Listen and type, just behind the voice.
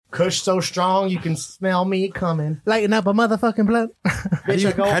kush so strong you can smell me coming. Lighten up a motherfucking blunt. Bitch,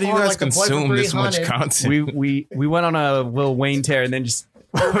 I go How do you hard guys like a boy consume for this much 300. content? We went on a Lil Wayne tear and then just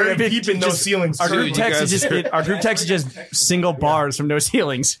We're very deep in those ceilings. our group Dude, text you is guys just our group text is just single bars from No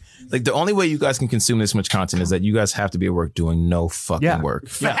Ceilings. Like the only way you guys can consume this much content is that you guys have to be at work doing no fucking work.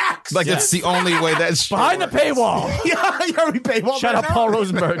 Facts. Like that's the only way that's Behind the paywall. Yeah, are we paywall? Shut up, Paul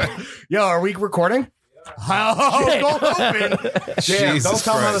Rosenberg. Yo, are we recording? Oh, go open. Damn, Jesus don't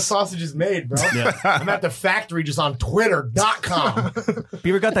tell them how the Christ. sausage is made, bro. I'm at the factory just on twitter.com.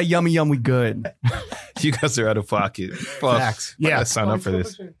 Beaver got that yummy we good. You guys are out of pocket. Fuck. Facts. Yeah, Yeah. sign up for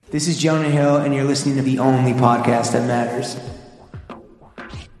this. This is Jonah Hill, and you're listening to the only podcast that matters.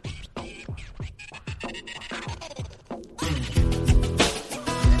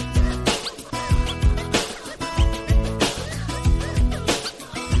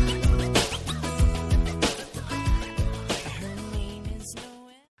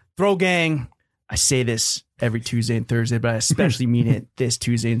 Throw gang. I say this every Tuesday and Thursday, but I especially mean it this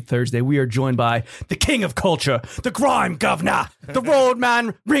Tuesday and Thursday. We are joined by the king of culture, the grime governor, the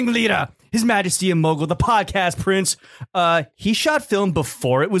roadman ringleader, His Majesty and Mogul, the podcast prince. He shot film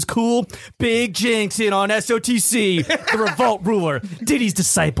before it was cool. Big Jinx in on SOTC, the revolt ruler, Diddy's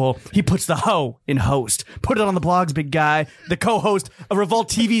disciple. He puts the hoe in host. Put it on the blogs, big guy. The co-host of Revolt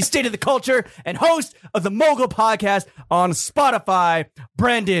TV, State of the Culture, and host of the Mogul podcast on Spotify,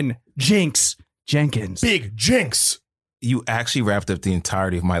 Brandon Jinx Jenkins. Big jinx. You actually wrapped up the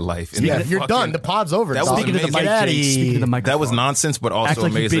entirety of my life. Yeah, that you're fucking- done. The pod's over. That was dog. speaking to the Get mic, outta Jinx. Speaking to the here. microphone. That was nonsense, but Act also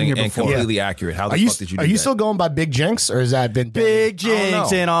like you've been amazing here and before. completely accurate. How the Are you fuck did you do are you that? still going by Big Jinx, or has that been Big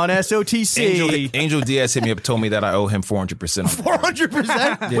Jinx know. in on SOTC. Angel Diaz hit me up and told me that I owe him 400%.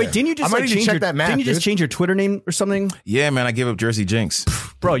 400%? Wait, didn't you just I might like need to change check your, that math, didn't you just dude. change your Twitter name or something? Yeah, man, I gave up Jersey Jinx.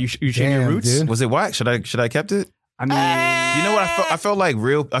 Bro, you changed your Damn, roots? dude. Was it whack? Should I kept it? I mean, You know what? I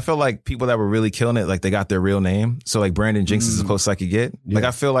felt like people that were really killing it, like they got their real name. So like Brandon Jinx is as close as I could get. Like I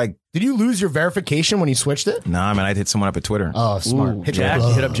feel like, Did you lose your verification when you switched it? nah, man, I'd hit someone up at Twitter. Oh, smart. ooh, Hit Jack, your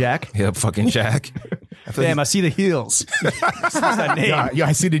you hit up Jack. Hit up fucking Jack. Damn, I see the heels. What's that name? Yeah,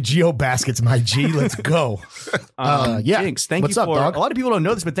 I see the Geo baskets, my G. Let's go. Yeah. Jinx, thank What's you up, for, dog? a lot of people don't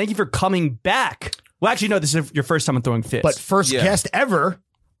know this, but thank you for coming back. Well, actually, no, this is your first time on Throwing Fists. But first Yeah. guest ever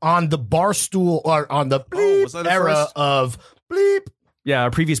on the Barstool, or on the bleep was I the era first? of bleep. yeah,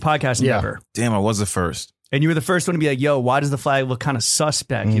 our previous podcast Yeah. endeavor. Damn, I was the first. And you were the first one to be like, yo, why does the flag look kind of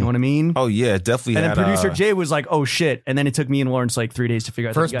suspect? You know what I mean? Oh yeah, definitely. and then had, producer Jay was like, oh shit. And then it took me and Lawrence like 3 days to figure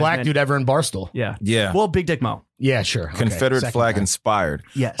out. that First you guys black meant- dude ever in Barstool. Yeah. Yeah. Well, Big Dick Mo. Yeah, sure. Okay. Confederate Second flag time. inspired.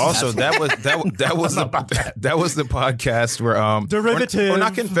 Yes. Also, that was the podcast where Derivative. or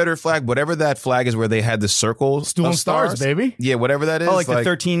not Confederate flag, whatever that flag is where they had the circle Stool of and stars, baby. Yeah, whatever that is. Oh, like the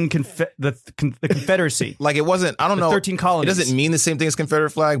 13 the Confederacy. Like it wasn't. I don't know. 13 colonies. It doesn't mean the same thing as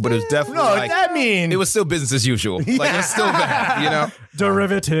Confederate flag, but it was definitely. No, like, that mean it was still business as usual. Like it was still bad. You know.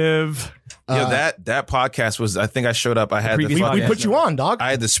 Derivative. That podcast was. I think I showed up. I had the previous fucking, we put you on, dog.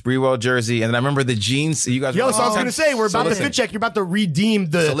 I had the Spreewell jersey, and then I remember the jeans. You guys. Yo, were so I was like, gonna say we're So about to listen. fit check. You're about to redeem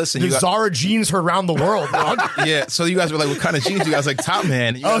the So listen, the you got- Zara jeans around the world, dog. Yeah. So you guys were like, "What kind of jeans?" You guys like Top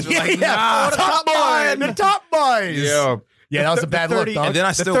Man. You guys were like, "Nah." the top boy, the top boys. Yeah. Yeah, that was a bad look, 30 dog. And then I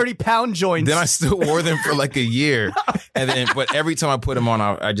The still 30-pound joints. Then I still wore them for like a year, and then but every time I put them on,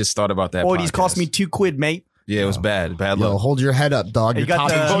 I just thought about that. Boy, these podcast. cost me $2, mate. Yeah, it was bad Yo, look. hold your head up, dog. You Your got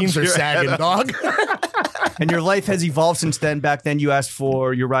top the- jeans are Hold your sagging, head dog. And your life has evolved since then. Back then, you asked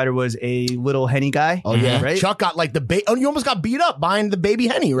for your rider was a little Henny guy. Oh yeah, right. Chuck got like oh, you almost got beat up buying the baby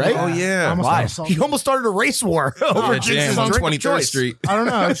Henny, right? Oh yeah, Almost Why? got assaulted. You almost started a race war over Yeah, Jinx's jam on drink of 23rd choice. Street. I don't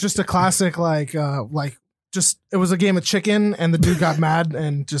know. It's just a classic, just it was a game of chicken, and the dude got mad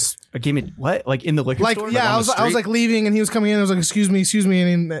and just A game of what? Like in the liquor like store? yeah. on I was the like leaving, and he was coming in. I was like, excuse me,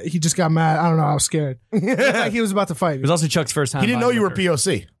 and he just got mad. I don't know. I was scared. It looked like he was about to fight It me. was also Chuck's first time. He didn't know buying you were liquor.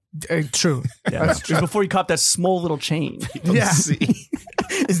 POC. True. Yeah. It was before he copped that small little chain. Yeah.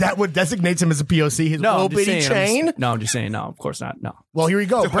 Is that what designates him as a POC? His No, little I'm just bitty saying. chain? I'm just saying. No, of course not. No. Well, here we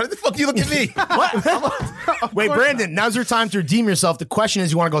go. Why the fuck do you look at me? Wait, Brandon, now's your time to redeem yourself. The question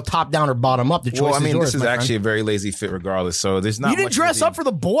is, you want to go top down or bottom up? The choice Well, I is mean, yours, this is my actually friend. a very lazy fit, regardless. So there's not. You didn't much dress redeem. up for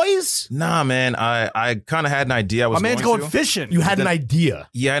the boys? Nah, man. I kind of had an idea. I was My man's going going to. fishing. You had an idea.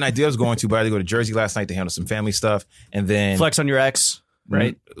 Yeah, an idea I was going to, but I had to go to Jersey last night to handle some family stuff, and then Flex on your ex,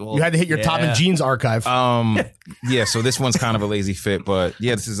 right? Well, You had to hit your top Yeah. and jeans archive. yeah. So this one's kind of a lazy fit, but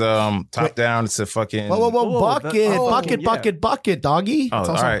yeah, this is top down. It's a fucking. whoa, Whoa, bucket, that- bucket, yeah. bucket, doggy. Oh, It's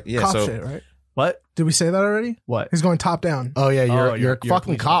all also right. Yeah. cop So shit, right? What? Did we say that already? What? He's going top down. Oh yeah, you're you're a a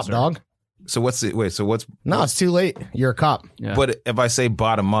fucking police cop, officer. dog. So what's it? Wait. So what's? No, it's too late. You're a cop. Yeah. But if I say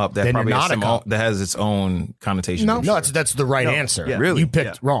bottom up, that Then probably you're has not a cop. that has its own connotation. No. No, that's the right answer. Yeah. Really? You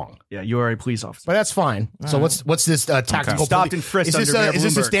picked wrong. Yeah, you are a police officer. But that's fine. So what's this tactical? Stopped and frisked Is this under Mayor is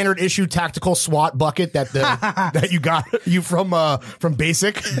this a Bloomberg. standard issue tactical SWAT bucket that that you got you from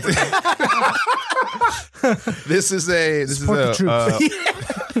Basic? This is a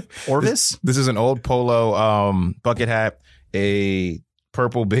Orvis? this is an old polo bucket hat, a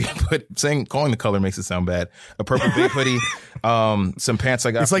purple big calling the color makes it sound bad. A purple big hoodie, some pants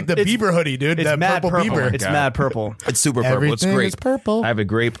I got. It's like the Bieber hoodie, dude. It's That mad purple. Bieber. It's God. mad purple. it's super purple. Everything It's great. is purple. I have a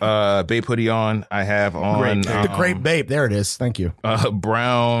grape Bape hoodie on. I have on The Great Babe. There it is. Thank you.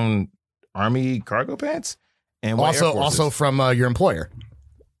 brown army cargo pants and white Air Forces. Also from your employer,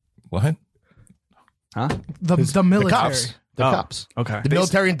 what? Huh? The the military. cops. The Oh, cops. okay. The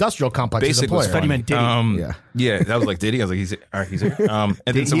military industrial complex is Basic was employer. Thought he meant Diddy. Yeah. Yeah. Yeah, that was like Diddy. I was like, he's all right, he's here. And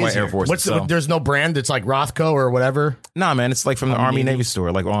then some He white is Air here. Forces. What's so. there's no brand? It's like Rothko or whatever. Nah, man, it's like from the Army Navy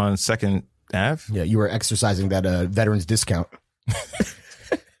store, like on 2nd Ave. Yeah, you were exercising that veterans discount.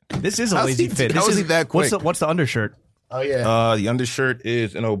 This is a How's lazy he- fit. how This is he that quick? What's the undershirt? Oh yeah. The undershirt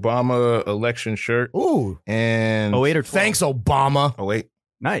is an Obama election shirt. Ooh. And 08 or 12? Thanks, Obama. oh wait,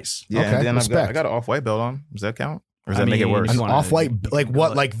 Nice. yeah. Okay, and then respect. I got an off-white belt on. Does that count, or does I that make it mean, worse? if An you wanna- off-white, like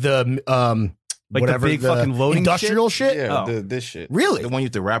what? Like the Like whatever the big fucking loading industrial shit. Yeah, Oh. this shit. Really? The one you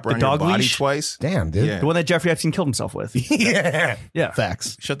have to wrap around dog your body leash? twice. Damn, dude. Yeah. The one that Jeffrey Epstein killed himself with. Yeah. Yeah.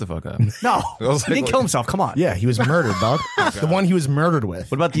 Facts. Shut the fuck up. No, was he didn't like- kill himself. Come on. Yeah, he was murdered, dog. The one he was murdered with.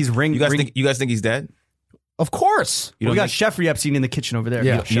 What about these ring? You guys think he's dead? Of course. You we don't got think, Jeffrey Epstein in the kitchen over there.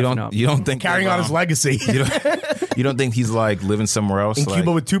 Yeah. you don't think Carrying that, on his legacy. you don't think he's like living somewhere else? In like,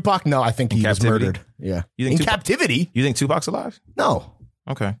 Cuba with Tupac? No, I think he was captivity? murdered. Yeah. You think In Tupac- captivity? You think Tupac's alive? No.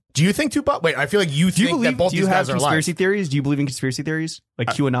 Okay. Do you think Tupac? Wait, I feel like you Do you think believe? that both Do you these have guys are alive. conspiracy theories? Do you believe in conspiracy theories like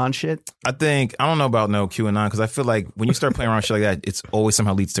QAnon shit? I don't know about no QAnon because I feel like when you start playing around shit like that, it's always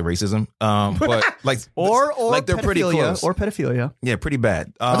somehow leads to racism. But like, Or like they're pretty pedophilia, close. or pedophilia. Yeah, pretty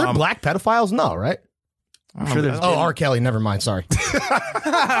bad. Are there black pedophiles? No, right? I'm sure there's Oh, R. Kelly. Never mind. Sorry.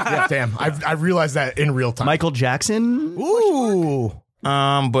 Yeah, damn. I realized that in real time. Michael Jackson. Ooh.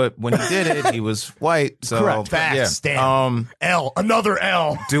 But when he did it, he was white. So Correct. Facts. Yeah. Damn. L. Another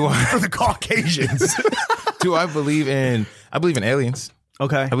L. Do I For the Caucasians. do I believe in aliens?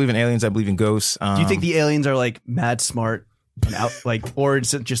 Okay. I believe in aliens. I believe in ghosts. Do you think the aliens are like mad smart and out like, or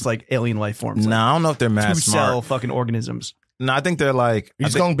is it just like alien life forms? No, I don't know if they're Like, mad two smart. cell fucking organisms. No, I think they're like. You're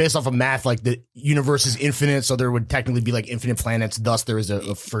just going based off of math, like the universe is infinite, so there would technically be like infinite planets. Thus, there is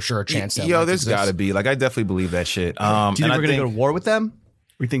a for sure a chance that Yo, life there's exists. got to be. Like, I definitely believe that shit. Do you and think I we're gonna go to war with them?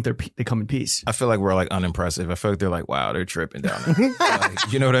 Or you think they come in peace? I feel like we're like unimpressive. I feel like they're like, wow, they're tripping down there.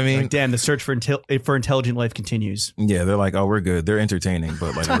 Like, you know what I mean? Like, damn, the search for intelligent life continues. Yeah, they're like, oh, we're good. They're entertaining,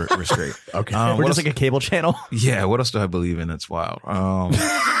 but like we're straight. Okay. We're what just else- like a cable channel. Yeah, what else do I believe in? That's wild.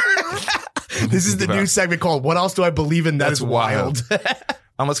 This is the new segment called "What Else Do I Believe in?" That's wild.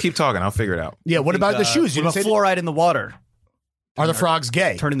 Let's keep talking. I'll figure it out. Yeah. What about the shoes? You What didn't about say fluoride in the water? Are the frogs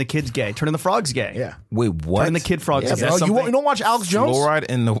gay? Turning the kids gay. Turning the frogs gay. Yeah. Wait, what? Turning the kid frogs Yeah, gay. bro. That's You something- don't watch Alex Jones? Fluoride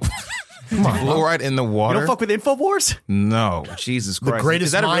in the fluoride in the You water. don't fuck with InfoWars? No, Jesus The Christ. greatest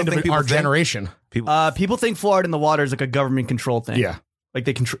Is that a real mind thing of people our think? generation. People think fluoride in the water is like a government control thing. Yeah. Like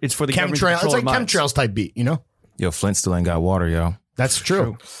they control. It's for the government to Chemtrail. It's control like our minds. chemtrails type beat. You know. Yo, Flint still ain't got water, yo. That's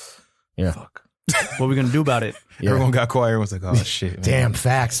true. Yeah. What are we gonna do about it? Yeah. Everyone got quiet and was like, oh shit. man. Damn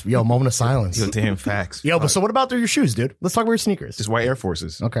facts. Yo, moment of silence. Yo, damn facts. Yo, but so what about your shoes, dude? Let's talk about your sneakers. Just white Air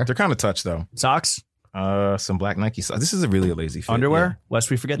Forces. Okay. They're kind of touched though. Socks, Some black Nike socks. This is a really lazy fit. underwear. Lest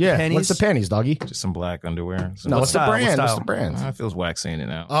we forget Yeah. the panties. What's the panties, doggy? Yeah. Just some black underwear. Some No, What what's the style? What brand? What's style? the brand? it feels whack saying it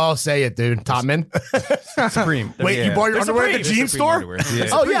now. Oh, say it, dude. Topman. Supreme. Wait, you Yeah. bought your They're underwear at the Supreme. jean Supreme store? underwear. Yeah.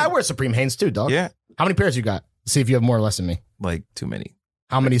 Oh yeah, I wear Supreme Hanes too, dog. Yeah. How many pairs you got? See if you have more or less than me. Like too many.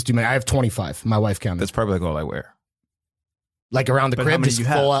 How many is too many? I have 25. My wife counted. That's probably like all I wear. Like around the But how crib, many just do you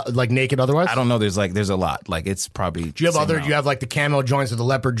have? full out, like naked otherwise? I don't know. There's a lot. Like it's probably. Do you have other? Do you have like the camo joints or the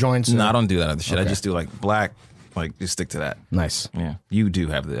leopard joints? No, or- I don't do that other shit. I Okay. just do like black. Like just stick to that. Nice. Yeah. You do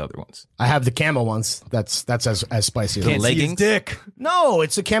have the other ones. I have the camo ones. That's as spicy as Can't it is. see his leggings? dick. No,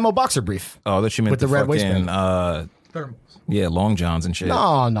 it's a camo boxer brief. Oh, that you meant With the red fucking, waistband. yeah, long johns and shit. No.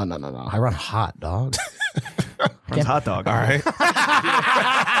 I run hot, dog. Runs hot dog. All right.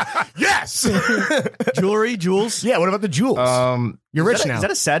 Yes. Jewelry, jewels. Yeah. What about the jewels? You're rich Is that, now. is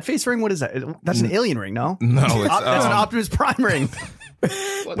that a sad face ring? What is that? That's an alien ring, no? No, it's That's an Optimus Prime ring.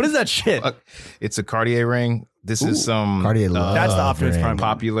 What is that shit? it's a Cartier ring. This is some Cartier love That's the Optimus ring. Prime.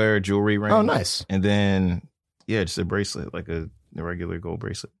 popular jewelry ring. Oh, nice. And then yeah, just a bracelet, like a regular gold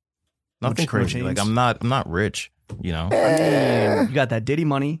bracelet. Nothing No crazy. Like chains? I'm not rich. You know. You got that Diddy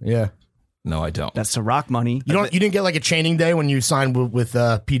money. Yeah. No, I don't. That's Ciroc money. You didn't get like a chaining day when you signed with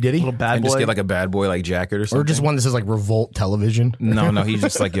P Diddy, Little bad and boy. just get like a bad boy like jacket or something. or just one that says like Revolt Television. No, he's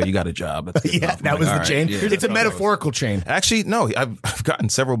just like, yo, you got a job. That's good Yeah, enough. I'm that like, was all the right, chain. yeah, It's a that's all it was. metaphorical chain. Actually, no, I've gotten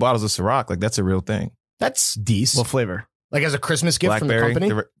several bottles of Ciroc. Like that's a real thing. That's decent. What flavor? Like as a Christmas gift from the Blackberry.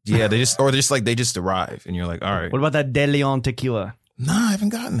 company. Yeah, they just arrive, and you're like, all right. What about that De Leon tequila? Nah, I haven't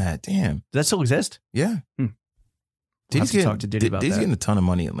gotten that. Damn. Does that still exist? Yeah. We'll Diddy's have to talk to Diddy about Diddy's that. getting a ton of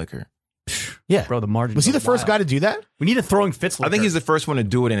money in liquor. Yeah. Bro, the margin. Was he the first guy to do that? We need a throwing fits. I think he's the first one to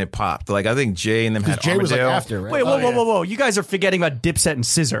do it, and it popped. Like I think Jay and them Because had Jay was like Armadale. after, right? Wait, whoa. You guys are forgetting about Dipset and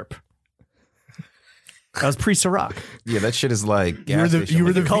Scissorp. That was pre-Ciroc. Yeah, that shit is like You were the- gas station you were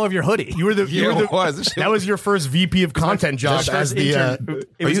liquor. the Color of your hoodie. You were the. Yeah, You were it was. That the shit that was your first VP of content job as the.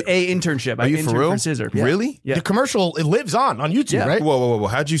 It was a internship. Are you for real? Scissorp. Yeah. Really? Yeah. The commercial, it lives on YouTube, Yeah. right? Whoa.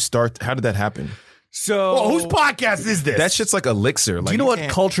 How'd you start? How did that happen? So Well, whose podcast is this? That shit's like elixir. Like, do you know what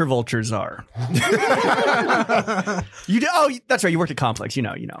can't- culture vultures are? That's right. You worked at Complex. You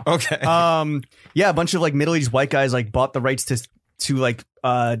know. Okay. Yeah, a bunch of like middle-aged white guys like bought the rights to like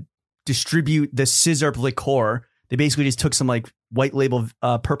distribute the Scissorp liqueur. They basically just took some like white label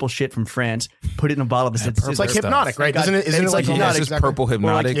purple shit from France, put it in a bottle that said It's like Scissorp. hypnotic, right? Got- Isn't it? Isn't it it's like like yeah, hypnotic. it's just purple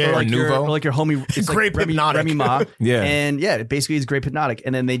hypnotic yeah, or like Nouveau. Or like your homie, it's Grape like Remy, hypnotic. Remy Ma. Yeah. And yeah, it basically is grape hypnotic.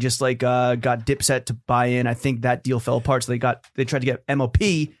 And then they just like got Dipset to buy in. I think that deal fell apart. So they tried to get MOP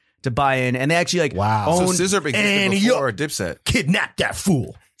to buy in, and they actually like Wow. So owned. Scissorp and existed before Dipset. Kidnap that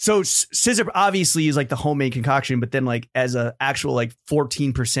fool. So Scissorp obviously is like the homemade concoction, but then like as a actual like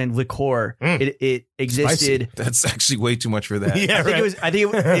 14% liqueur, it existed. That's actually way too much for that. Yeah, I think right.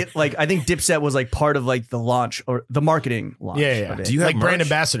 it was. I think Dipset was like part of like the launch or the marketing launch. Yeah. of it. Do you have Like brand merch?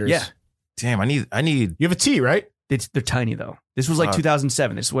 ambassadors. Yeah. Damn, I need You have a T, right? They're tiny though. This was like Fuck.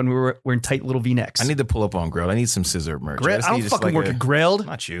 2007. This is when we're in tight little V-necks. I need to pull up on Grail. I need some scissor merch. Gra- just I don't need just fucking like work a- at Grailed.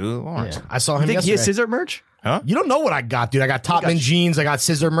 Not you, Lawrence. I saw You him think he yesterday. has scissor merch? You don't know what I got, dude. I got Topman jeans. I got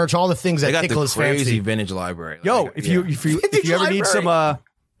scissor merch. All the things They that got tickle the his crazy fancy. vintage library. Yo, Like, if yeah. you ever need some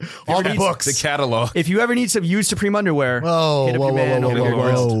All the books. the catalog. if you ever need some used Supreme underwear, Whoa, hit up whoa, your man whoa, over whoa, here, whoa,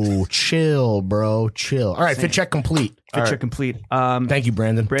 Grailed. whoa. Chill, bro. Chill. All right, fit check complete. Fit check complete. Thank you,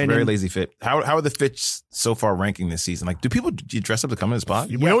 Brandon. Brandon, Very lazy fit. How are the fits so far ranking this season? Like, do you dress up to come in this spot?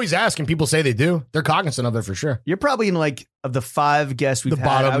 We always ask, and people say they do. They're cognizant of it for sure. you're probably in like of the 5 guests we've The had.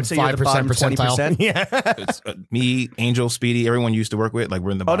 bottom I would say you're 5% the bottom percentile. 20%. Yeah. It's me, Angel, Speedy, everyone you used to work with. Like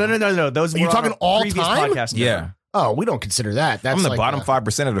we're in the Oh bottom. no! Those Are you were on talking our all previous time? podcast. Yeah, Oh, we don't consider that. That's I'm the like bottom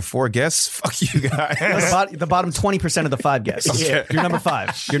 5% of the 4 guests. Fuck you guys. The bottom 20% of the 5 guests. Yeah. You're number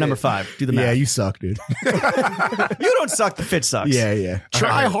 5. You're number 5. Do the math. Yeah, you suck, dude. You don't suck. The fit sucks. Yeah.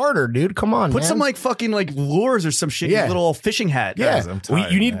 Try harder, dude. Come on, Put man. some like fucking like lures or some shit in Yeah. your little fishing hat. Yeah, Guys, I'm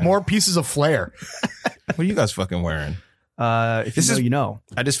tired, you need man. more pieces of flair. What are you guys fucking wearing? If This you know, is- you know.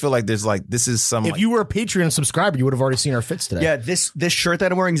 I just feel like this is some. If like, you were a Patreon subscriber, you would have already seen our fits today. Yeah, this shirt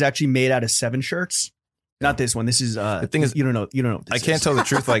that I'm wearing is actually made out of 7 shirts. Not this one. This is the thing is- you don't know what this I can't is. tell the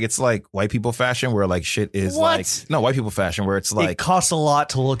truth. Like it's like white people fashion where like shit is What? like no white people fashion where it's It like costs a lot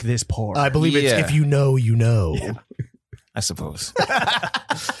to look this poor. I believe it's Yeah. if you know, you know. I suppose.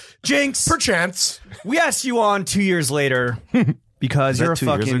 Jinx, Perchance. we asked you on 2 years later because Is you're that a 2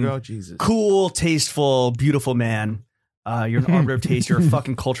 years fucking ago? Jesus. cool, tasteful, beautiful man. You're an arbiter of taste. You're a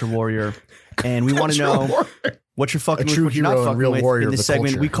fucking culture warrior, and we want to know what you're fucking A with, true what you're not hero and fucking real with warrior in of this the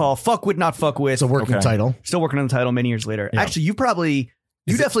segment culture. we call "Fuck with, not fuck with." It's a working Okay. title. Still working on the title many years later. Yeah. Actually, you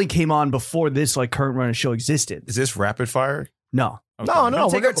definitely came on before this like current run of show existed. Is this rapid fire? No, Okay. No,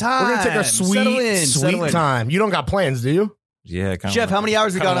 Take we're our gonna take time. a Settle in, sweet settle in. time. You don't got plans, do you? Yeah, kinda Jeff, how many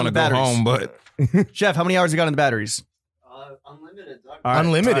hours we got on the go batteries? home, but Jeff, how many hours you got on the batteries? Unlimited. Doc. All right.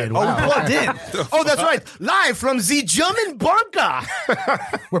 Unlimited. Oh, Wow. we plugged in. Oh, that's right. Live from the German bunker.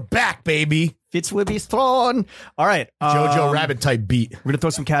 We're back, baby. Fitzwibby's thrown. All right, Jojo Rabbit type beat. We're gonna throw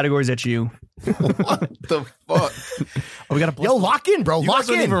some categories at you. what the fuck? Oh, we got a Yo, lock in, bro. You Lock guys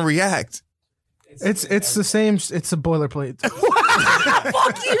don't in. even react. It's the same. It's a boilerplate.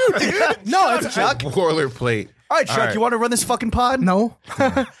 Fuck you, dude. No, it's Chuck. Boilerplate. All right, Chuck, All right. you want to run this fucking pod? No,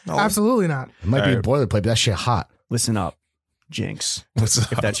 absolutely not. It might be a Alright. boilerplate, but that shit hot. Listen up, Jinx. What's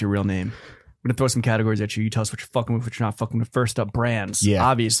up? If that's your real name. We're gonna throw some categories at you. You tell us what you're fucking with, what you're not fucking with. First up, brands. Yeah.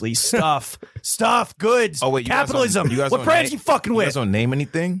 Obviously. Stuff, goods. Oh wait, you guys capitalism. don't- you guys What don't brands name- you fucking You with? guys don't name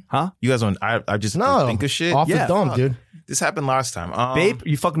anything, Huh? You guys don't. I just No. think of shit. Off Yeah, the dome, fuck. dude. This happened last time. Babe,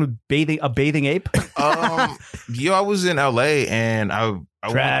 you fucking with a bathing ape? Yo, I was in LA and I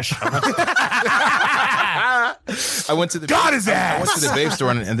Trash. I went to the Got his I went ass. to the babe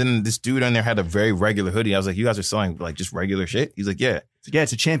store and then this dude on there had a very regular hoodie. I was like, "You guys are selling like just regular shit?" He's like, "Yeah, Yeah,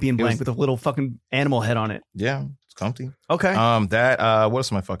 it's a champion blank was- with a little fucking animal head on it. yeah." It's comfy. Okay. What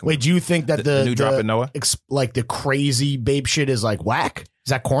else am I fucking? Wait, do you think that the new drop in Noah? Like the crazy babe shit is like whack? Is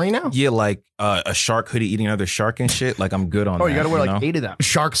that corny now? Yeah, like a shark hoodie eating another shark and shit. Like I'm good on that. Oh, you got to wear know? like 8 of them.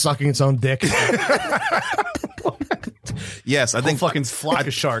 Shark sucking its own dick. Yes, I think Fucking flock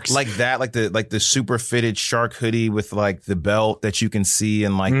of sharks. like that, like the super fitted shark hoodie with like the belt that you can see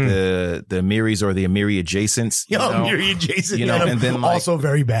in like the Amiris or the Amiri adjacents. You know? Amiri adjacent, You know, and then, like- also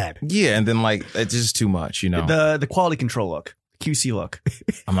very bad. Yeah, and then like it's just too much. You know, the quality control look, QC look.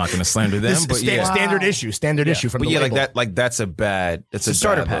 I'm not gonna slander them, This but yeah, standard issue from but the yeah, label. like that's a bad. It's It's a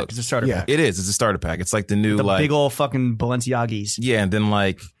starter bad pack. look. It's a starter Yeah. pack. It is. It's a starter pack. It's like the new The like big old fucking Balenciagis. yeah, and then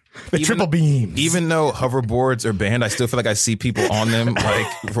like The triple beams. Even though hoverboards are banned, I still feel like I see people on them,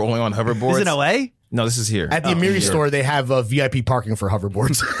 like rolling on hoverboards. Is it LA? No, this is here. At the Amiri store, they have VIP parking for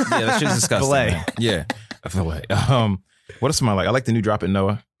hoverboards. Yeah, that shit's disgusting. Filet. Man. Yeah, a filet. What else am I like? I like the new drop in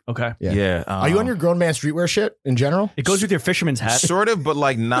Noah. Okay. Yeah. Are you on your grown man streetwear shit in general? It goes with your fisherman's hat. Sort of, but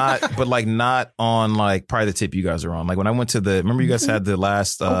like not on like probably the tip you guys are on. Like when I went to remember you guys had the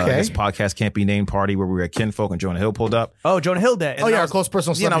last I Okay. guess podcast can't be named party where we were at Kinfolk and Jonah Hill pulled up. Oh, Jonah Hill Day. Oh yeah, our close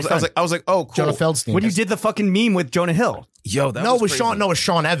personal Yeah, and celebrity I was like, oh, cool. Jonah Feldstein. When you did the fucking meme with Jonah Hill. Yo, that no, it was crazy. Sean. No, it was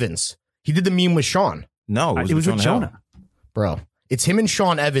Sean Evans. He did the meme with Sean, No, It was with Hill. Jonah. bro. It's him and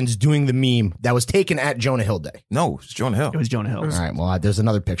Sean Evans doing the meme that was taken at Jonah Hill Day. No, it's Jonah Hill. It was Jonah Hill. All right, well, there's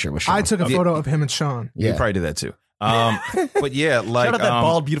another picture with Sean. I took a photo of him and Sean. Yeah, Yeah. he probably did that too. But yeah, like Shout out that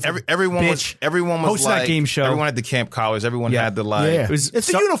bald, beautiful everyone bitch. everyone was Hosted that like game show. Everyone had the camp collars. Everyone Yeah. had the like. Yeah. It was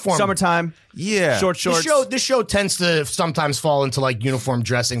It's a uniform. Summertime. Yeah. Short shorts. This show tends to sometimes fall into like uniform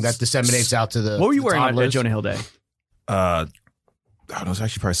dressing that disseminates out to the. What were you the wearing at toddlers. Jonah Hill Day? Oh, it was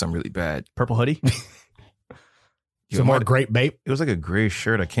actually probably something really bad. Purple hoodie? Some more grape bait. It was like a gray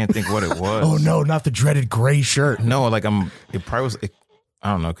shirt. I can't think what it was. Oh no, not the dreaded gray shirt. No, like it probably was.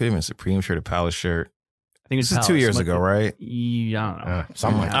 I don't know. It could have been a Supreme shirt, a Palace shirt. I think it was This is 2 Palace. years ago, right? Yeah, I don't know.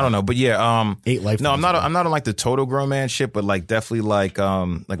 Something like I don't know, but yeah. 8 life. No, I'm not on like the total grown man shit, but like definitely like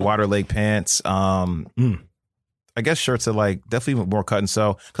Water Lake pants. I guess shirts are like definitely more cut and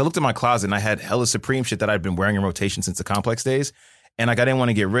sew. Cause I looked at my closet and I had hella Supreme shit that I'd been wearing in rotation since the Complex days. And like I didn't want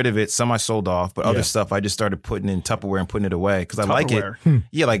to get rid of it. Some I sold off, but other stuff I just started putting in Tupperware and putting it away because I like it.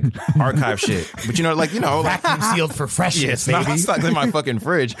 Yeah, like archive shit. But like vacuum sealed for freshness, yeah, it's baby. not in my fucking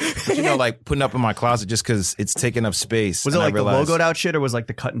fridge. But like putting up in my closet just because it's taking up space. Was it And I like the realized- logoed out shit or was like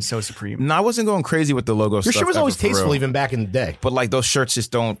the cut and sew Supreme? No, I wasn't going crazy with the logo Your stuff. shit was always ever, for tasteful real. even back in the day. But like those shirts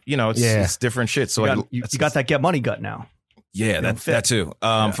just don't, it's different shit. So You like, got, you got that Get Money gut now. yeah, that too.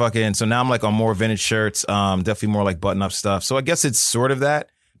 Fucking. So now I'm like on more vintage shirts. Definitely more like button up stuff. So I guess it's sort of that.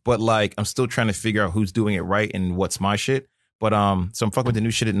 But like I'm still trying to figure out who's doing it right and what's my shit. But so I'm fucking with the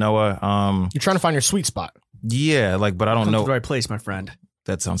new shit at Noah. You're trying to find your sweet spot. Yeah, like, but I don't Come to know. the right place, my friend.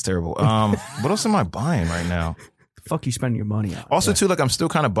 That sounds terrible. What else am I buying right now? The fuck you spending your money on? Also, too, like I'm still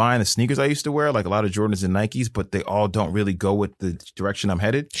kind of buying the sneakers I used to wear, like a lot of Jordans and Nikes, but they all don't really go with the direction I'm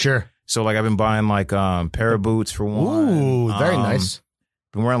headed. Sure. So like I've been buying like pair of boots for one. Ooh, very nice.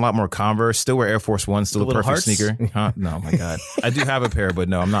 Been wearing a lot more Converse. Still wear Air Force One. Still The a little perfect hearts? sneaker. Huh? No, my God. I do have a pair, but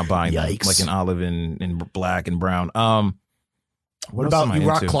no, I'm not buying them. Yikes. Like an olive and black and brown. What else am about I you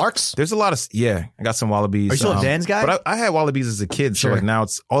rock into? Clarks? There's a lot of I got some Wallabies. Are you still a Vans guy? But I had Wallabies as a kid, so Sure. like now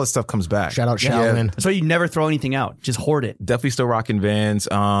it's all this stuff comes back. Shout out Shaolin. That's why you never throw anything out. Just hoard it. Definitely still rocking Vans.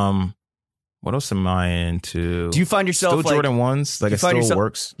 What else am I into? Do you find yourself still like, Jordan ones? Like you it find still yourself-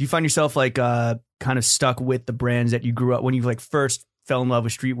 works. Do you find yourself like kind of stuck with the brands that you grew up when you like first fell in love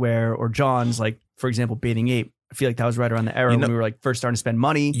with streetwear or John's? Like for example, Bathing Ape. I feel like that was right around the era when we were like first starting to spend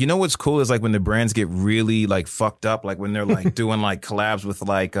money. You know what's cool is like when the brands get really like fucked up, like when they're like doing like collabs with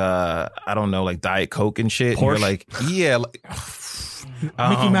like I don't know, like Diet Coke and shit. And you're Porsche? like, yeah, like,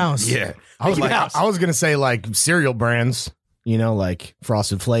 Mickey Mouse. Yeah, I was Mickey like, Mouse. I was gonna say like cereal brands, like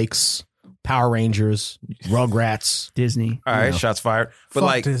Frosted Flakes, Power Rangers, Rugrats. Disney. all right, Yeah. shots fired. But Fuck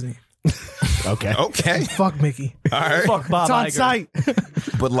like, Disney. Okay. okay, Fuck Mickey. all right. Fuck Bob It's on Iger.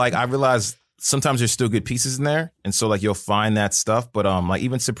 site. But like I realized sometimes there's still good pieces in there, and so like you'll find that stuff. But like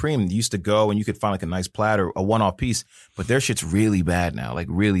even Supreme used to go and you could find like a nice plaid or a one-off piece, but their shit's really bad now, like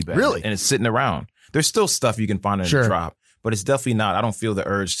really bad. Really? And it's sitting around. There's still stuff you can find in Sure. the drop, but it's definitely not. I don't feel the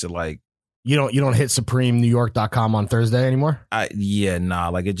urge to like. You don't hit SupremeNewYork.com on Thursday anymore? Like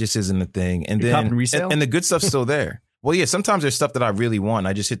it just isn't a thing. And You're then copping resale? and the good stuff's still there. Well, yeah, sometimes there's stuff that I really want.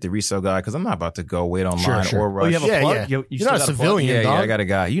 I just hit the resale guy because I'm not about to go wait online Sure. or Oh, rush. you have a Yeah, plug? yeah. You You're still not a got plug? civilian. yeah, dog. I got a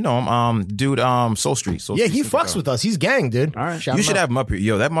guy. You know him, dude. Soul Street. Yeah, he fucks with us. He's gang, dude. All right. Shout You him should out. have him up here.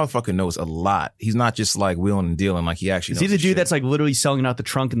 Yo, that motherfucker knows a lot. He's not just like wheeling and dealing. Like he actually Is knows he the his dude shit. that's like literally selling out the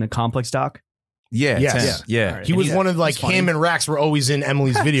trunk in the complex dock? Yeah, Yes. 10. Yeah. All right. He was he's- one of like he's funny. him and Rax were always in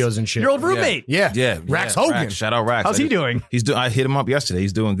Emily's videos and shit. Your old roommate. Yeah. Yeah. Rax yeah. Hogan. Shout out Rax. How's he doing? I hit him up yesterday.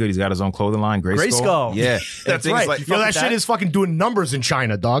 He's doing good. He's got his own clothing line, Gray Skull. Yeah. And the That's thing is, right. like, Yo, that with shit that? is fucking doing numbers in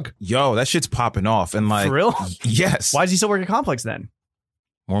China, dog. yo, that shit's popping off. And like, For real? yes. Why is he still working Complex then?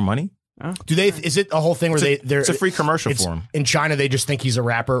 More money? Do they? Is it a whole thing where they're It's a free commercial it's- for him. in China? They just think he's a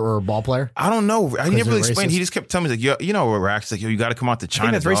rapper or a ball player. I don't know. I never they're really explained. racist? He just kept telling me, like, yo, you know where Rax, like, yo, you got to come out to I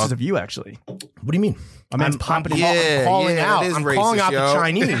China. think that's racist dog. of you, actually. What do you mean? My man's I'm popping. yeah. calling out. that is I'm calling racist, out yo. the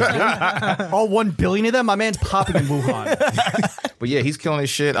Chinese. Dude. All 1 billion of them. My man's popping in Wuhan. But yeah, he's killing his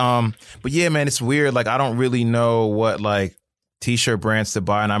shit. But yeah, man, it's weird. Like, I don't really know what like t-shirt brands to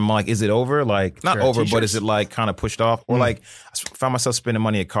buy, and I'm like, is it over? Like, not Sure. over, but T-shirts? is it like kind of pushed off? Or like, I found myself spending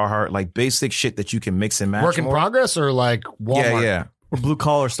money at Carhartt, like basic shit that you can mix and match. Work in more. progress or like Walmart? Yeah. Or blue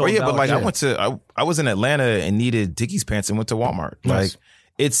collar Or stolen yeah, but like dollars. I was in Atlanta and needed Dickies pants and went to Walmart. Nice.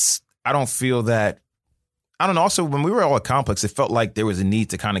 Like, I don't feel that. I don't know. Also, when we were all at Complex, it felt like there was a need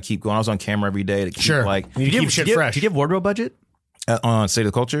to kind of keep going. I was on camera every day to keep Sure. like You need to keep shit fresh. Did you give wardrobe budget? on State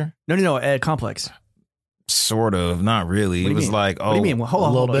of Culture. No. At Complex. Sort of, not really. What do It you was mean? like, What do you mean? Well, hold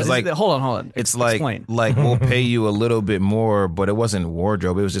on. little Hold on. bit. This is Like- the- hold on. it's like Explain. we'll pay you a little bit more, but it wasn't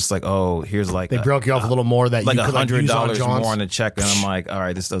wardrobe. It was just like, oh, here's like They broke you off a little more that like you could like, use on $100 John's. more on the check, and I'm like, all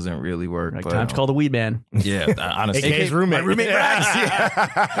right, this doesn't really work. Like, but, time to call the weed man. yeah, honestly, AK's roommate. My roommate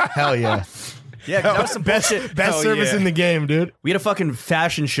Rax. Hell yeah. Yeah, 'cause that was some bullshit. Best Hell service yeah. in the game, dude. We had a fucking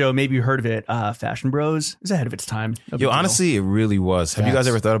fashion show. Maybe you heard of it. Fashion Bros. It was ahead of its time. No big Yo, deal. honestly, it really was. Have you guys Facts.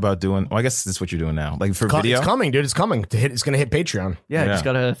 ever thought about doing? Well, I guess this is what you're doing now, like for video. It's coming, dude. It's coming to hit. It's gonna hit Patreon. Yeah, you Yeah. just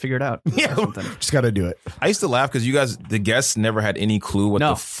gotta figure it out. Yeah, Or something. just got to do it. I used to laugh because you guys, the guests, never had any clue what No.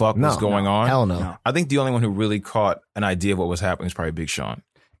 the fuck No, was going on. Hell no. I think the only one who really caught an idea of what was happening was probably Big Sean.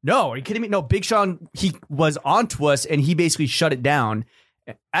 No, are you kidding me? No, Big Sean, he was onto us and he basically shut it down.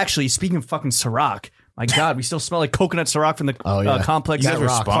 Actually, speaking of fucking Ciroc, my God, we still smell like coconut Ciroc from the Oh, yeah. Complex You guys were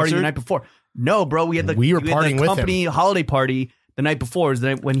party the sponsored? night before. No, bro, we had the We were had the partying with company holiday party the night before. Was the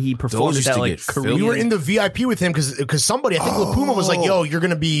night when he performed at used that to like get filled. Korean. We were in the VIP with him because somebody, I think LaPuma was like, "Yo, you're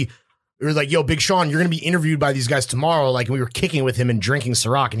gonna be." Or like, yo, Big Sean, you're gonna be interviewed by these guys tomorrow. Like, and we were kicking with him and drinking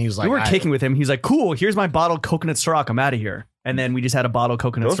Ciroc, and he was like, we were I- kicking with him. He's like, "Cool, here's my bottle of coconut Ciroc. I'm out of here." And then we just had a bottle of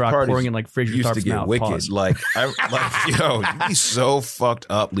coconut Those Ciroc parties pouring in like Fraser used Sharp's to get mouth. wicked. Pause. Like, yo, you'd be so fucked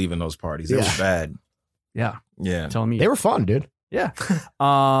up leaving those parties. It was bad. Yeah, Yeah. telling me. They were fun, dude. Yeah.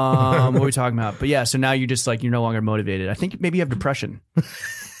 What were we talking about? But yeah, so now you're just like, you're no longer motivated. I think maybe you have depression.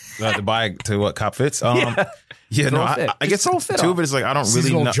 To buy to what Cop Fits? Yeah, no, Throw a fit. I guess Just throw a fit two off. of it is like I don't really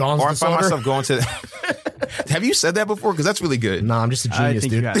Seasonal know. John's Or I find disorder? myself going to. Have you said that before? Because that's really good. Nah, I'm just a I genius,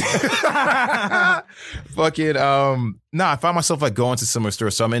 think dude. you have. Fucking I find myself like going to similar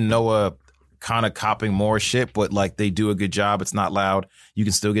stores. So I'm in Noah kind of copping more shit, but like they do a good job. It's not loud. You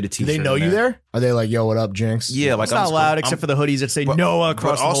can still get a Do t-shirt. they know in you there? Are they like, yo, what up, Jinx? Yeah, like It's not loud except for the hoodies that say Noah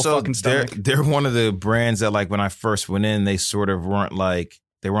across the whole fucking stomach. They're one of the brands that like when I first went in, they sort of weren't like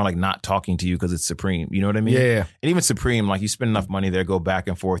not talking to you because it's Supreme. You know what I mean? Yeah. And even Supreme, like you spend enough money there, go back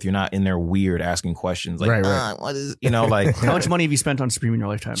and forth. You're not in there weird asking questions like, Right. what is, like How much money have you spent on Supreme in your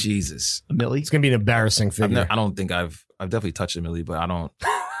lifetime? Jesus. A milli? It's gonna be an embarrassing figure. I don't think I've definitely touched a milli, but I don't.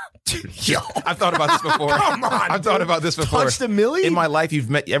 Yo, I've thought about this before. Come on, I've thought dude. about this before. touched a milli In my life, you've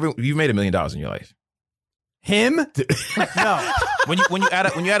made $1 million in your life. Him? No. When you add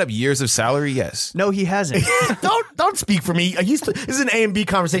up years of salary, yes. No, he hasn't. don't speak for me. This is an A and B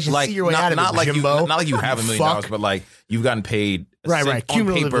conversation. Like See your way out of not it, like Jimbo. not like you have $1 million, Fuck. but like you've gotten paid Right, on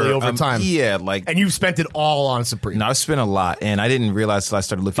cumulatively paper, over time. Yeah, like And you've spent it all on Supreme. no, I spent a lot, and I didn't realize till I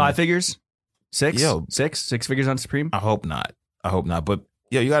started looking. 5 figures? 6? Yo. Six figures on Supreme? I hope not. But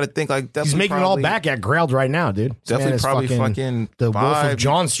yeah, you got to think like He's making it all back at Grailed right now, dude. This man Definitely, is probably fucking the Wolf of 5.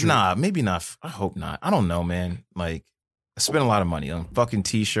 John Street. Nah, maybe not. I hope not. I don't know, man. Like I spent a lot of money on fucking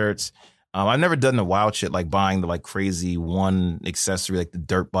t-shirts. I've never done the wild shit like buying the like crazy one accessory like the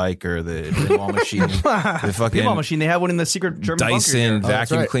dirt bike or the pinball machine, the fucking Pinball machine. They have one in the secret German bunker Dyson here. that's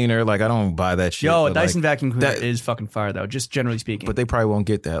vacuum right. cleaner. Like I don't buy that shit. Yo, a but, Dyson like, vacuum cleaner that- is fucking fire, though, just generally speaking. but they probably won't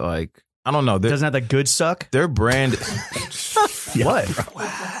get that. Like I don't know. doesn't have that good suck? Their brand. What?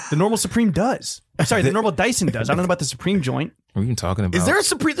 The normal Supreme does. Sorry, the normal Dyson does. I don't know about the Supreme joint. What are you talking about? Is there a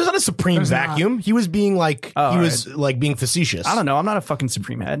Supreme? There's not a Supreme There's not. vacuum. He was being like, Oh, he all was like being facetious. I don't know. I'm not a fucking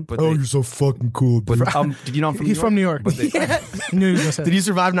Supreme head. But Oh, they- you're so fucking cool. Dude. Did you know I'm from He's New from York? New York. I knew he was gonna say Did you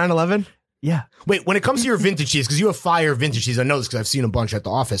survive 9/11? Yeah. Wait, when it comes to your vintage tees, because you have fire vintage tees, I know this because I've seen a bunch at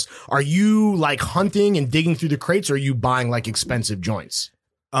the office. Are you like hunting and digging through the crates, or are you buying like expensive joints?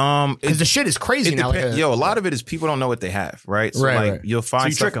 Because the shit is crazy it now. depends. Like, Yo, a lot of it is people don't know what they have, right? So Right, like right. you'll So find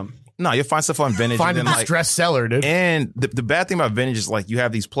you trick them. No, you'll find stuff on Vintage. Find a and then, like, distressed seller, dude. and the bad thing about Vintage is like you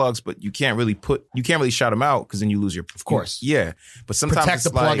have these plugs, but you can't really shout them out because then you lose your. Of course. Yeah, but sometimes Protect it's the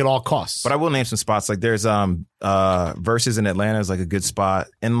plug like, at all costs. But I will name some spots. Like there's Versus in Atlanta is like a good spot,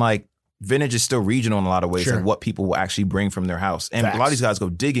 and like Vintage is still regional in a lot of ways, Sure. like what people will actually bring from their house, and Facts. a lot of these guys go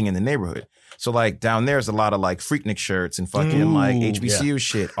digging in the neighborhood. So like down there's a lot of like Freaknik shirts and fucking like HBCU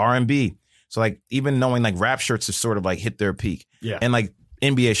shit, R&B. So like even knowing like rap shirts have sort of like hit their peak, and like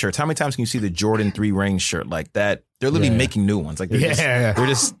NBA shirts. How many times can you see the Jordan 3 range shirt like that? They're literally making new ones. Like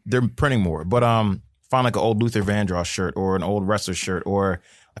they're printing more. But find like an old Luther Vandross shirt or an old wrestler shirt, or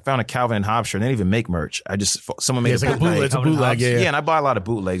I found a Calvin and Hobbes shirt. They didn't even make merch. Someone made it's like a bootleg. It's a bootleg. Yeah. And I buy a lot of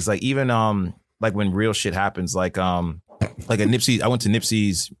bootlegs. Like even like when real shit happens, like a Nipsey. I went to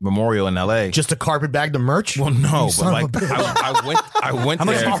Nipsey's memorial in LA. Just a carpet bag to merch? Well, no, You but son like of a bitch. I went How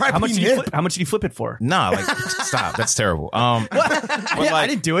much, there. how much did you flip it for? Nah, like stop. That's terrible. But I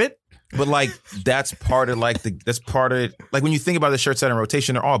didn't do it. But like that's part of like like when you think about the shirts that are in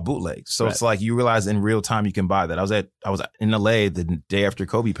rotation, they're all bootlegs. So it's like you realize in real time you can buy that. I was in LA the day after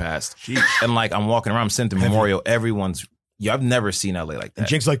Kobe passed, and like I'm walking around, I'm sitting at the memorial. Everyone's I've never seen LA like that. And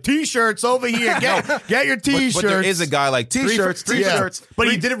Jink's like, T-shirts over here. Get your T-shirts. But there is a guy like T-shirts. But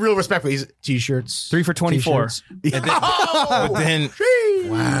he did it real respectfully. He's T-shirts. 3 for 24. And then, but then,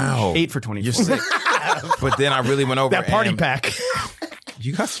 wow, 8 for 24. You're sick. But then I really went over That party and- pack.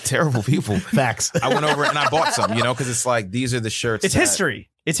 You guys are terrible people. Facts. I went over and I bought some, because it's like these are the shirts. It's history.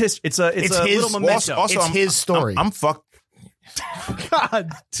 It's a his little memento. Also, It's his story. I'm fucked.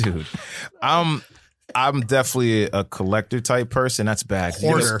 God. Dude, I'm definitely a collector type person. That's bad.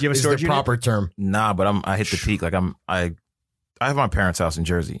 Hoarder do you have a is storage the unit? proper term. Nah, but I hit the peak. Like I have my parents' house in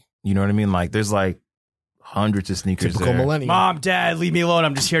Jersey. You know what I mean? Like there's like hundreds of sneakers Typical there. millennial. Mom, Dad, leave me alone.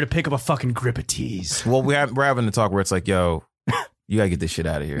 I'm just here to pick up a fucking grip of tees. Well, we're having a talk where it's like, yo, you gotta get this shit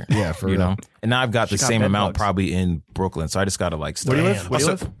out of here. Yeah, for you real. know. And now I've got the She got same bed amount bugs. probably in Brooklyn, so I just gotta like. Where do you start. live? Where do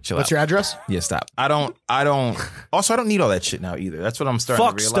you Also, live? chill What's out. your address? Yeah, stop. I don't. Also, I don't need all that shit now either. That's what I'm starting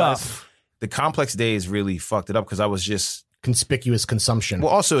Fuck to realize. stuff. The complex days really fucked it up because I was just. Conspicuous consumption. Well,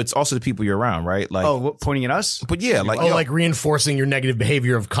 also it's also the people you're around, right? Like, Pointing at us? but yeah, like, like reinforcing your negative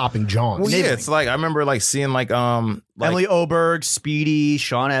behavior of copping Johns. well, yeah, it's like I remember like seeing like Emily Oberg, Speedy,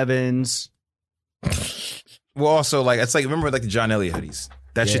 Sean Evans. well, also like it's like remember like the John Elliott hoodies.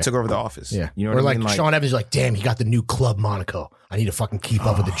 That Yeah. shit took over the office. Yeah. You know or what like I mean? Like Sean Evans is like, damn, he got the new Club Monaco. I need to fucking keep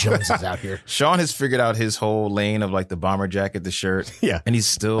up with the Joneses out here. Sean has figured out his whole lane of like the bomber jacket, the shirt. Yeah. And he's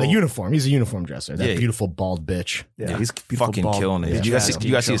still A uniform. He's a uniform dresser. That Yeah. beautiful bald bitch. Yeah, he's Beautiful fucking bald- killing it. yeah. Did you guys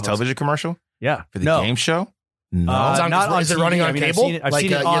Yeah. see his television commercial Yeah. for the No. game show? No. It's on, not on is it TV. running on I mean, I've cable? seen it- I've like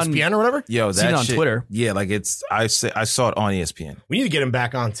seen it on- ESPN or whatever? Yo, Seen it that on shit, Twitter. Yeah, like I saw it on ESPN. We need to get him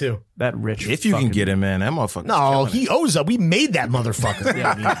back on too. That rich. If you can fucking- get him, man, that motherfucker. No, he owes us. We made that motherfucker.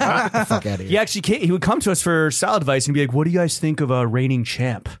 Get the fuck out of He here. actually came, he would come to us for salad advice and be like, "What do you guys think of a reigning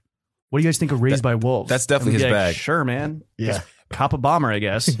champ? What do you guys think of Raised by Wolves?" that's definitely And we'd be his like, bag. Sure, man. Yeah. Cop a bomber, I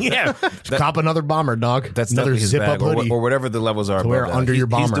guess. Yeah. Cop another bomber, dog. That's another definitely his zip bag, up hoodie. or whatever the levels are. To wear above that. under your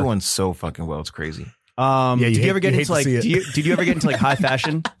He's bomber. doing so fucking well. It's crazy. Yeah, you Did hate- you ever get you hate into to like? see it. Did you ever get into like high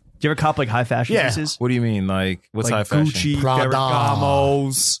fashion? Did you ever cop like high fashion Yeah. pieces? What do you mean? Like what's Like high fashion? Gucci, Prada.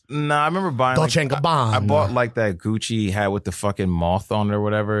 Ferragamos. Nah, I remember buying. Dolce Like, and Gabbana. I bought like that Gucci hat with the fucking moth on it or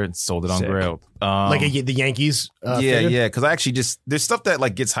whatever, and sold it on Sick. Grailed. like the Yankees. yeah, figure? yeah. Because I actually just there's stuff that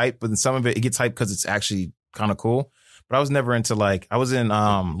like gets hyped, but then some of it gets hyped because it's actually kind of cool. But I was never into like I was in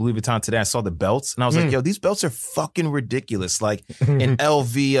Louis Vuitton today. I saw the belts and I was like, yo, these belts are fucking ridiculous. Like in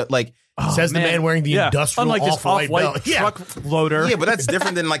LV, like Says the man wearing the industrial unlike this off-white belt. Yeah. truck loader. yeah, but that's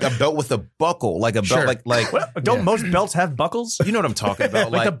different than like a belt with a buckle, like a belt, Sure. like Don't most belts have buckles? you know what I'm talking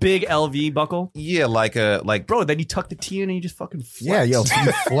about, Like the big LV buckle, yeah, like a like bro. Then you tuck the T in and you just fucking flex. Yeah, yo,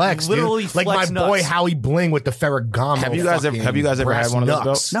 you flex, dude. Literally like my flex boy nuts. Howie Bling with the Ferragamo. Have you guys ever fucking had brass one of those knucks.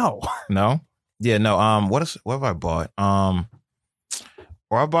 belts? No, No? Yeah, no. What have I bought?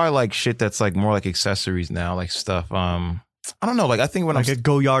 Or I buy like shit that's like more like accessories now, like stuff. I don't know. Like I think when like I'm a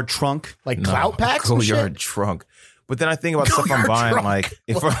Goyard trunk. Like no, clout packs and Goyard shit? trunk. But then I think about stuff I'm Goyard buying, trunk. like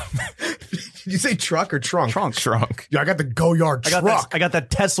if Did you say truck or trunk? trunk. Yeah, I got the Goyard truck. I got that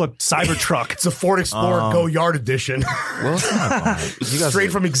Tesla Cyber truck. It's a Ford Explorer Goyard edition. Well, it's not buying. You guys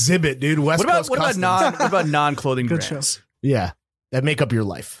Straight from Exhibit, dude. West Coast What Customs. about non-clothing Good brands? Yeah, that make up your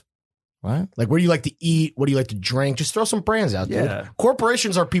life. what? Like, where do you like to eat? What do you like to drink? Just throw some brands out, dude. Yeah.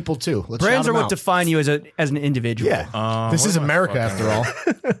 Corporations are people too. Let's Brands shout are them what out. define you as an individual. Yeah, this what is am I America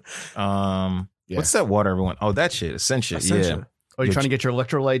fucking- after all. Yeah. What's that water everyone? Oh, that shit. Essentia. Yeah. Oh, you're trying to get your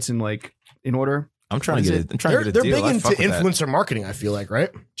electrolytes in order? I'm trying What to is get it? it. I'm trying to They're get a deal. big I into fuck with that. influencer marketing. I feel like, right?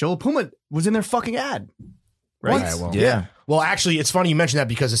 Joe Puma was in their fucking ad. right? Okay, well, Yeah. Well, actually, it's funny you mentioned that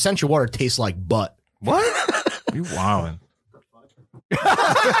because essential water tastes like butt. What? You wildin'.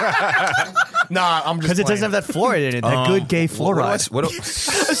 Nah, I'm just Because it doesn't have that fluoride in it. That good gay fluoride. What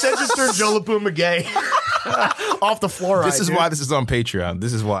Essential turned Joe LaPuma gay off the fluoride. this is dude. why this is on Patreon.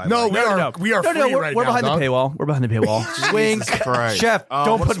 This is why. No, Like, we are free we're, right we're now. behind dog. the paywall. We're behind the paywall. Wink, Christ. chef.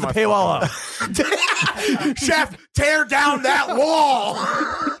 Don't what put is the my paywall fucking- up. Chef, tear down that wall,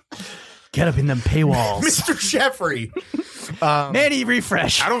 Get up in them paywalls. Mr. Jeffrey. Manny,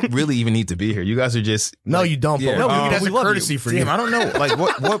 refresh. I don't really even need to be here. You guys are just. No, you don't. Yeah. But No, we we as a love courtesy you. for Damn, you. I don't know. Like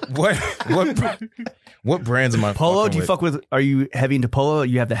what brands am I? Polo, fucking do you with? fuck with? Are you heavy into polo?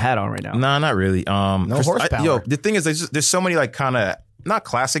 You have the hat on right now. Nah, not really. No horsepower. Yo, the thing is, there's so many like kind of not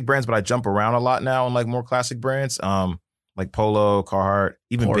classic brands, but I jump around a lot now on like more classic brands. Like Polo, Carhartt,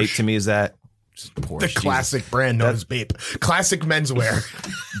 even Porsche. Bape to me is that. The Porsche, classic brand known as Bape. Classic menswear.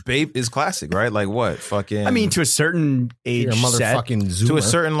 Jesus. Bape is classic, right? Like what? Fucking. I mean, to a certain age You're a set. motherfucking zoomer. to a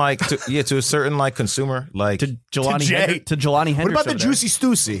certain like, to a certain like consumer, like To Jelani To Jay. Henderson. What about the Juicy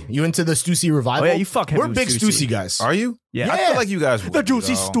Stussy? You into the Stussy revival? Oh, yeah, you fuck heavy We're with big Stussy. Stussy guys. are you? Yeah. I feel like you guys. The would,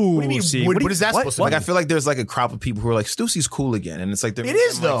 Juicy though. Stew. What do you mean? What is that supposed to Like be? I feel like there's like a crop of people who are like Stussy's cool again, and it's like they're It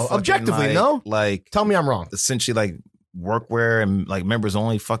is, making, like, though. fucking, Objectively, like, no? like Tell me I'm wrong. essentially like workwear and like members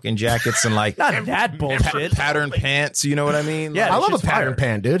only fucking jackets and like Not that bullshit. pattern pants. You know what I mean? Yeah, I love a shit's pattern fire.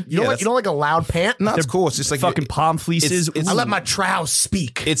 pant, dude. You Yeah, don't like that's- you don't like a loud pant? no, it's cool. It's just like Fucking palm fleeces. it's- I let my trouse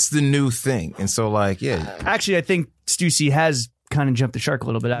speak. it's the new thing, and so like yeah, Actually, I think Stussy has kind of jumped the shark a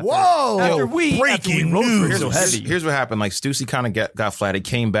little bit after. Whoa! After we Breaking rode for news. so heavy. here's what happened. Like Stussy kind of got flat. It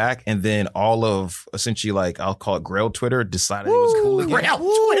came back, and then all of essentially like I'll call it Grail Twitter decided it was cool again. Grail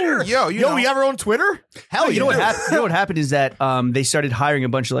Twitter. Yo, you know. we have our own Twitter? Hell, You know what happened? You know what happened is that they started hiring a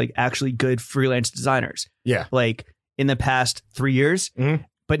bunch of like actually good freelance designers. Yeah. Like in the past 3 years, Mhm.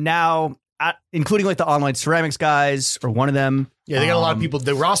 but now, including like the online ceramics guys or one of them. Yeah, they got a lot of people.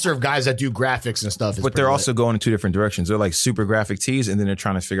 The roster of guys that do graphics and stuff is But they're pretty also going in two different directions. They're like super graphic tees, and then they're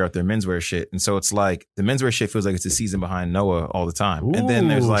trying to figure out their menswear shit. And so it's like the menswear shit feels like it's a season behind Noah all the time. And then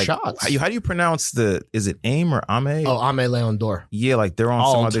there's Ooh, like, shots. how do you pronounce is it AIM or AME? Oh, Ame Leon Dor. Yeah, like they're on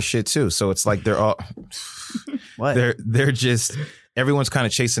some Alt. other shit too. So it's like they're all What? they're just everyone's kind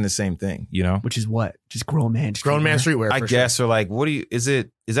of chasing the same thing, you know? Which is what? Just grown man. Grown man streetwear. I for guess, or like, what do you? Is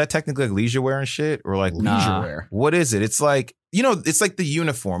that technically like leisure wear and shit, or like sure. Nah. Leisure wear. What is it? It's like it's like the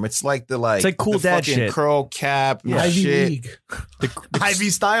uniform. It's like the It's like cool the dad fucking shit. curl cap, Ivy shit. League. Ivy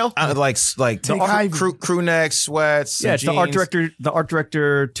style. Like Take Ivy. crew neck sweats. Yeah, and it's the art jeans. director. The art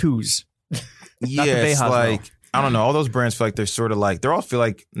director twos. Yeah, the it's Bejas, like I don't know. All those brands feel like they're sort of like they're all feel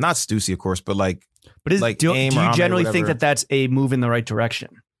like not Stussy, of course, but like But Like do AIM or you Ame or generally think whatever. that that's a move in the right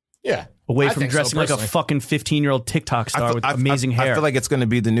direction? Yeah. Away I from think so, dressing like a personally. fucking 15-year-old TikTok star with amazing hair. I feel like it's going to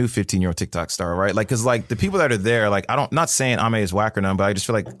be the new 15-year-old TikTok star, right? Like, because like the people that are there, like not saying Ame is whack or none, but I just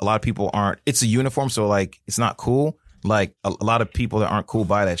feel like a lot of people aren't. It's a uniform, so like it's not cool. Like a lot of people that aren't cool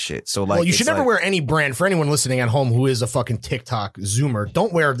buy that shit. So like, Well, you it's should never like- wear any brand. For anyone listening at home who is a fucking TikTok zoomer,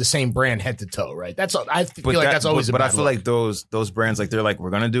 don't wear the same brand head to toe. Right? I feel like that's always. But a I bad feel look. like those brands, like they're like, we're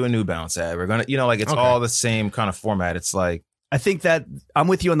gonna do a New Balance ad. We're gonna, like it's Okay. all the same kind of format. It's like. I think that I'm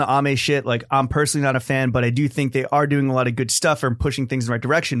with you on the Ame shit. Like, I'm personally not a fan, but I do think they are doing a lot of good stuff and pushing things in the right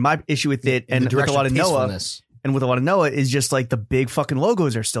direction. My issue with it In the and with a direction lot of Noah tastefulness. and with a lot of Noah is just like the big fucking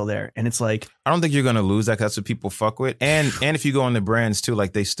logos are still there. And it's like, I don't think you're gonna lose that. 'Cause that's what people fuck with. And if you go on the brands too,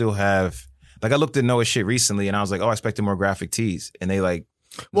 like they still have. Like I looked at Noah shit recently, and I was like, oh, I expected more graphic tees, and they like.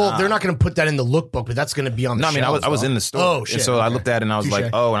 Well, Nah. they're not going to put that in the lookbook, but that's going to be on the No, I mean, shelves, I was though. in the store. Oh, shit. And so I Okay. looked at it and I was Touche. like,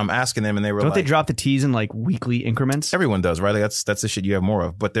 oh, and I'm asking them, and they were don't like, they drop the tees in like weekly increments? everyone does, right? Like that's the shit you have more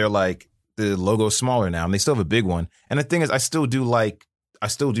of. But they're like, the logo's smaller now, and they still have a big one. And the thing is, I still do like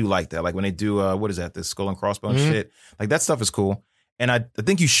that. Like when they do, what is that? The skull and crossbones Mhm. shit. Like that stuff is cool. And I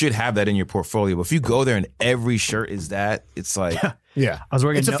think you should have that in your portfolio. But if you go there and every shirt is that, it's like, Yeah. I was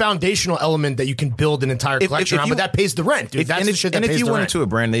wearing It's a foundational element that you can build an entire If- collection if on, you- but that pays the rent, dude. That's the shit that and if pays you the went rent. into a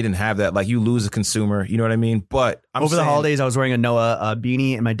brand, they didn't have that. Like you lose a consumer, you know what I mean? But I'm Over the saying- holidays, I was wearing a Noah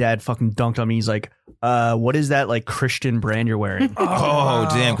beanie, and my dad fucking dunked on me. He's like, "What is that like Christian brand you're wearing?" Oh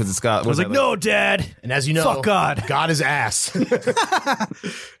damn! Because it's got. I was like, "No, Dad." And as you know, Fuck God. God is ass.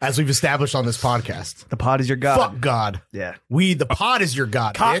 As we've established on this podcast. The pod is your god. Fuck God. Yeah. The pod is your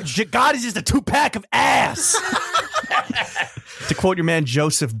God, bitch. God is just a 2-pack of ass. To quote your man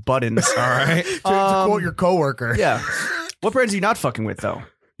Joseph Buttons. All right. To quote your coworker. Yeah. What brands are you not fucking with though?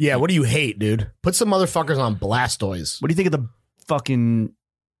 Yeah, what do you hate, dude? Put some motherfuckers on Blastoise. What do you think of the fucking?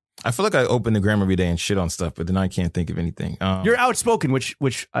 I feel like I open the gram every day and shit on stuff, but then I can't think of anything. You're outspoken, which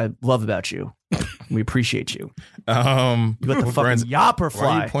I love about you. We appreciate you. You You let the what fucking brands- yapper Why are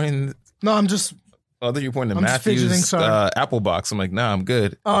fly. you pointing? No, I'm just Oh, then you're pointing to I'm just fidgeting, Matthews sorry. Apple Box. I'm like, nah, I'm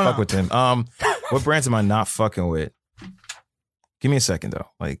good. Oh, Fuck no. with him. What brands am I not fucking with? Give me a second though.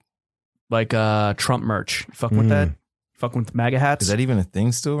 Like, Trump merch. You fucking with that? Fucking with MAGA hats? is that even a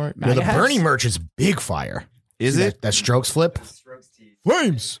thing still? Right? Yo, the MAGA hats? Bernie merch is big fire. Is See it? that Strokes flip? Strokes teeth.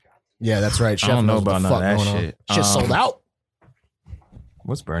 Flames. Yeah, that's right. I don't know knows what about the none of fuck that going on. shit. Shit sold out.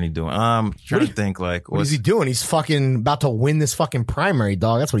 What's Bernie doing? Trying to think like What is he doing? He's fucking about to win this fucking primary,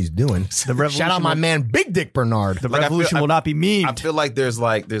 dog. That's what he's doing. Shout out my man, Big Dick Bernard. The Like, I feel- revolution will not be memed. I feel like there's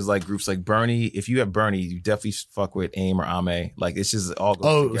groups like Bernie. If you have Bernie, you definitely fuck with AIM or AME. Like it's just all goes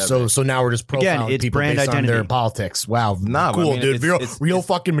Oh, together. so now we're just profiling Again, it's people brand based on their identity. politics. Wow, Nah, but cool, I mean, dude. it's- Real it's-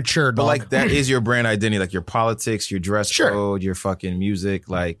 fucking mature, But dog. like that is your brand identity, like your politics, your dress Sure. code, your fucking music.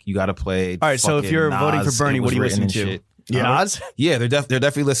 Like you got to play. All right, so if fucking you're voting for Nas, Bernie, It what Was are you Written listening and to? shit. Nas? Yeah, they're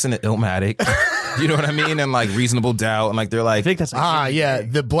definitely listening to Illmatic. You know what I mean? And like Reasonable Doubt, and like they're I like, think that's like yeah,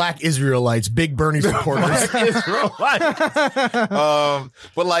 the Black Israelites, big Bernie supporters.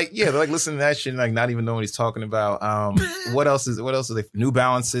 but like, yeah, they're like listening to that shit, and like not even knowing what he's talking about. What else are they? New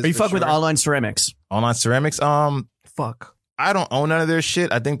Balances. Are you for fucking with sure. online ceramics? Online ceramics? Fuck. I don't own none of their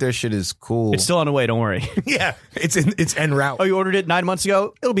shit. I think their shit is cool. It's still on the way. Don't worry. yeah, it's en route. Oh, you ordered it 9 months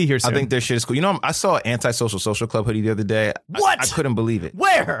ago? It'll be here soon. I think their shit is cool. You know, I saw an Antisocial Social Club hoodie the other day. What? I couldn't believe it.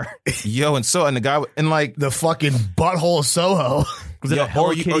 Where? Yo, and the guy, and like, The fucking butthole of Soho. Was it yo, a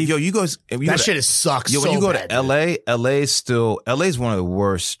Hello Kitty? you guys, if you go That to- shit is sucks. Yo, when so you go bad, to LA's one of the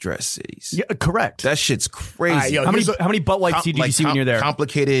worst dress cities. Yeah, correct. That shit's crazy. Alright, yo, how many here's a- how many butt wipes did you see when you're there?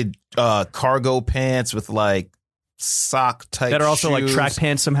 Complicated cargo pants with like sock type That are also like shoes. track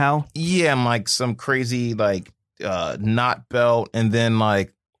pants somehow. Yeah, and like some crazy like knot belt, and then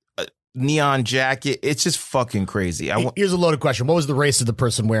like a neon jacket. It's just fucking crazy. Here's a loaded question. What was the race of the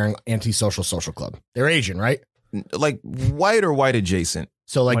person wearing Antisocial Social Club? They're Asian, right? like white or white adjacent.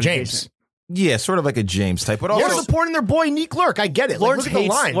 So like White James. adjacent. Yeah, sort of like a James type, but They're also supporting their boy Neek Lurk. I get it. Like, Lawrence look at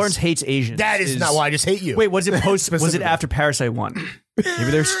the lines. hates Asians. That is not why I just hate you. Wait, was it post? was it Specifically. after Parasite won?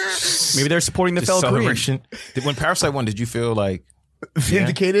 Maybe they're supporting the just fellow Korean. celebration. When Parasite won, did you feel like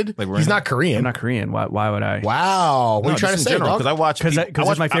Vindicated. Like, we're He's in- not Korean. I'm not Korean. Why would I? Wow. What are you trying to just in say, general, dog? because I watch Because people-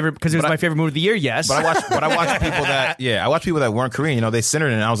 it's my favorite. Because it was my favorite movie of the year. Yes. But I watch people that weren't Korean. You know, they centered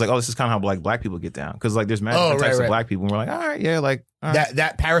it, and I was like, oh, this is kind of how like black people get down, because like there's many different types of black people, and we're like, all right, yeah, like all right.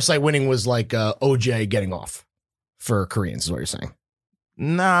 That Parasite winning was like OJ getting off for Koreans, is what you're saying.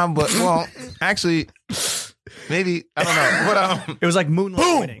 Nah, but well, actually, maybe I don't know, but it was like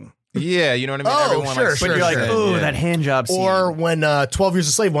Moonlight winning. yeah, you know what I mean. Oh, Everyone sure, like, sure, But you're like, sure. oh, yeah. that hand job scene. Or when 12 Years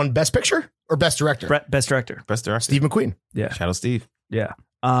a Slave won Best Picture or Best Director? Best director. Best director, Steve McQueen. Yeah. Shadow Steve. Yeah.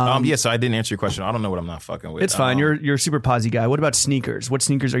 Yeah, so I didn't answer your question. I don't know what I'm not fucking with. It's fine. You're a super posy guy. What about sneakers? What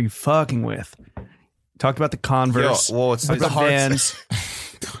sneakers are you fucking with? Talked about the Converse. Yo, well, it's Talked about Vans.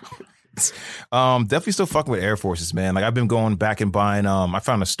 definitely still fucking with Air Forces, man. Like I've been going back and buying. I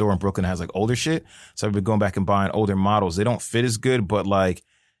found a store in Brooklyn that has like older shit, so I've been going back and buying older models. They don't fit as good, but like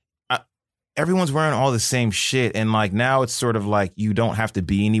everyone's wearing all the same shit, and like now it's sort of like you don't have to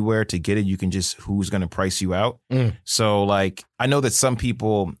be anywhere to get it. You can just who's going to price you out. So like I know that some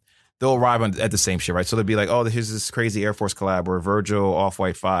people they'll arrive at the same shit, right? So they'll be like, oh, here's this crazy Air Force collab or Virgil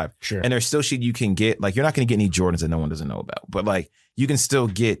Off-White 5. Sure. And there's still shit you can get. Like you're not going to get any Jordans that no one doesn't know about, but like you can still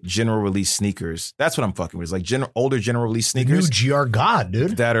get general release sneakers. That's what I'm fucking with. It's like older general release New sneakers GR God,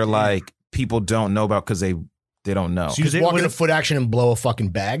 dude. that are like people don't know about because they don't know. So you just it walk was- into Foot Action and blow a fucking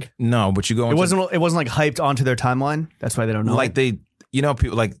bag? No, but you go It into wasn't like hyped onto their timeline. That's why they don't know. like they, you know,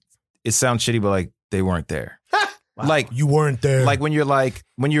 people like it sounds shitty, but like they weren't there. Like You weren't there. like when you're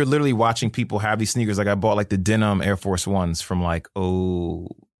literally watching people have these sneakers. Like I bought like the denim Air Force Ones from like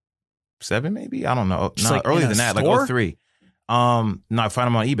 07 maybe, I don't know, Just no, like earlier in a than that, store? like 03. No, I found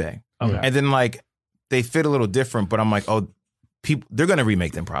them on eBay, Okay. and then like they fit a little different, but I'm like, oh, people they're gonna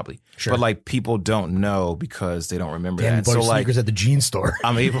remake them probably, Sure. but like people don't know because they don't remember Damn, you that. bought So your like sneakers at the jean store.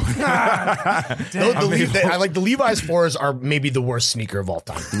 I'm able. I like the Levi's 4s are maybe the worst sneaker of all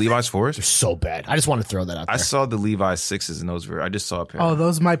time. Levi's 4s. They're so bad. I just want to throw that out there. I saw the Levi's 6s and those were. I just saw a pair. Oh,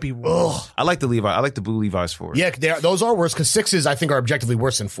 those might be worse. I like the Levi. I like the blue Levi's 4s. Yeah, those are worse because 6s I think are objectively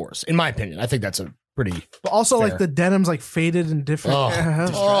worse than 4s. In my opinion, I think that's a pretty. But also, Fair. like the denim's like faded and different.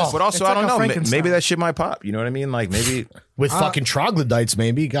 Oh. But also, It's I like don't a know. Frankenstein. Maybe that shit might pop. You know what I mean? Like maybe With fucking troglodytes,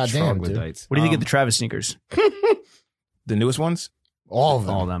 maybe. Goddamn, dude. troglodytes. what do you think of the Travis sneakers? The newest ones? All of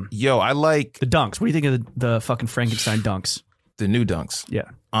them. All of them. Yo, I like The dunks. What do you think of the fucking Frankenstein dunks? the new dunks. Yeah.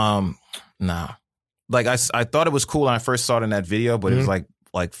 Nah. Like I thought it was cool when I first saw it in that video, but it was like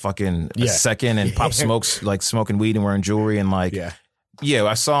fucking Yeah. a second, and Pop Smoke's like smoking weed and wearing jewelry, and like Yeah.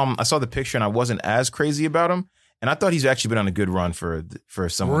 I saw the picture and I wasn't as crazy about him. And I thought he's actually been on a good run for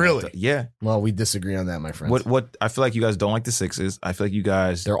someone. Really? Yeah. Well, we disagree on that, my friend. What I feel like you guys don't like the 6s. I feel like you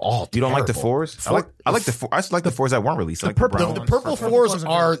guys They're all you don't like the terrible. 4s. I like the 4. I like the 4s that weren't released. I like Purple, brown the ones. purple fours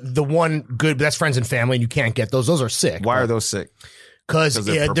are the one good. But that's friends and family, and you can't get those. Those are sick. Why are those sick? Because 'Cause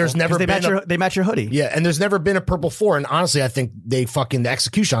they're there's purple? never They been match your hoodie. yeah, and there's never been a purple 4. And honestly, I think the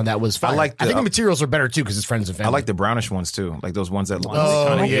execution on that was fine. I think the materials are better too because it's friends and family. I like the brownish ones too, like those ones that look. Oh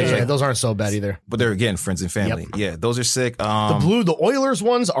kinda yeah, good. yeah, those aren't so bad either. But they're again friends and family. Yeah, those are sick. The Oilers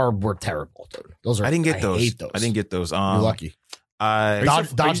ones were terrible. Dude. Those are. I didn't get those. hate those. I didn't get those. You're lucky. I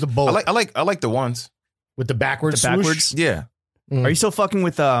Dodge the bullet I like the ones. with the backwards. The backwards? swoosh. Yeah, Mm. Are you still fucking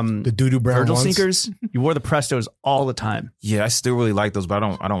with The doo-doo brown Virgil ones. sneakers? You wore the Prestos all the time. yeah. I still really like those, but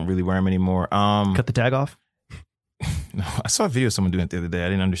I don't really wear them anymore. Cut the tag off. No, I saw a video of someone doing it the other day. I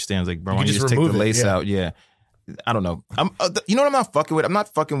didn't understand. I was like, bro, You why don't you just just take the remove it, lace yeah. out? Yeah, I don't know. You know what I'm not fucking with? I'm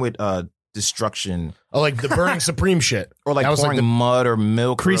not fucking with destruction Oh, like the burning supreme shit. or like That was pouring like the- mud or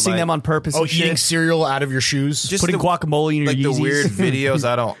milk, Creasing or like, them on purpose. Oh, and eating shit. cereal out of your shoes. just Putting the, guacamole in your like Yeezys. the weird videos.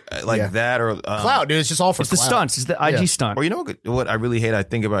 I don't like Yeah. that or clout, dude. It's just all for It's the clout. stunts. It's the IG Yeah. stunt. Or you know what I really hate? I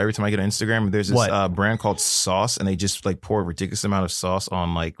think about every time I get on Instagram. There's this What? brand called Sauce, and they just like pour a ridiculous amount of sauce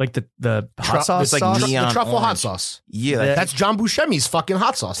on like Like the hot sauce it's like sauce. neon The truffle hot orange. sauce. yeah. Like, That's John Buscemi's fucking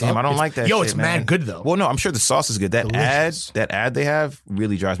hot sauce. damn, huh? I don't It's- like that. Yo, shit, it's man. mad good though. Well, no, I'm sure the sauce is good. That Delicious. ad they have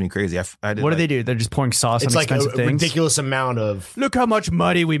really drives me crazy. I did What do like, they do? They're just pouring sauce It's on like a expensive things. ridiculous amount of. Look how much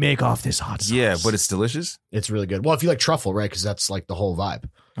money we make off this hot sauce. Yeah, but it's delicious. It's really good. Well, if you like truffle, right? Because that's like the whole vibe.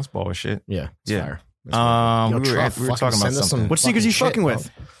 That's baller shit. Yeah, it's Yeah. fire. That's fire. Yo, We were Truff, talking fucking about send us something. What sneakers you fucking fucking shit,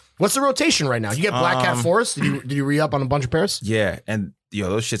 with? bro. What's the rotation right now? You get Black Cat Forest? Did you re up on a bunch of pairs? Yeah, and yo,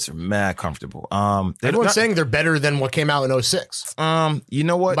 those shits are mad comfortable. Everyone's saying they're better than what came out in 06. You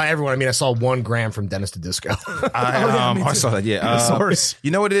know what? By everyone, I mean I saw 1 gram from Dennis to Disco. I saw that. Yeah, Source. You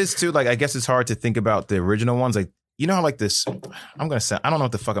know what it is too? Like, I guess it's hard to think about the original ones. Like, you know how like this? I'm gonna say I don't know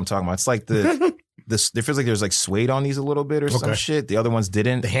what the fuck I'm talking about. It's like the this. It feels like there's like suede on these a little bit or some Okay. shit. The other ones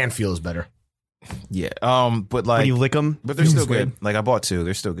didn't. The hand feel is better. Yeah. But When like, you lick them, but they're still good. Like I bought 2.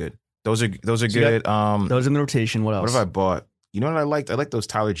 They're still good. Those are you good. those in the rotation. What else? What have I bought? You know what I liked? I like those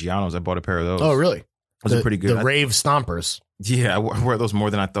Tyler Giannos. I bought a pair of those. Oh, really? Those are pretty good. The rave stompers. Yeah, I wear those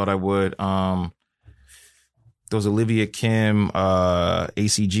more than I thought I would. Those Olivia Kim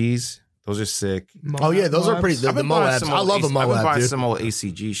ACGs. Those are sick. Oh yeah, those are pretty. The I've been Moabs. buying some I old love a I've been Moab, buying dude. some old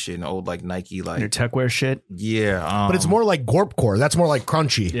ACG shit and old like Nike Your like tech wear shit. yeah. But it's more like Gorpcore. That's more like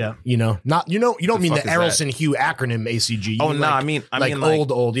crunchy. Yeah. You know, not you don't mean the fuck is Errolson Hugh acronym ACG. You Oh mean no, like, I mean like like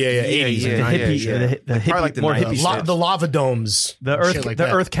old, yeah, 80s. yeah, and The yeah, 90s. hippie, yeah. the Like, hippie, probably like the more 90s hippie stuff. stuff. The lava domes. The and Earth, shit like the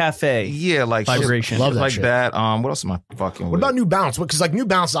that. Earth Cafe. yeah, like Vibration. shit, Love that like shit. that. What else am I fucking with? What about New Balance? Because like New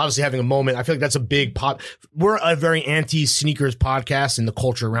Balance is obviously having a moment. I feel like that's a big pop. We're a very anti sneakers podcast and the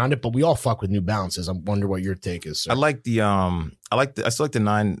culture around it, but we all fuck with New Balances. I wonder what your take is. Sir. I like the I still like the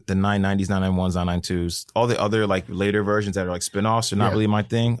 990s, 991s, 992s. All the other like later versions that are like spin-offs are not Yeah. really my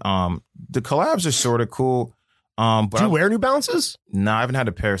thing. The collabs are sort of cool. But Do you wear New Balances? No, I haven't had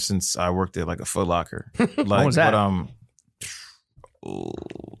a pair since I worked at like a Foot Locker. Like, When was that? But,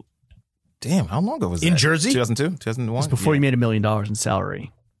 damn, how long ago was that? In Jersey? 2002, 2001. It's before Yeah. you made $1 million in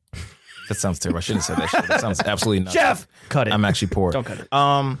salary. That sounds terrible. I shouldn't have said that shit. That sounds absolutely not. Jeff, cut it. I'm actually poor. Don't cut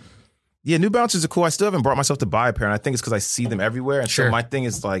it. Yeah, New Balances are cool. I still haven't brought myself to buy a pair, and I think it's because I see them everywhere. And Sure. so my thing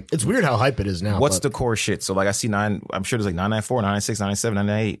is like, It's weird how hype it is now. what's but the core shit? So like I see I'm sure there's like 994, 996, 997,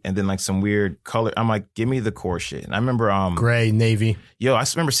 998, and then like some weird color. I'm like, give me the core shit. And I remember gray, navy? yo, I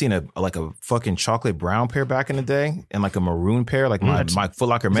just remember seeing a fucking chocolate brown pair back in the day and like a maroon pair, like my Foot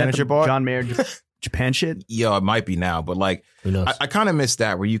Locker Is that manager the bought. John Mayer Japan shit. Yo, it might be now, but like Who knows? I kind of miss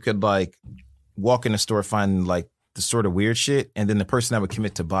that where you could like walk in the store, find like the sort of weird shit, and then the person that would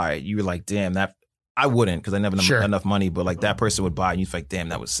commit to buy it, you were like, damn, that I wouldn't because I never Sure. enough money, but like that person would buy, it and you'd like, damn,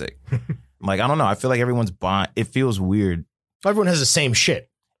 that was sick. Like I don't know, I feel like everyone's buying. It feels weird Everyone has the same shit.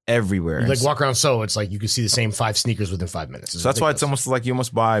 everywhere. You like walk around, so it's like you can see the same 5 sneakers within 5 minutes. So that's why it's almost like you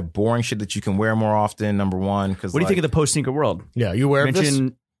almost buy boring shit that you can wear more often. Number one, because What do you think of the post sneaker world? Yeah, you aware of this?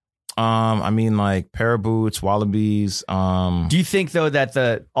 Mention. I mean, like pair of boots, wallabies. Do you think though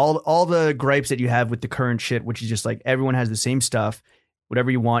that all the gripes that you have with the current shit, which is just like everyone has the same stuff, whatever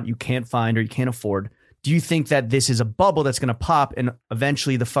you want, you can't find or you can't afford. Do you think that this is a bubble that's going to pop and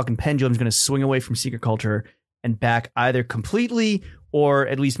eventually the fucking pendulum is going to swing away from sneaker culture and back either completely or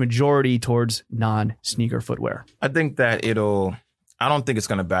at least majority towards non-sneaker footwear? I think that I don't think it's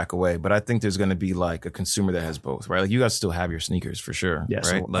going to back away, but I think there's going to be like a consumer that has both, right? Like you guys still have your sneakers for sure, Yeah,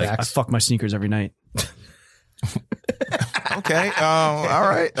 so right? Like, I fuck my sneakers every night. okay, all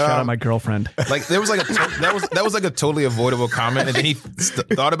right. Shout out my girlfriend. Like there was like that was like a totally avoidable comment, and then he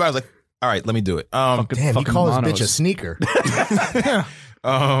thought about it. I was like, All right, let me do it. Damn, you fucking call monos. this bitch a sneaker.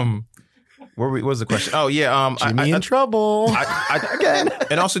 What was the question? Oh yeah, Jimmy in trouble. again,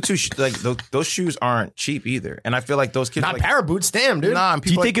 and also too, like those shoes aren't cheap either, and I feel like those kids Not like, para boots, damn, dude. Nah, Do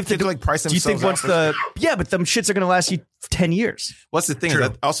you people think if kids the like price do you themselves think once out for- but them shits are gonna last you 10 years? What's the thing? True. Is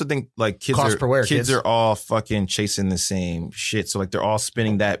I also think like kids Cost are per wear, kids kids. are all fucking chasing the same shit. So like they're all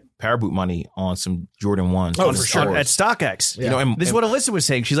spending that Paraboot money on some Jordan ones. Oh, on for the sure. stores. At StockX. You know, and, This is what Alyssa was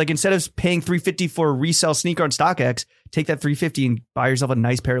saying. She's like, instead of paying $350 for a resale sneaker on StockX, take that $350 and buy yourself a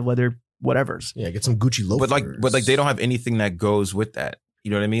nice pair of leather whatevers. Yeah, get some Gucci loafers. but like they don't have anything that goes with that. You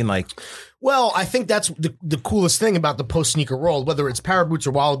know what I mean? Like Well, I think that's the coolest thing about the post sneaker world, whether it's para boots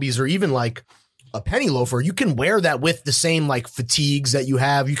or wallabies or even like a penny loafer, you can wear that with the same like fatigues that you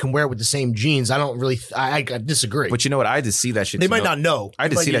have. You can wear it with the same jeans. I don't really, I disagree. but you know what? I just see that shit. they to might know- not know. I You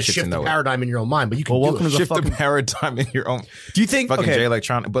just might see need that to shit shift to the know it. paradigm in your own mind, but you can Well, do welcome it. to the Shift the fucking- paradigm in your own Do you think fucking okay. J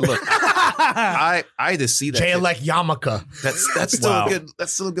Electronic. But look, I just see that. Jay shit. Elect Yamaka. That's still Wow. a good.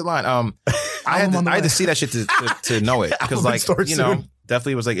 That's still a good line. I had Album on the to way. see that shit to know it because Album like store you know soon.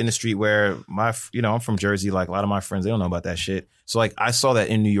 definitely was like in the street where I'm from Jersey. Like a lot of my friends, they don't know about that shit. So like I saw that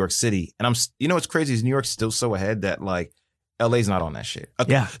in New York City, and what's crazy is New York's still so ahead that like LA's not on that shit.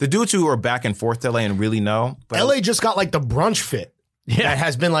 Yeah. The dudes who are back and forth to LA and really know, but LA just got like the brunch fit. That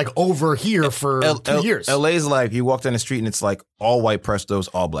has been like over here for 2 years. LA's like you walk down the street and it's like all white Prestos,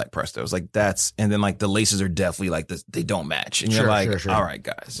 all black Prestos. Like that's and then like the laces are definitely like this, they don't match, and Sure, you're like, sure, sure. all right,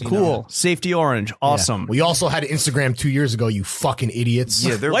 guys, you Cool. know? Safety orange. Awesome. We also had Instagram 2 years ago, you fucking idiots.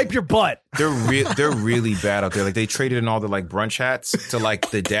 Yeah, they're Wipe your butt. they're really bad out there. Like they traded in all the like brunch hats to like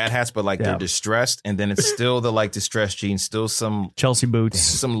the dad hats, but like Yeah. they're distressed, and then it's still the like distressed jeans, still some Chelsea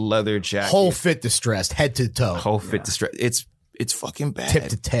boots. leather jacket, Whole fit distressed, head to toe, whole fit distressed. It's fucking bad. tip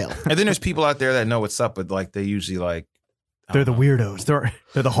to tail. And then there's people out there that know what's up, but like they usually like I They're the don't know. weirdos.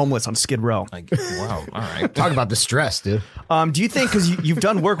 They're the homeless on Skid Row. Like wow, all right. Talk about distress, dude. Do you think because you've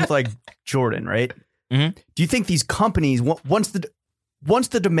done work with like Jordan, right? Mhm. Do you think these companies once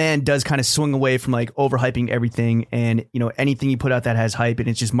the demand does kind of swing away from like overhyping everything and you know anything you put out that has hype and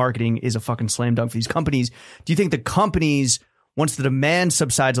it's just marketing is a fucking slam dunk for these companies? Do you think the companies once the demand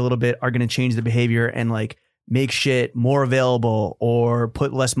subsides a little bit are going to change the behavior and like make shit more available or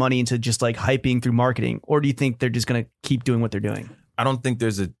put less money into just like hyping through marketing, or do you think they're just going to keep doing what they're doing? I don't think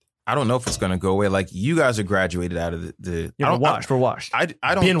I don't know if it's gonna go away. Like you guys are graduated out of the We're washed. I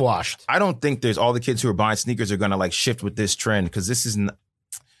don't Been washed. I don't think there's all the kids who are buying sneakers are gonna like shift with this trend because this is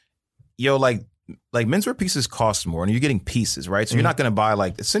like menswear pieces cost more and you're getting pieces, right? So you're not gonna buy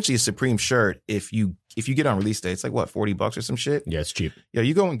like essentially a Supreme shirt if you get on release day. It's like what, $40 or some shit. Yeah, it's cheap. Yeah,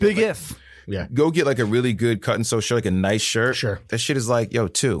 you go and Big get, like, if. Yeah. go get like a really good cut and sew shirt, like a nice shirt. Sure. That shit is like, yo,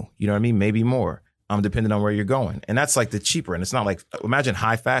 $2. You know what I mean? Maybe more. Depending on where you're going. And that's like the cheaper. And it's not like, imagine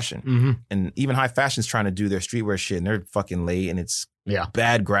high fashion. Mm-hmm. And even high fashion's trying to do their streetwear shit and they're fucking late and it's Yeah.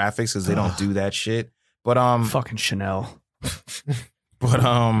 bad graphics because they don't do that shit. But Fucking Chanel.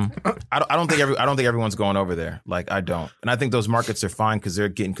 I don't think everyone's going over there. Like I don't. And I think those markets are fine because they're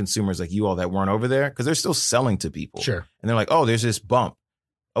getting consumers like you all that weren't over there because they're still selling to people. Sure. And they're like, oh, there's this bump.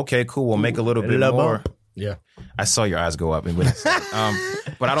 Okay, cool. We'll make a little bit little more. bump. Yeah. I saw your eyes go up and but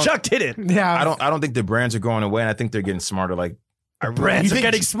I don't Chuck did it. Yeah. I don't think the brands are going away and I think they're getting smarter. Like Brands You are think-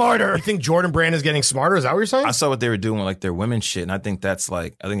 getting smarter. You think Jordan Brand is getting smarter? Is that what you're saying? I saw what they were doing with like their women's shit, and I think that's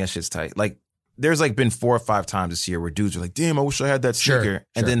like I think that shit's tight. Like there's like been 4 or 5 times this year where dudes are like, "Damn, I wish I had that Sure, sneaker,"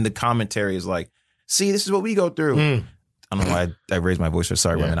 and sure. then the commentary is like, "See, this is what we go through." Mm. I don't know why I raised my voice.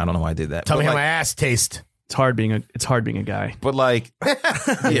 Sorry, Yeah. women. I don't know why I did that. Tell But me how like, my ass tastes. It's hard being a guy. But like, It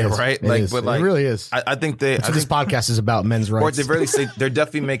yeah, is. right. It Like, is. but like, it really is. I think they. That's I what this think, podcast is about, men's or rights. at the very least, they're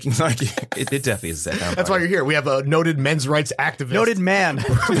definitely making like it definitely is that. That's why you're here. We have a noted men's rights activist. Noted man.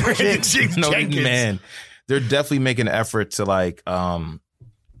 Brandon Jenkins. man. They're definitely making an effort to like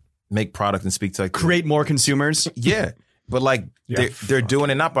make product and speak to like the- Create more consumers. Yeah. But like Yeah. they're doing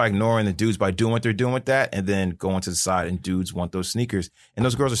it not by ignoring the dudes, by doing what they're doing with that and then going to the side and dudes want those sneakers. And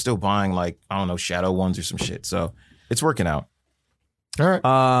those girls are still buying like, I don't know, Shadow ones or some shit. So it's working out. All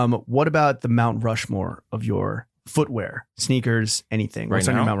right. What about the Mount Rushmore of your footwear, sneakers, anything? Right What's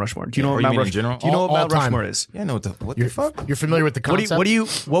on your now? Mount Rushmore? Do you know Or what you Mount mean in Rushmore? general? Do you know what All Mount time. Rushmore is? Yeah, no, what You're, the fuck? you're familiar with the What concept? would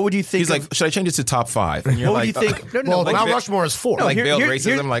you think? He's of- like, should I change it to top 5? And you're what like, would you think? No, Well, like Mount Bill- Rushmore is 4. like here- veiled here-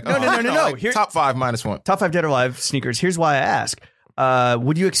 racism? Like, no, no, no. like, Here- top 5 minus 1. Top 5 Dead or Alive sneakers. Here's why I ask.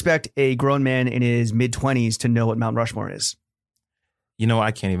 Would you expect a grown man in his mid-20s to know what Mount Rushmore is? You know,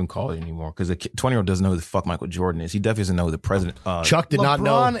 I can't even call it anymore because a 20-year-old doesn't know who the fuck Michael Jordan is. He definitely doesn't know who the president. Chuck did not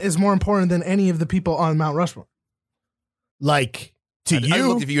LeBron know. is more important than any of the people on Mount Rushmore. Like, to I you,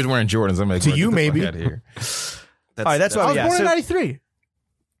 looked if he was wearing Jordans. I'm like, To get you, the fuck maybe. outta here. All right, that's I why. was yeah, born so- in '93.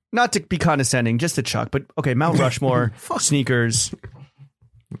 not to be condescending, just to Chuck, but okay, Mount Rushmore, sneakers.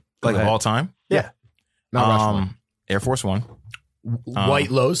 Like of all time? Yeah. Not Rushmore. Air Force One.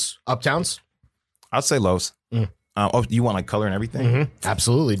 White Lows, Uptowns. I'd say Lows. Oh, you want like color and everything?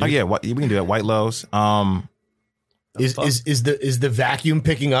 Absolutely, dude. Oh yeah, we can do that. White Lows. Is the vacuum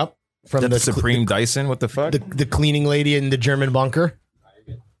picking up from The Supreme Dyson. What the fuck? the cleaning lady in the German bunker?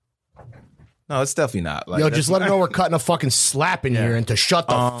 No, it's definitely not. Like, Yo, that's- just let her know we're cutting a fucking slap in here and to shut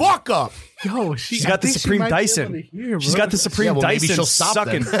the fuck up. Yo, She's got the Supreme Dyson. She's got the Supreme Yeah, well, maybe Dyson she'll stop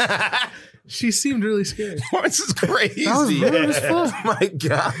sucking. She seemed really scared. This is crazy. That was rude as fuck. Oh my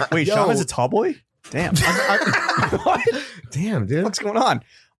god. Wait, Yo. Shaman's a tall boy? Damn. What? Damn, dude. What's going on?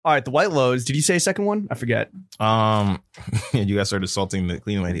 All right, the White Lows. Did you say a second one? I forget. Yeah, you guys started assaulting the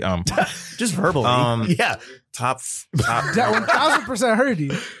cleaning lady. Just verbally. Yeah, Top. That 1000% heard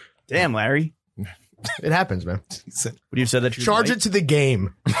you. Damn, Larry. it happens, man. Would you have said that? You Charge it to the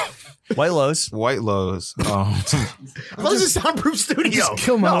game. White Lows. White Lows. Close the soundproof studio. Just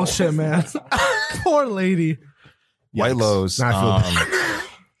kill my whole shit, man. Poor lady. White Lows. Nah, I feel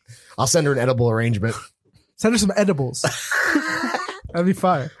I'll send her an edible arrangement. Send her some edibles. That'd be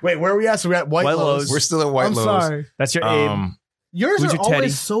fire. Wait, where are we at? So we're at White, White Lows. Lows. We're still at White I'm Lows. sorry. That's your aim. Yours Who's are your teddy?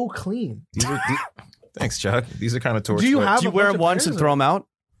 always so clean. Thanks, Chuck. These are kind of torch. Do you but- have Do you a wear bunch them of once pairs and or- throw them out?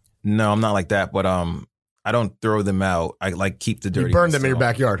 No, I'm not like that. But I don't throw them out. I like keep the dirty. You burned ones them in your still.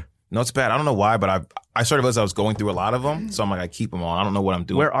 backyard. No, it's bad. I don't know why, but I started as I was going through a lot of them, so I'm like I keep them on. I don't know what I'm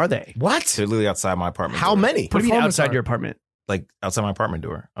doing. Where are they? What? They're literally outside my apartment. How door. many? What do you mean Performance outside art. your apartment? Like outside my apartment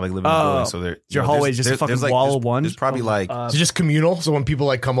door. I like live in a Oh. building, so they're Your hallway's just a fucking wall of one? There's probably like Is it just communal? So when people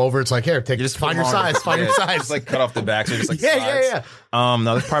like come over, it's like, here, take you just find put your them on. size, find your Yeah, size. Just like cut off the back, so just like yeah, slides. yeah.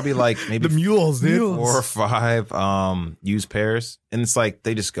 No, there's probably like maybe mules, dude. 4 or 5 used pairs, and it's like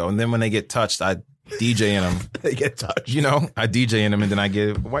they just go, and then when they get touched, I DJ in them. They get touched. You know, I DJ in them, and then I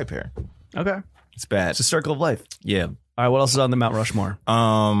get a white pair. Okay. It's bad. It's a circle of life. Yeah. All right, what else is on the Mount Rushmore?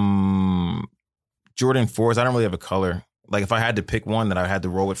 Jordan 4s. I don't really have a color. Like if I had to pick one that I had to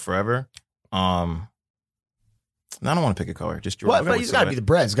roll with forever, I don't want to pick a color. Just Jordan. What? But he's got to be the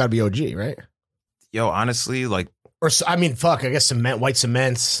bread. It's got to be OG, right? Yo, honestly, like Or I mean, fuck. I guess white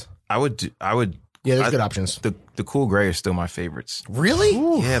cements. I would. Yeah, there's I- good options. The cool gray are still my favorites. Really?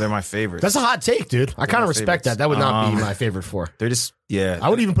 Yeah, they're my favorites. That's a hot take, dude. I kind my of respect favorites. that. That would not be Um, my favorite 4. They're just I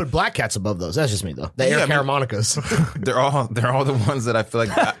would even put Black Cats above those. That's just me, though. The Yeah, Air I mean- Caramonicas. They're all the ones that I feel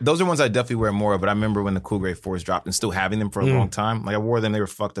like those are ones I definitely wear more of. But I remember when the cool gray 4s dropped and still having them for a long time. Like I wore them, they were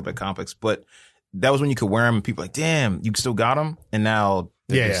fucked up at Complex, but that was when you could wear them and people were like, damn, you still got them. And now,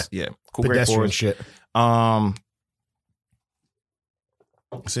 they're Yeah, just, cool gray Pedestrian 4s. shit. I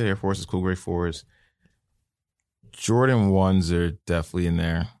say Air Forces, cool gray 4s. Jordan 1s are definitely in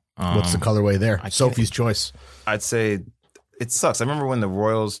there. What's the colorway there? can't- Sophie's choice. I'd say it sucks. I remember when the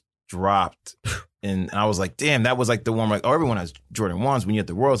Royals dropped, and I was like, "Damn, that was like the one." Like, oh, everyone has Jordan 1s. When you had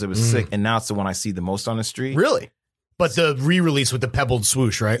the Royals, it was sick, and now it's the one I see the most on the street. Really? But the re-release with the pebbled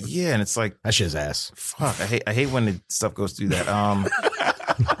swoosh, right? Yeah, and it's like, That shit's ass. fuck. I hate when the stuff goes through that.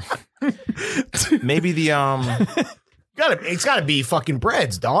 Maybe the It's got to be fucking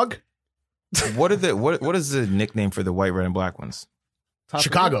breads, dog. what is the nickname for the white, red, and black ones?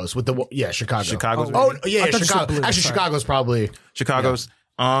 Chicago's with the Chicago. Chicago's. Oh yeah, I thought you said Chicago. blue. Actually, Sorry. Chicago's probably. Chicago's.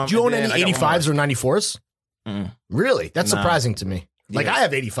 Do you own and then any I got one 85s or 94s? Mm. Really? That's Nah. surprising to me. Like Yeah. I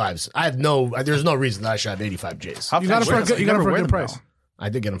have 85s. I have no. There's no reason that I should have 85 J's. How You got it for a good, you got it for a good price. I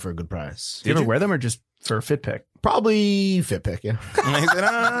did get them for a good price. Do you ever wear them or just for a fit pick? Probably fit pick. Yeah. I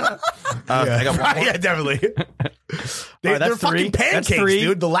got one more. yeah, definitely. All right, They're that's three. fucking That's pancakes, three.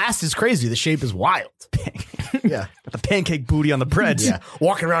 dude. The last is crazy. The shape is wild. yeah, Got the pancake booty on the breads. yeah.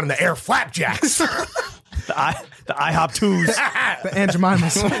 Walking around in the air flapjacks. The IHOP 2s. The Aunt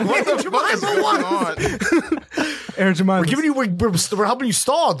Jemima's. What the fuck is going on? Aunt Jemima's. We're giving you. We're helping you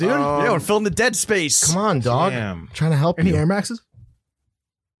stall, dude. Yeah, we're filling the dead space. Come on, dog. Damn. Trying to help Any you. Air Maxes?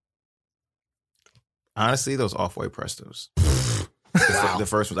 Honestly, those off-white Prestos. The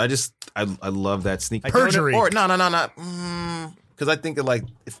first ones. I love that sneaker. Perjury. Or no. Because I think that like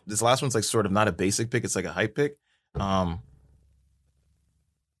if this last one's like sort of not a basic pick, it's like a hype pick.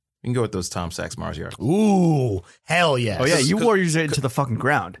 You can go with those Tom Sachs Mars Yards. Ooh, hell yes. Oh, yeah, you wore yours into the fucking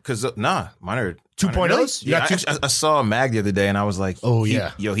ground. Because mine are 2.0s? You Yeah, got I saw a mag the other day and I was like, Oh, he-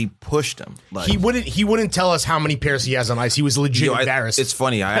 yeah. he pushed him. Like, He wouldn't tell us how many pairs he has on ice. He was legit Yo, embarrassed. It's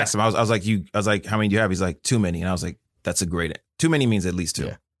funny. I asked him. I was like, how many do you have? He's like, too many. And I was like, that's a great. Too many means at least 2.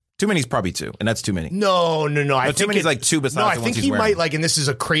 Yeah. Too many is probably 2, and that's too many. no. I Too think many is like 2 besides No, I the think ones he's he wearing. might like, and this is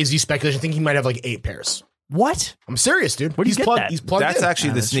a crazy speculation. I think he might have like 8 pairs. What? I'm serious, dude. Where do you get that? He's plugged That's in. actually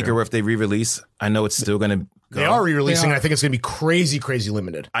the that's sneaker true. where if they re-release, I know it's still gonna go. They are re-releasing. They are. And I think it's going to be crazy, crazy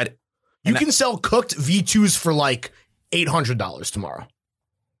limited. I You and can sell cooked V2s for like $800 tomorrow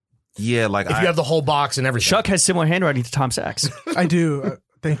yeah, like if you have the whole box and everything. Chuck has similar handwriting to Tom Sachs. I do.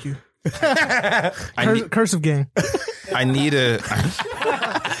 Thank you. Cursive gang. I need a.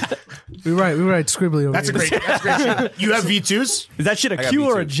 We write scribbly over That's a here. great. That's great. Shit. You have V2s? Is that shit a I got Q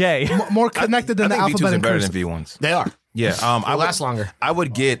or a V2. J? More connected than I the think V2s alphabet are and better cursive. than V1s. They are. Yeah, They last longer. I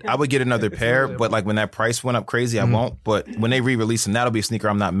would get another pair, but like when that price went up crazy, I won't. But when they re-release them, that'll be a sneaker.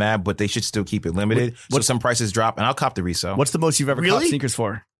 I'm not mad, but they should still keep it limited. So some prices drop, and I'll cop the resale. What's the most you've ever Really? copped sneakers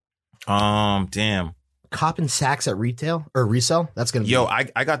for? Damn. Cop and Sacks at retail or resell? That's going to be. Yo,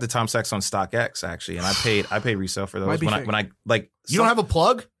 I got the Tom Sachs on StockX actually, and I paid resale for those Might be when I like. You don't have a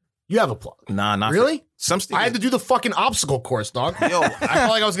plug? You have a plug. Nah, not Really? For, some sneakers. I had to do the fucking obstacle course, dog. Yo, I felt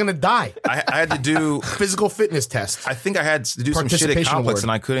like I was going to die. I had to do. Physical fitness test. I think I had to do some shit at Participation Complex, award.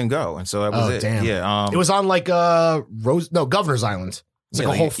 and I couldn't go, and so that was Oh, it. damn. Yeah, It was on like Governor's Island. It's like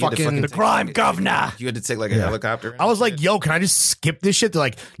yeah, a whole you had to fucking. take- Crime governor. You had to take like a helicopter. I was like, yo, can I just skip this shit? They're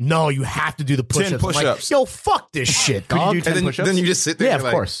like, no, you have to do the push-ups. 10 I'm like, push-ups. yo, fuck this shit, Could you dog. do and 10 then, push-ups? then you just sit there. Yeah, and of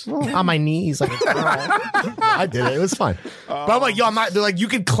you're like, course. On my knees. Like, I did it. It was fun. But I'm like, yo, I'm not. They're like, you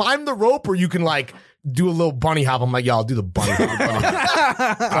can climb the rope or you can like do a little bunny hop. I'm like, yo, I'll do the bunny hop.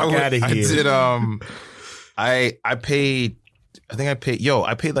 Fuck out of I here. did. I paid. I think I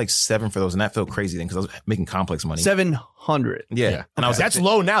paid like $7 for those, and that felt crazy then because I was making Complex money. 700. Yeah, and I was That's like,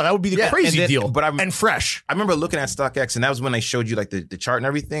 low now. That would be the Yeah, crazy and then- deal. but I'm- and fresh. I remember looking at StockX, and that was when they showed you like the chart and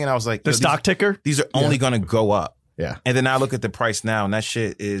everything, and I was like, The yo, stock ticker? These are only gonna go up. Yeah. And then I look at the price now, and that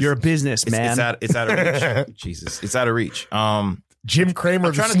shit is You're a business it's, man. It's out of reach. Jesus, it's out of reach. Jim Cramer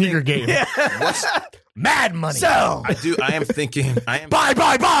of the trying to sneaker think- game. What's Mad money. So, I am thinking. I am Buy.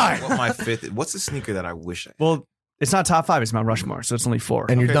 what my fifth. What's the sneaker that I wish I had? well, it's not top 5. It's Mount Rushmore, so it's only 4.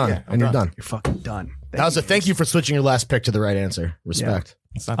 And you're Okay, done. yeah, I'm and you're done. done. You're fucking done. That was a thank you for switching your last pick to the right answer. Respect.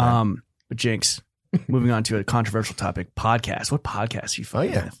 It's not bad. But Jinx, moving on to a controversial topic, podcast. What podcast are you Oh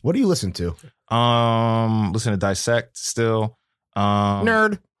fucking yeah. with? What do you listen to? Listen to Dissect still.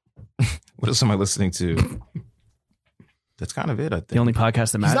 Nerd. What else am I listening to? That's kind of it, I think. The only podcast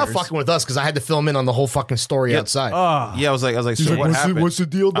that He's matters. not fucking with us because I had to fill him in on the whole fucking story outside. Oh. Yeah, I was like, so what happened? what's the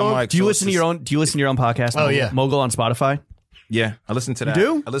deal, dog? I'm like, Do you so listen to it's your just- own? Do you listen to your own podcast? Oh, yeah. Mogul on Spotify. Yeah, I listened to that.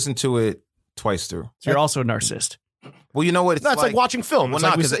 do? I listened to it twice through. So you're also a narcissist. Well, you know what? No, it's like watching film. Well, It's no,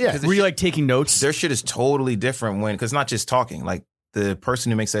 like we 'cause said- it- yeah. 'cause it- Were you like taking notes? their shit is totally different when, because not just talking. Like the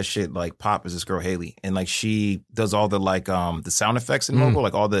person who makes that shit like pop is this girl Haley, and like she does all the like the sound effects in Mogul,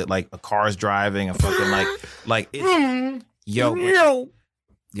 like all the like a car's driving and fucking like it's,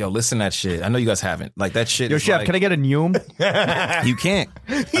 yo, listen to that shit. I know you guys haven't. Like that shit. Yo, is chef, like, can I get a Neum? You can't.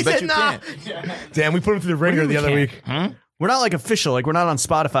 I bet said you nah. can't. Damn, we put him through the ringer the other week. We're not like official. Like we're not on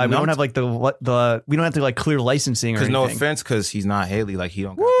Spotify. We No. don't have like the. We don't have to like clear licensing or Because anything. no offense, because he's not Haley. Like he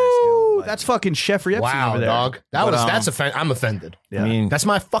don't got that skill. Woo! Like, That's fucking Chef Riepson Wow, over there. dog. But, That's I'm offended. I mean, That's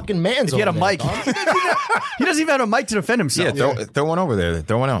my fucking man's. If he had a over there, mic, dog. he doesn't even have a mic to defend himself. yeah, throw one over there.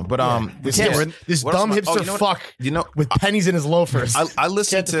 Throw one out. But This, yeah. this What else dumb am I- hipster you know what? fuck You know, with pennies in his loafers. I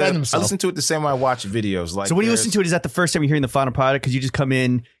listen Can't defend to himself. it the same way I watch videos. Like So when you there's- listen to it, is that the first time you're hearing the final product? Because you just come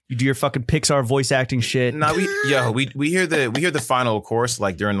in, you do your fucking Pixar voice acting shit. Nah, we hear the final, of course,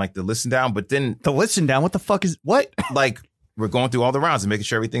 like during like the listen down, but then The listen down. What the fuck is what? like we're going through all the rounds and making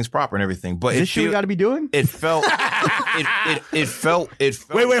sure everything's proper and everything. But Is this shit we got to be doing? it felt it felt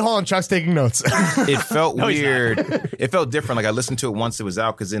wait, hold on. Chuck's taking notes. it felt No, he's not. weird. It felt different. Like I listened to it once it was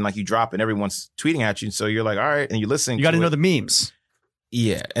out because then like you drop and everyone's tweeting at you, so you're like, all right, and you listen. You got to know it. the memes.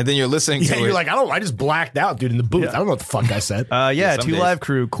 Yeah, and then you're listening Yeah, to you're it. like, I just blacked out, dude, in the booth. I don't know what the fuck I said. Yeah, some Two days. Live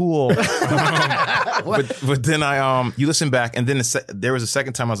Crew, cool. but then I you listen back and then there was a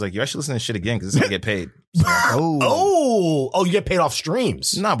second time I was like, you actually listen to this shit again because this is how I get paid. Oh, you get paid off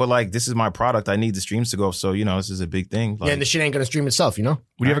streams. No, but like this is my product. I need the streams to go. So you know this is a big thing. Like, Yeah, and the shit ain't gonna stream itself, you know?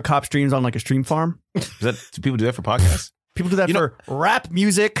 Would you ever cop streams on like a stream farm? do people do that for podcasts? People do that You know- for rap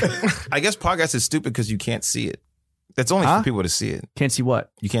music. I guess podcast is stupid because you can't see it. That's only Huh? for people to see it. Can't see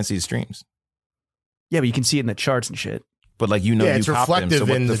what? You can't see the streams, Yeah, but you can see it in the charts and shit. but like you know Yeah, you it's copped them. So reflective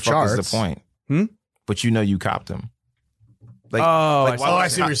what in the the fuck is charts. the point? Hmm? But you know you copped them. Like, Oh, like, I why Oh, would I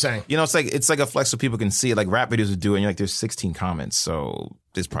see what you're saying. You know, it's like a flex so people can see it. Like rap videos would do, it, and you're like, there's 16 comments, so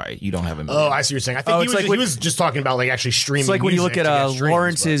there's probably you don't have a million. Oh, I see what you're saying. I think Oh, he it's was, like he when- was just talking about like actually streaming. It's like when you look music at to get streams,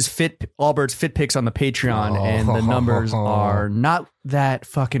 Lawrence's Albert's fit picks on the Patreon, and the numbers are not that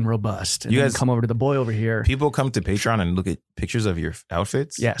fucking robust. And You then guys- come over to the boy over here. People come to Patreon and look at pictures of your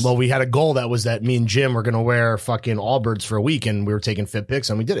outfits. Yes. but- Well, we had a goal that was that me and Jim were gonna wear fucking Allbirds for a week, and we were taking fit pics,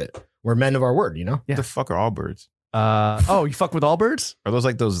 and we did it. We're men of our word, you know? What the fuck are all birds? You fuck with all birds? Are those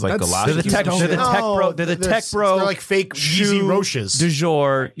like That's- galoshes? They're the tech, they're the tech bro. They're the tech bro. They're like fake Yeezy shoe Roches. du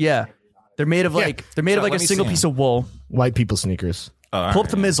jour. Yeah. They're made of like Let a me single see piece of wool. White people sneakers. Pull up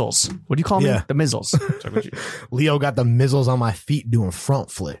the mizzles. What do you call them? Yeah. The mizzles. Leo got the mizzles on my feet doing front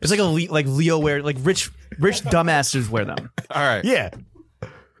flips. It's like Leo wear, like rich dumbasses wear them. All right. Yeah.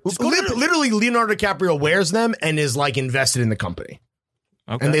 Literally, Leonardo DiCaprio wears them and is like invested in the company.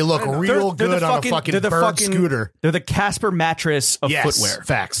 Okay. And they look real They're good the on a fucking they're the bird scooter. They're the Casper mattress of Yes, footwear.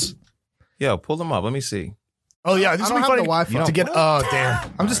 facts. Yo, pull them up. Let me see. Oh yeah, this I would don't be have funny the Wi-Fi. to get. Oh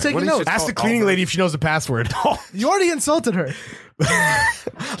damn! I'm just taking What are these notes. shits Ask the called? cleaning lady if she knows the password. You already insulted her.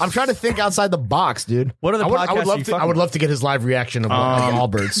 I'm trying to think outside the box, dude. What are the I podcasts would love you to. fucking I would love to get his live reaction of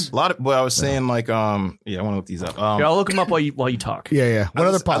Allbirds. A lot of. Well, I was saying like yeah, I want to look these up. Here, I'll look them up while you talk. Yeah. What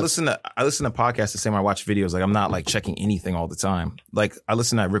other I pods? listen to podcasts the same way I watch videos. Like I'm not like checking anything all the time. Like I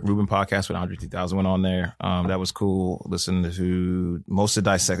listened to that Rick Rubin podcast with Andre 3000 went on there. That was cool. Listen to most of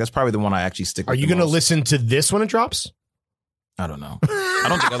Dissect. That's probably the one I actually stick. Are with you the going to most. listen to this when it drops? I don't know. I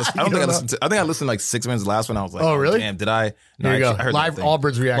don't think I listened. I don't think I listened to. I think I listened like 6 minutes. The last one I was like, Oh, really? Damn, did I? No, Here you actually, I go. heard Live that thing.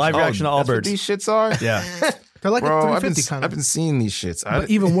 Allbirds reaction. Live reaction to That's what Allbirds. these shits are. Yeah. They're like Bro, a I've 350 kind been of, seeing these shits. but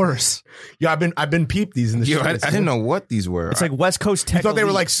even worse. Yeah, I've been peeped these in the I streets. didn't know what these were. It's like West Coast Tech. I thought they were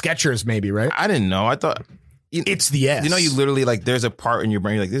Elite. like Skechers, maybe, right? I didn't know. I thought It's the S. You know, you literally like. There's a part in your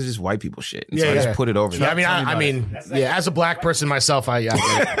brain. You're like, this is just white people shit. And so I Yeah. just put it over. Yeah, I mean, as a black person myself, I get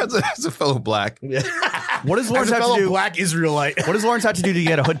it. as a fellow black. What does As Lawrence a have to fellow do? black Israelite, What does Lawrence have to do to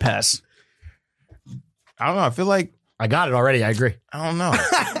get a hood pass? I don't know. I feel like I got it already. I agree. I don't know.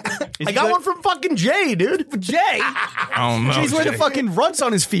 I got one from fucking Jay, dude. Jay. I don't know. He's wearing the Jay. fucking runts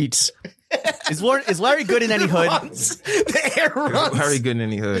on his feet. Is Larry good in any hood? The air runs. Very good in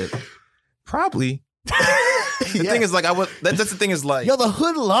any hood. Probably. The thing is, like, that's the thing is, like, Yo, the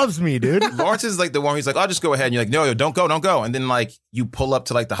hood loves me, dude. Lawrence is like the one who's like, I'll just go ahead. And you're like, no, don't go. And then, like, you pull up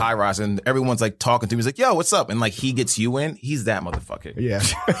to, like, the high rise and everyone's, like, talking to him. He's like, yo, what's up? And, like, he gets you in. He's that motherfucker. Yeah.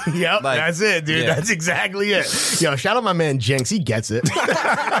 Yep. Like, that's it, dude. yeah. That's exactly it. Yo, shout out my man Jinx. He gets it.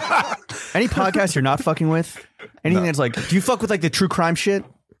 Any podcast you're not fucking with? Anything that's like, do you fuck with like the true crime shit?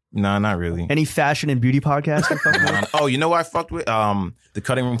 No, not really. Any fashion and beauty podcast you're fucking with? Oh, you know what I fucked with? The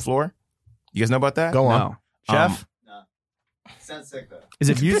cutting room floor. You guys know about that? Go on. No. Chef? Sounds sick though. Is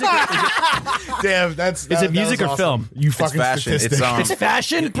it music? Damn, that's Is it music that or was film? You fucking fashion. It's, statistic. It's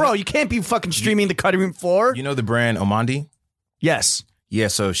fashion? Bro, you can't be fucking streaming the cutting room floor. You know the brand Omandi? Yes. Yeah,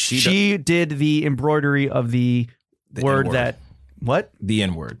 so she She did the embroidery of the word N-word. that, what? the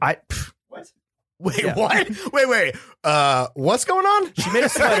N-word. Wait, Yeah. what? Wait. What's going on? She made a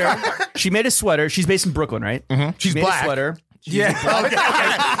sweater. She made a sweater. She's based in Brooklyn, right? She's Made a black. sweater. Yeah.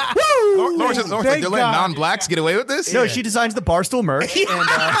 Lawrence is like, they're letting non-blacks get away with this? No, she designs the Barstool merch. And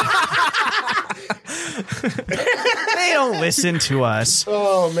they don't listen to us.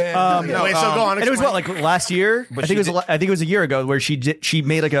 Oh man. Wait, so go on. And it was what, like last year? But I think she it was a year ago where she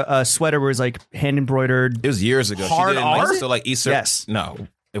made like a sweater where it was like hand embroidered. It was years ago. Hard she did it in, like, R? so like Easter. Yes. No,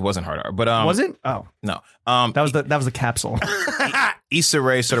 it wasn't hard R. But Was it? Oh, No. that was the capsule. Issa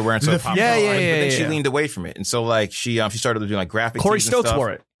Rae started wearing so pop Yeah, culture, yeah, but yeah, then she yeah. leaned away from it, and so like she started doing like graphic. Corey tees and Stokes stuff.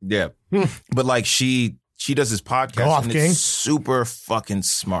 wore it. Yeah, but like she does this podcast, Go off, and King. it's super fucking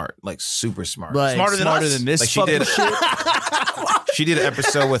smart, like super smart. Like, Smarter than us? than this. Like she fucking did. shit. She did an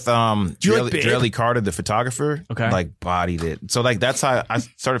episode with you like Babe? Drelly Carter, the photographer. Okay. Like bodied it. So like that's how I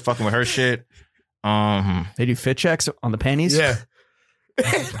started fucking with her shit. They do fit checks on the panties. Yeah.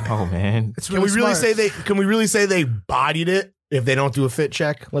 Oh man. It's Can we really smart. say they bodied it if they don't do a fit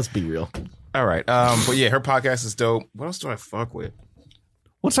check? Let's be real. All right. But yeah, her podcast is dope. What else do I fuck with?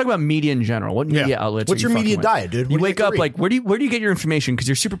 Let's talk about media in general. What media outlets? What's are your you media fucking with? diet, dude? You What do wake like up to like where do you get your information? Because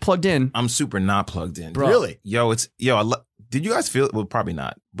you're super plugged in. I'm super not plugged in. Bro. Really? Yo, did you guys feel? Well, probably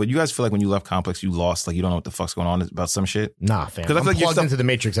not. But you guys feel like when you left Complex, you lost. Like you don't know what the fuck's going on about some shit. Nah, fam. 'Cause I I'm feel like you're plugged some- into the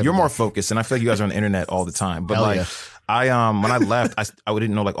matrix. You're every more day. focused, and I feel like you guys are on the internet all the time. But Hell like, yeah. when I left, I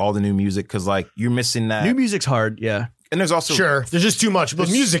didn't know like all the new music because like you're missing that. New music's hard. Yeah. And there's also Sure, there's just too much. But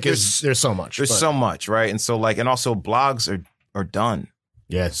There's- music there's- there's so much. there's but- so much, right? And so like, and also blogs are done.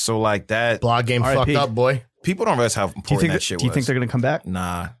 yes. So like that, Blog game R.I.P. fucked up, boy. people don't realize how Do you important think that shit do you was. think they're gonna come back?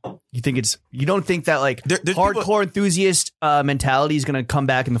 Nah, You don't think that like There's hardcore people- enthusiast mentality is gonna come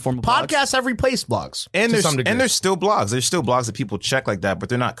back in the form of blogs? Podcasts have replaced blogs. and to there's some degree. and there's still blogs. There's still blogs that people check like that, but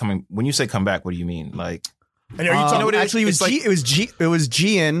they're not coming. When you say come back, what do you mean? Like And are you talking what it is? Actually, it was It's like-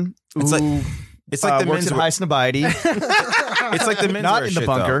 Gian It's like- who It's like the works in menswear. high snobiety. It's like the menswear Not in the shit,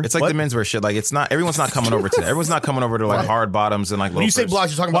 bunker. though. It's like What? the menswear shit. Like it's not. Everyone's not coming over to that. Everyone's not coming over to like hard bottoms and like. When you say loafers. blogs,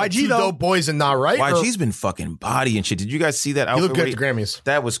 you're talking about YG two though. dope boys and not right. YG's been fucking body and shit. Did you guys see that He outfit? looked good where at the Grammys.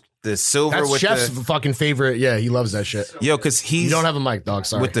 That was the silver That's with Chef's the fucking favorite. Yeah, he loves that shit. yo, because he's You don't have a mic, dog.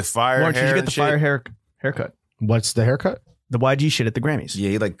 Sorry. with the fire Warren, hair. did you get and the shit. fire haircut? What's the haircut? The YG shit at the Grammys. Yeah,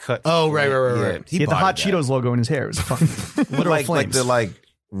 he like cut. Oh, right. Yeah, He had the Hot bodied that. Cheetos logo in his hair. It was fucking But literal like flames. the like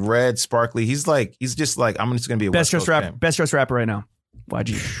red sparkly. He's just like I'm just gonna be a best West dressed Coast rapper. fan. Best dressed rapper right now.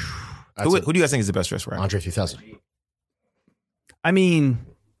 YG. Who do you guys think is the best dressed rapper? Andre 3000. I mean,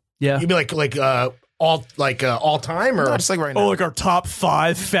 yeah. You mean all time or No, just like right now. Oh, like our top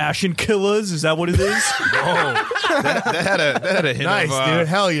 5 fashion killers? Is that what it is? that had a hint nice, of, dude?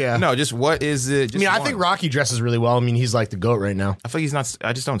 Hell yeah. No, just what is it? Just I mean, I one. think Rocky dresses really well. I mean, he's like the GOAT right now. I feel like he's not.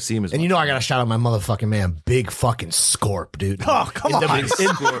 I just don't see him as. And much. you know, I gotta shout out my motherfucking man, Big fucking Scorp, dude. Oh, come on.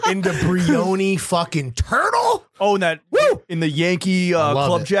 In the Brioni fucking turtle. Oh, and that in the Yankee love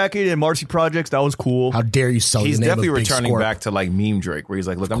club it. jacket and Marcy Projects. That was cool. How dare you sell he's the name definitely of Big returning Scorp. back to like meme Drake, where he's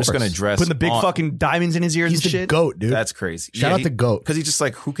like, "Look, I'm just course. gonna dress." Putting the big on- fucking diamonds in his ears He's and the shit. GOAT, dude. That's crazy. Shout out to GOAT. because he's just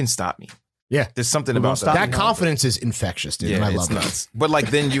like, who can stop me? Yeah. There's something Who about won't stop that. That confidence is infectious, dude. Yeah, and I it's love it. nuts. But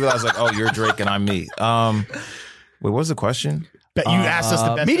like then you realize like, oh, you're Drake and I'm me. Wait, what was the question? Bet you asked us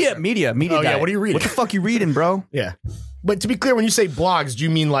the best. Media Oh, yeah, diet. what are you reading? What the fuck you reading, bro? Yeah. But to be clear, when you say blogs, do you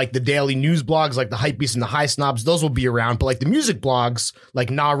mean like the daily news blogs, like the Hypebeast and the High Snobs? Those will be around. But like the music blogs, like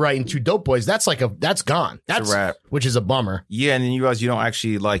Nah Right and Two Dope Boys, that's gone. That's wrap. Which is a bummer. Yeah, and then you realize you don't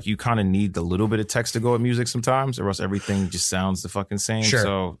actually like. You kind of need the little bit of text to go with music sometimes, or else everything just sounds the fucking same.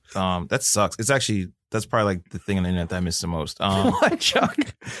 Sure. So that sucks. That's probably like the thing on the internet that I miss the most. What, Chuck?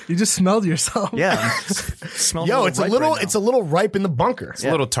 You just smelled yourself. Yeah. Smelling Yo, it's a ripe little, right now. it's a little ripe in the bunker. It's a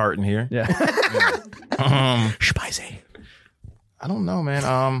little tart in here. Yeah. Spicy. I don't know,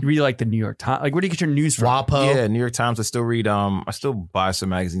 man. You read like the New York Times. Like, where do you get your news from? WAPO. Yeah, New York Times. I still read. I still buy some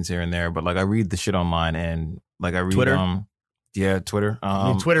magazines here and there, but like I read the shit online and like I read Twitter? Yeah, Twitter. I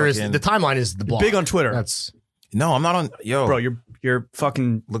mean, Twitter is fucking- the timeline is the blog. Big on Twitter. That's No, I'm not on. Yo, Bro, you're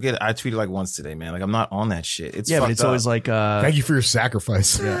fucking. look at. I tweeted like once today, man. Like I'm not on that shit. It's Yeah, but fucked it's up. always like. thank you for your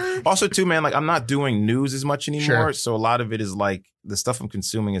sacrifice. Also, too, man. Like I'm not doing news as much anymore, Sure. so a lot of it is like the stuff I'm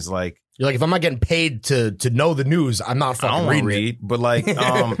consuming is like You're like, if I'm not getting paid to know the news, I'm not I don't fucking want to reading it. read, but like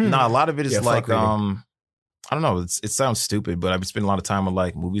nah, a lot of it is Yeah, fuck like reading. I don't know. It sounds stupid, but I've spent a lot of time with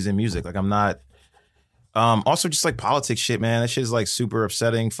like movies and music. Like I'm not. Also, just like politics shit, man. That shit is like super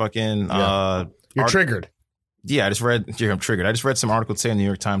upsetting. Fucking. You're triggered. Yeah, I just read. Yeah, I'm triggered. I just read some article today in the New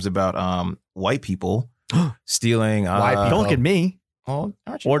York Times about white people stealing. White people. Don't look at me Oh,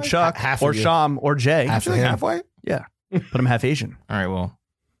 aren't you or white? Chuck half or of you. Sham or Jay. Half You of like him. half white? Yeah, but I'm half Asian. All right, well,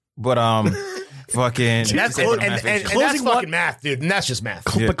 but fucking. That's Yeah, but I'm and half Asian. that's Closing fucking one- math, dude. And that's just math.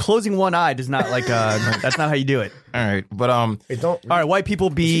 Yeah. But closing one eye does not like. That's not how you do it. All right, but Hey, don't. All right, white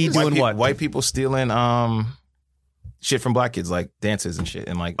people be doing what? White people stealing shit from black kids, like dances and shit,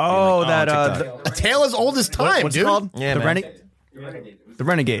 and like Oh, being that like, TikTok. A tale as old as time, what's dude. it called? Yeah, the man. The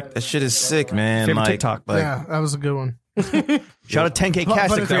Renegade. That shit is sick, man. Favorite like, TikTok. Like, Yeah, that was a good one. Shout out 10K Cash.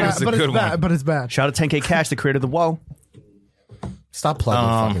 but The it's that creator. was bad. a But it's good bad. one. But it's bad. Shout out 10K Cash, the creator of the Whoa. Stop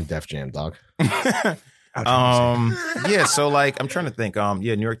plugging fucking Def Jam, dog. yeah. So like, I'm trying to think. Yeah,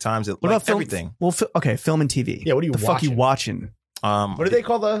 New York Times. What Like, about film? everything. Well, okay, film and TV. Yeah, what are you the fuck you watching? What do they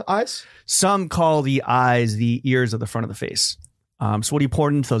call the eyes? Some call the eyes the ears of the front of the face. So what are you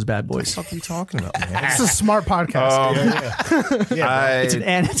pouring into those bad boys? What are you talking about, man? It's a smart podcast. It's an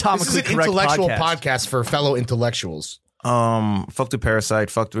anatomically This is an correct intellectual podcast. podcast for fellow intellectuals. Fucked with Parasite.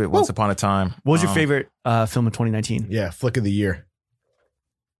 Fucked with Once Upon a Time. What was your favorite film of 2019? Yeah, flick of the year.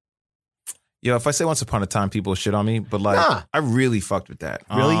 Yo, if I say Once Upon a Time, people shit on me, but like, Nah. I really fucked with that.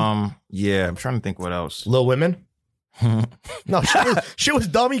 Really? Yeah. I'm trying to think what else. Little Women. No, she was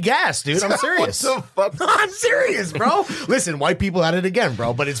dummy gas, dude. I'm serious. What the fuck? I'm serious, bro. Listen, white people at it again,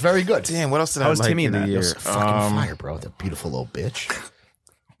 bro, but it's very good. Damn, what else did How I was like Timmy in the that? year? It was fucking fire, bro. That beautiful little bitch.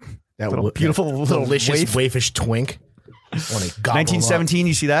 That Little beautiful little delicious waif. waifish twink. Want to 1917,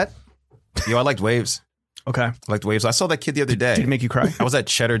 you see that? Yo, I liked Waves. Okay. I liked Waves. I saw that kid the other day. Did it make you cry? I was at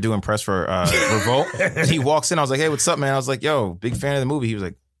Cheddar doing press for Revolt. And he walks in. I was like, hey, what's up, man? I was like, yo, big fan of the movie. He was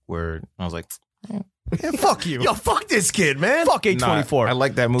like, word. I was like, Yeah, fuck you. Yo, fuck this kid, man. Fuck nah, A24. I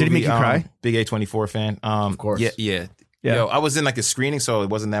like that movie. Did it make you cry? Big A24 fan. Of course. Yeah. Yeah. Yo, I was in like a screening, so it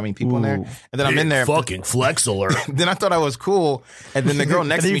wasn't that many people in there. Ooh. And then I'm in there. Fucking flex alert. Then I thought I was cool. And then the girl And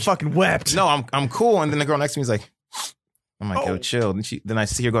next then to you me. fucking wept. No, I'm cool. And then the girl next to me is like, I'm like, yo, chill. Then I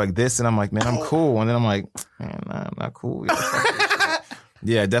see her go like this, and I'm like, man, I'm cool. And then I'm like, man, nah, I'm not cool.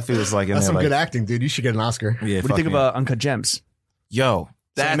 Yeah, definitely was like in That's there. some Like, good acting, dude. You should get an Oscar. yeah, What do you think fuck of Uncut Gems? Yo,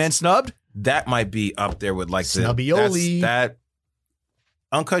 That man snubbed? that might be up there with like Snubbioli. that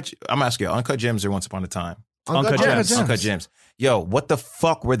Uncut. I'm asking you, Uncut Gems or Once Upon a Time? Uncut Gems. Uncut Gems. Yo, what the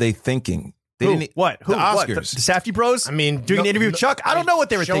fuck were they thinking? They Who? didn't. What? Who? The What? Oscars. The Safdie Bros? I mean, doing an interview with Chuck? I don't know what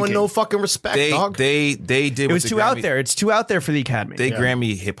they were showing thinking. no fucking respect, dog. They did. It was with the too out Grammy- there. It's too out there for the Academy. They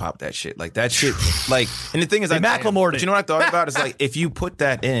Grammy hip hop that shit. Like that shit. Like, and the thing is, They like, Macklemore'd but it. you know what I thought about? Is like if you put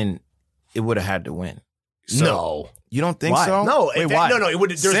that in, it would have had to win. So, No. you don't think Why? so? No, Wait, if why? no, it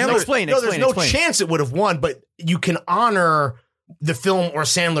would. There's Sandler- no Explain, No, there's explain, no explain. chance it would have won. But you can honor the film or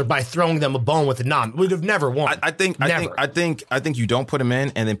Sandler by throwing them a bone with a nom. Would have never won. I think you don't put them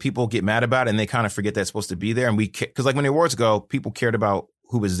in, and then people get mad about it, and they kind of forget that's supposed to be there. And we, because like when the awards go, people cared about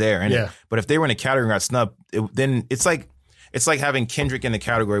who was there, and Yeah. but if they were in a category and got snubbed, then it's like having Kendrick in the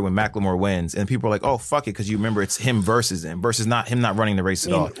category when Macklemore wins, and people are like, "Oh fuck it," because you remember it's him versus not him not running the race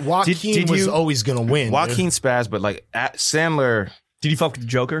at all. Joaquin Did was you- always going to win. Joaquin spaz, but like Sandler. Did you fuck with the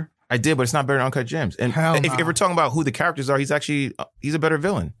Joker? I did, but it's not better than Uncut Gems. And Hell if, no. if we're talking about who the characters are, he's a better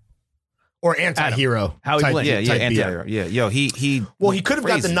villain. or anti-hero. Howie type- Blank. Yeah, type anti-hero. Yeah, yo, he. Well, he could have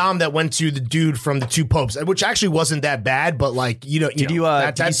got the crazy. nom that went to the dude from the Two Popes, which actually wasn't that bad. But like, Did you give him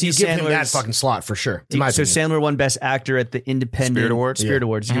that Sandler's- fucking slot for sure. In my So opinion. Sandler won Best Actor at the Independent Spirit Awards? Spirit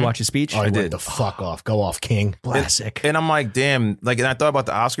Awards. Did you watch his speech? Oh, I did. did. The fuck off. Go off, King. Classic. And I'm like, damn. Like, and I thought about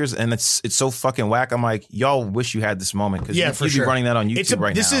the Oscars, and it's so fucking whack. I'm like, y'all wish you had this moment because Yeah, for you'd sure. be running that on YouTube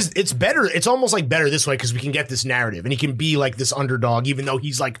right now. It's better. It's almost like better this way because we can get this narrative, and he can be like this underdog, even though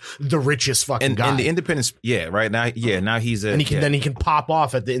he's like the richest fucking and, guy. and the Independent, right now he's a. and then he can pop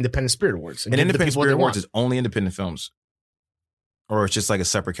off at the Independent Spirit Awards. And give the Independent people what Spirit they Awards want. is only independent films, or it's just like a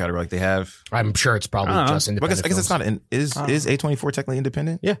separate category like they have. I'm sure it's probably I don't know. just Well, independent. I guess it's films. not. Is A24 technically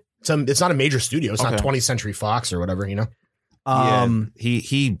independent? Yeah, it's not a major studio. It's not Okay. 20th Century Fox or whatever. You know. Yeah,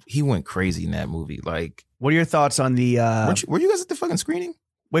 he went crazy in that movie. Like, What are your thoughts on the? were you guys at the fucking screening?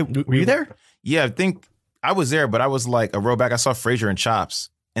 Wait, were you there? Yeah, I think I was there, but I was like a row back. I saw Frasier and Chops,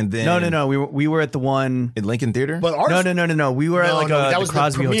 and then No. We were at the one. at Lincoln Theater. But ours, No. We were at like that the was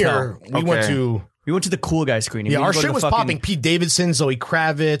Crosby the premiere. Hotel. We went Okay. to. We went to the cool guy screening. Yeah, We our didn't go to shit the was fucking popping. Pete Davidson, Zoe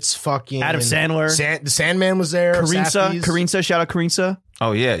Kravitz, fucking Adam Sandler. the Sandman was there. Safdies. Carinsa, shout out Carinsa.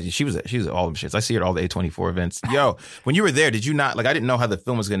 Oh yeah, she was at all them shits. I see her at all the A24 events. Yo, when you were there, did you not like? I didn't know how the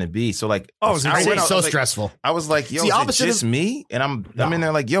film was going to be. So like, Oh, it was I insane. went out, so I was like- stressful. I was like, yo, It's the is it opposite just of- me? And I'm in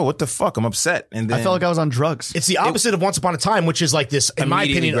there like, yo, what the fuck? I'm upset. And then I felt like I was on drugs. It's the opposite of Once Upon a Time, which is like this, in my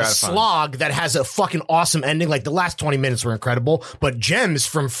Immediately opinion, a gratifying. slog that has a fucking awesome ending. Like the last 20 minutes were incredible, but Gems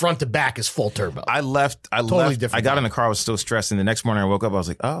from front to back is full turbo. I left. different I got vibe. in the car. I was still stressed. And the next morning I woke up. I was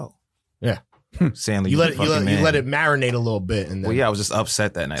like, oh, Yeah. Sandler, You let the it, fucking man. you let it marinate a little bit, and then Well, yeah, I was just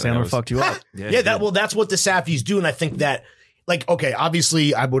upset that night. Like, I Sandler was- fucked you up. yeah, that's what the Safdies do, and I think that, like, okay,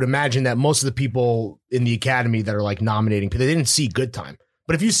 obviously, I would imagine that most of the people in the Academy that are like nominating, they didn't see Good Time.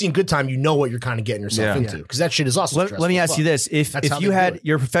 But if you've seen Good Time, you know what you're kind of getting yourself Yeah. into because that shit is also. Let me ask you this: If That's how you they had do it.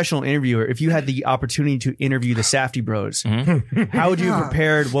 your professional interviewer, if you had the opportunity to interview the Safdie Bros, Mm-hmm. how would you have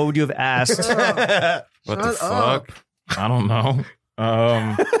prepared? What would you have asked? What the fuck? I don't know.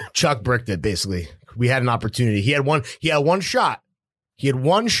 Chuck bricked it. Basically, we had an opportunity. He had one shot. He had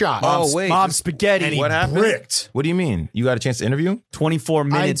one shot. Oh, wait. Mom spaghetti. and he what happened? bricked. What do you mean? You got a chance to interview? 24 I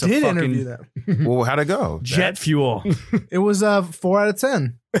minutes did of fucking interview them. Well, how'd it go? jet fuel. It was 4 out of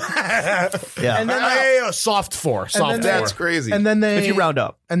 10. Yeah. And then A soft four. Soft then four. That's crazy. and then they if you round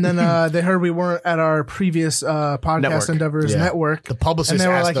up. and then they heard we weren't at our previous podcast Network. endeavors Yeah. network. The publicist And they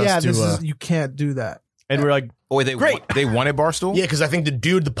were asked like, us "Yeah, to. this is you can't do that." And we're like, oh, wait, they wanted Barstool? Yeah, because I think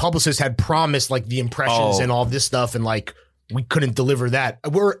the publicist had promised like the impressions Oh. and all this stuff, and like we couldn't deliver that.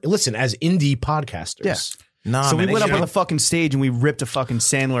 Listen, as indie podcasters, Yeah. Nah, so man, we went they up on the should- fucking stage and we ripped a fucking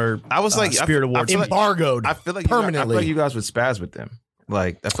Sandler. I was like, Spirit I Awards. feel like- embargoed. I feel like permanently. you guys would spaz with them.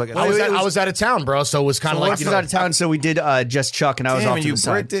 Like that's like I was out of town, bro. So it was kind of like Alex was out of town, so we did just Chuck, and I was Damn, off and to you the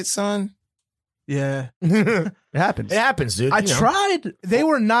side. bricked it, son. Yeah, It happens. It happens, dude. I you know. tried. They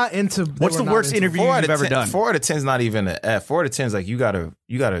were not into. they What's were the not worst into- interview you've ever done? 4 out of 10 is not even an F. 4 out of 10 is like you gotta.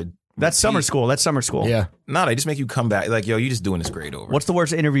 That's summer school. That's summer school. Yeah, Nah, they just make you come back. Like yo, you just doing this grade over. What's the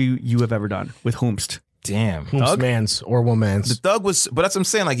worst interview you have ever done with Whomst? Damn. Whom's man's or The woman's. Thug was, but that's what I'm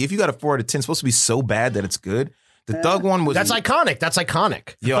saying. Like if you got a 4 out of 10, it's supposed to be so bad that it's good. The Thug one was. That's iconic. That's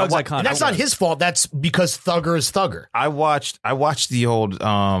iconic. Yo, Thug's I, iconic. And that's not his fault. That's because Thugger is Thugger. I watched the old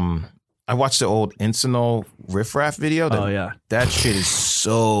Encino Riff Raff video. Oh, yeah. That shit is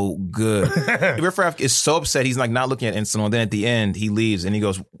so good. Riff Raff is so upset. He's like not looking at Encino. And then at the end, he leaves and he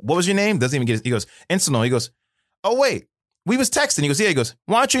goes, "What was your name?" Doesn't even get it. He goes, "Encino." He goes, "Oh, wait. We was texting." He goes, "Yeah." He goes,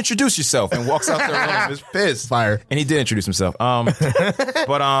 "Why don't you introduce yourself?" And walks out the room. He was pissed. Fire. And he did introduce himself. Damn,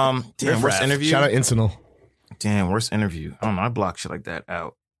 worst interview. Shout out Incinel. Damn, worst interview. I don't know. I block shit like that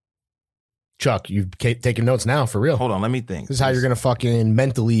out. Chuck, you've taken notes now for real. Hold on, let me think. This is how you're going to fucking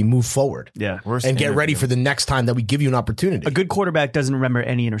mentally move forward Yeah. Worst and get ready interview. for the next time that we give you an opportunity. A good quarterback doesn't remember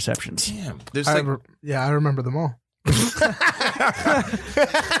any interceptions. Damn. There's I like, I remember them all.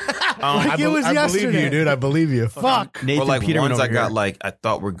 I, it was I believe yesterday. you, dude. I believe you. Fuck. Nathan or like Peterman ones over I got here. like I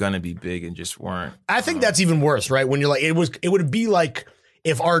thought were gonna be big and just weren't. I think that's even worse, right? When you're like, it would be like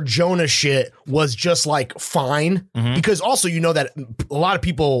if our Jonah shit was just like fine, because also you know that a lot of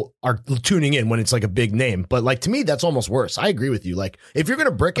people are tuning in when it's like a big name, but like to me that's almost worse. I agree with you. Like if you're gonna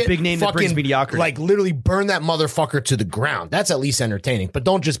brick it, big name that brings mediocrity. like literally burn that motherfucker to the ground. That's at least entertaining, but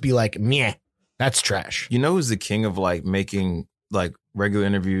don't just be like, meh, that's trash. You know who's the king of like making like regular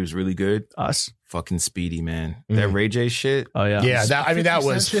interviews really good? Us. Fucking Speedy, man. That Ray J shit. Oh, yeah. Yeah, that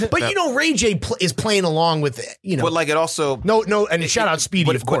was. shit? But you know, Ray J is playing along with But like it also no, and shout out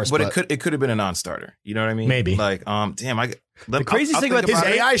Speedy, of course. But it could have been a non-starter. You know what I mean? Maybe. Like damn, The craziest thing about his this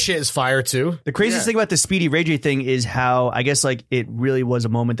AI shit is fire too. The craziest thing about the Speedy Ray J thing is how I guess like it really was a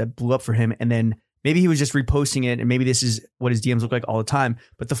moment that blew up for him, and then maybe he was just reposting it, and maybe this is what his DMs look like all the time.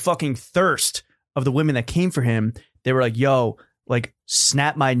 But the fucking thirst of the women that came for him, they were like, "Yo, like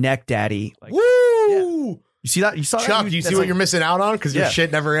snap my neck, daddy." Like, Woo! you see that? You saw Chuck, that? you see what you're missing out on because your Yeah.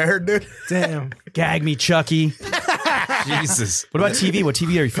 shit never aired, dude. Damn. Gag me, Chucky. Jesus. What about TV? What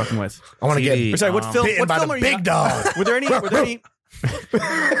TV are you fucking with? I want to TV. get Or sorry, what film? bitten What by film the are you? big dog. Were there any?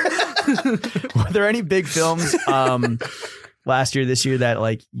 Were there any big films last year, this year that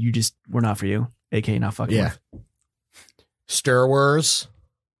like you just were not for you, aka not fucking Yeah. with? Star Wars.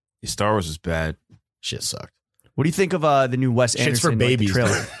 Star Wars is bad. Shit sucked. What do you think of the new Wes Shit's Anderson for babies, trailer?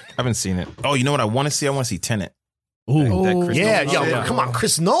 dude. I haven't seen it. Oh, you know what I want to see? I want to see Tenet. Ooh, That Chris yeah, Nolan yo, shit. come on,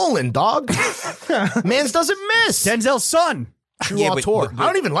 Chris Nolan, dog. Mans doesn't miss. Denzel's son. True Yeah, auteur. but- I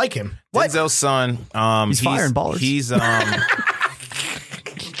don't even like him. Denzel's son. He's firing ballers. He's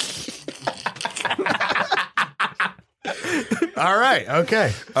All right, okay.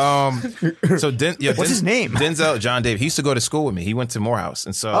 so What's his name? Denzel John David. He used to go to school with me. He went to Morehouse,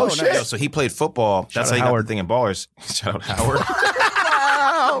 and so shit. So he played football. That's out how he got Howard. the thing in ballers. Shout out Howard.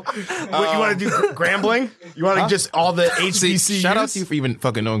 What, you want to do Grambling? You want to just all the See, HBCUs? shout out to you for even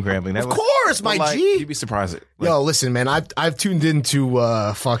fucking knowing Grambling. That Of course, my G. You'd be surprised. Like, Yo, listen, man. I've tuned into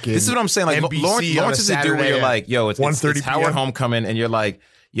fucking. this is what I'm saying. Like NBC Lawrence on is the dude where you're like, yo, it's 1:30 Howard PM. Homecoming, and you're like,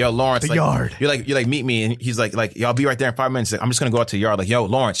 yo, Lawrence, The like, yard. You're like, meet me, and he's like, yo, I'll be right there in 5 minutes. Like, I'm just gonna go out to the yard. Like, yo,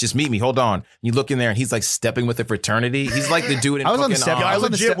 Lawrence, just meet me. Hold on. And you look in there, and he's like stepping with a fraternity. He's like the dude in I was on the fucking, step- Yo, I I was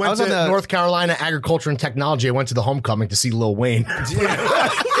on the legit step- I went was to on the- North Carolina Agriculture and Technology. I went to the homecoming to see Lil Wayne.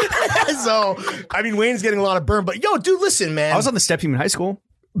 So, I mean, Wayne's getting a lot of burn, but yo, dude, listen, man. I was on the step team in high school.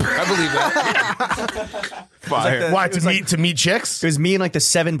 I believe that. Fire. Why to meet chicks? It was me and like the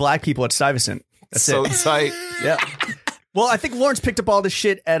 7 black people at Stuyvesant. That's So it. tight. Yeah. Well, I think Lawrence picked up all this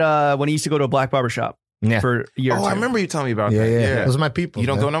shit at when he used to go to a black barber shop for a year. or Oh, two. I remember you telling me about Yeah, that. yeah, those are my people. You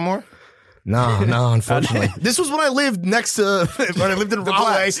don't man. go no more? No, unfortunately. This was when I lived next to when I lived in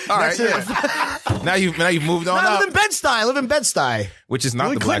Rahway. All right, next to- yeah. now you've moved on I up, live in Bed-Stuy. I live in Bed-Stuy. which is not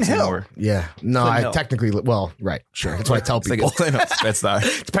Really the blacks Clinton Hill. anymore. Yeah. No, Clinton I Hill. technically well, right, sure. That's what I tell It's like people. that's not.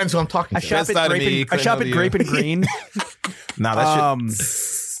 Depends who I'm talking I to. shop That's not at me, Grape and Clinton, Green. Nah, that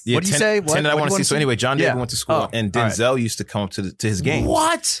shit. Yeah, What'd you say? What- Tenet I what want do to you see. So wanna anyway, see? John David Yeah. went to school, Oh, and all right. Denzel used to come up to his games.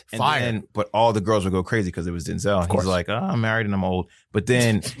 What? And Fire. then, but all the girls would go crazy because it was Denzel. And he's like, oh, I'm married and I'm old. But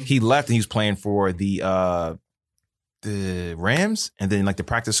then he left and he was playing for the Rams and then like the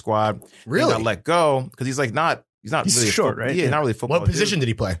practice squad. Really? He got let go because he's like he's not He's really short, right? Yeah, Yeah. not really a football. What position did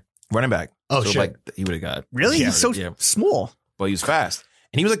he play? Running back. Oh, so shit. like he would have got Really? Yeah, He's so yeah. small. But he was fast.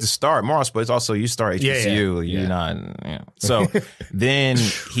 And he was like the star at Morris, but it's also you start Yeah, HBCU, yeah. you're Yeah. not. Yeah. So then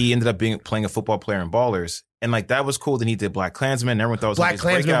he ended up playing a football player in Ballers, and like that was cool. Then he did Black Klansman. And everyone thought it was Black like his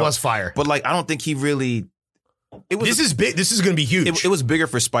Klansman breakout. was fire. But like I don't think he really. It was This is big. This is going to be huge. it was bigger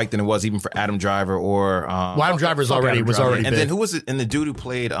for Spike than it was even for Adam Driver or Well, Adam Driver's fuck already Adam was Driver. already And big. then who was it? And the dude who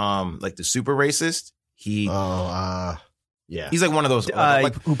played like the super racist. yeah. He's like one of those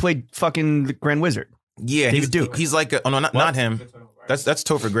like Who played fucking the Grand Wizard? yeah. David he's, Duke. He's like no, not him. That's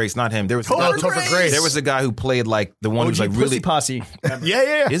Topher Grace, not him. There was Topher Grace. There was a guy who played like the one who's like Pussy really. Posse.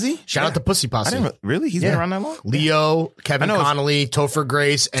 Yeah. Is he? Shout out to Pussy I Posse. didn't really. He's Yeah. been around that long. Leo, Kevin I know it's- Connolly, Topher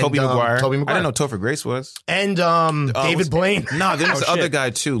Grace, and Toby Maguire. Toby I Maguire. didn't know Topher Grace was. And David was- Blaine. No, then there's the other shit. guy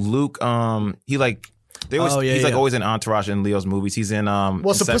too, Luke. He like. He's like always in Entourage and Leo's movies. He's in Well,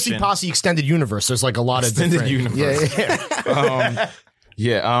 it's the Pussy Inception. Posse extended universe. There's like a lot of Extended different. universe.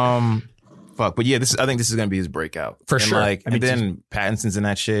 Yeah. Fuck. But yeah, I think this is gonna be his breakout For And sure. Like, I mean, and then Pattinson's in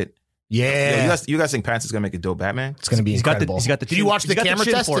that shit. Yeah. You guys think Pattinson's gonna make a dope Batman? It's going to be incredible. he's got the Did you chin- watch he's the got the camera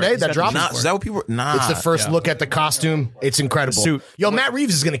chin test for it. today He's that got the dropped? chin Nah, is that what people? Nah, It's the first look at the costume. It's incredible. Suit. Yo, Matt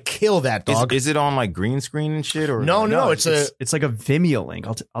Reeves is going to kill that dog. Is it on like green screen and shit or No, it's like a Vimeo link.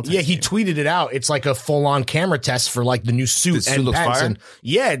 I'll yeah, he tweeted it out. It's like a full-on camera test for like the new suit. The suit and looks Pattinson. fire?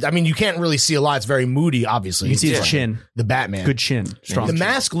 Yeah, I mean, you can't really see a lot. It's very moody, obviously. You can see his It's chin. the Batman. Good chin. Strong The chin.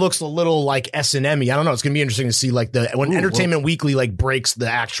 mask looks a little like S&M-y. I don't know. It's going to be interesting to see like when Entertainment Weekly like breaks the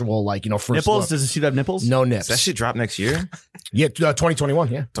actual like, first Nipples? look. Does the suit have nipples? No nips. That shit drop next year? Yeah, 2021,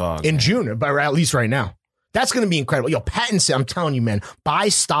 yeah. Dog, In man. June, but at least right now. That's going to be incredible. Yo, Pattinson, I'm telling you, man, buy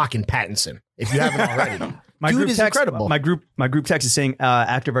stock in Pattinson if you haven't already. My Dude group is text, incredible. My group text is saying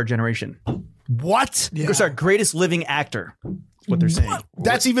actor of our generation. What? Yeah. Sorry, greatest living actor. What they're saying.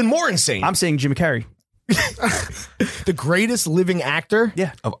 That's even more insane. I'm saying Jim Carrey. the greatest living actor?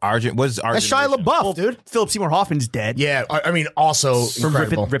 Yeah. Of Argent. What is Argent? That's Shia LaBeouf, dude. Philip Seymour Hoffman's dead. Yeah, I mean, also From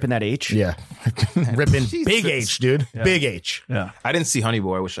incredible. ripping that H. Yeah. Ripping. Big H, dude. Big H. Yeah. I didn't see Honey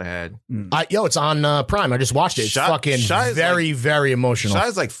Boy. I wish I had. Yo, it's on Prime. I just watched it. It's fucking Shia's very, very emotional.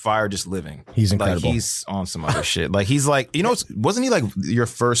 Shia's like fire just living. He's incredible. Like he's on some other shit. Like he's like, wasn't he like your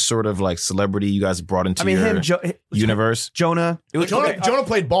first sort of like celebrity you guys brought into I mean, your universe? Jonah. It was Jonah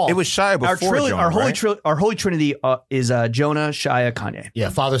played ball. It was Shia before Jonah, right? Our holy trinity is Jonah, Shia, Kanye. Yeah,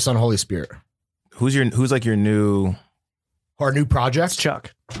 Father, Son, Holy Spirit. Who's like your new? Our new project.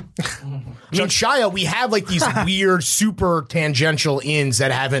 Chuck. I mean, Shia, we have like these weird, super tangential ins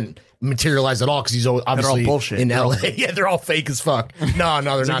that haven't materialized at all because he's obviously bullshit. in They're all LA. Yeah, they're all fake as fuck. No,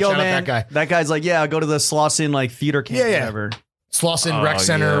 they're It's not. like, yo, Shout out man, that guy. that guy's like, yeah, go to the Slauson like theater camp, Yeah. whatever. Slauson Rec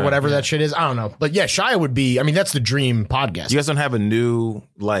Center, yeah, whatever that shit is. I don't know. But yeah, Shia would be, I mean, that's the dream podcast. You guys don't have a new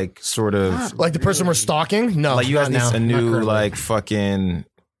like sort of Like the person we're stalking? No. like you guys not need now. a Not new currently. like fucking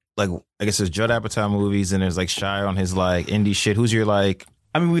like I guess there's Judd Apatow movies and there's like Shia on his like indie shit. Who's your like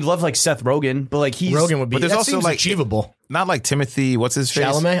I mean, we'd love like Seth Rogen, but like he's Rogan would be. But there's that also, seems like, achievable. not like Timothy? What's his face?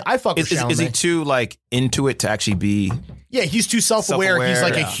 Chalamet? I fuck with Chalamet. Is he too like into it to actually be? Yeah, he's too self-aware. He's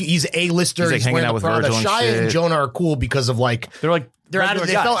like Self-aware, he's A-lister. He's, like, He's hanging wearing out the with Prada. Virgil and Shia and shit. Jonah are cool because of like they're like they're out of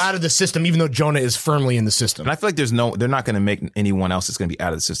they fell out of the system, even though Jonah is firmly in the system. And I feel like they're not going to make anyone else that's going to be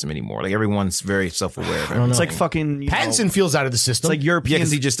out of the system anymore. Like everyone's very self-aware. It's like fucking Pattinson feels out of the system. It's like Yeah, European.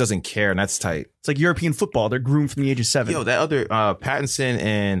 because he just doesn't care, and that's tight. It's like European football. They're groomed from the age of 7. Yo, that other Pattinson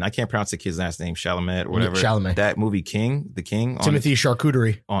and I can't pronounce the kid's last name, Chalamet or whatever. Chalamet. That movie The King. Timothy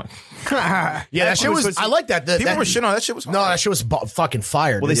Charcuterie. On, Yeah, that shit was. I like that. people were shitting on that shit. Was hard. No, that shit was fucking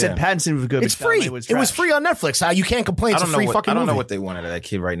fire. Well, they dude. said Pattinson was good. It's but free. Chalamet it was trash. free on Netflix. You can't complain. It's a free fucking I don't know movie. what they wanted of that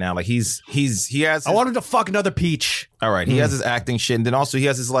kid right now. Like he has. I wanted to fuck another peach. All right, he has his acting shit, and then also he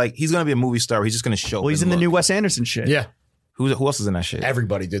has his like he's gonna be a movie star. But he's just gonna show. Well, he's in the new Wes Anderson shit. Yeah, Who else is in that shit?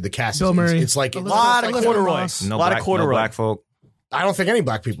 everybody did. The cast. Bill is- Murray. It's like A lot of Elizabeth corduroy. Moss. No a lot black, of corduroy. no black folk. I don't think any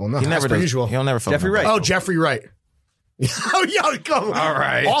black people. No, He never as per does. usual. He'll never fuck Jeffrey no Wright. black Oh, folk. Jeffrey Wright. Oh, yo, come. All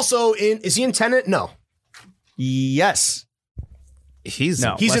right. Also, is he in Tenet? No, Yes. He's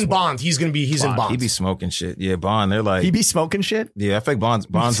No. he's Wes in Bond. He's in Bond. He be smoking shit. Yeah, Bond. They're like He be smoking shit. yeah. I feel like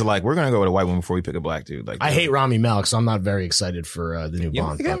Bonds are like we're gonna go with a white woman before we pick a black dude. Like I hate Rami Malek, so I'm not very excited for the new You don't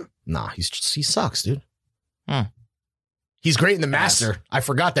Bond. like him? But nah, he sucks, dude. Hmm. He's great in The Master. I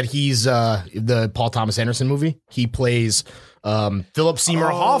forgot that he's the Paul Thomas Anderson movie. He plays Philip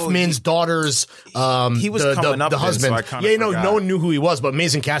Seymour Oh, Hoffman's daughter's he was the coming up the then, husband. so I kinda Yeah, forgot. no one knew who he was, but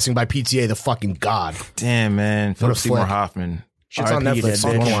amazing casting by PTA, the fucking god. Damn man, Philip Seymour flick. Hoffman, Shit's on R.I.P. Netflix.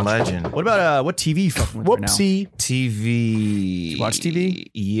 dead I wanna bitch. watch it. legend. What about what TV you fucking with right now? Whoopsie. TV. Watch TV?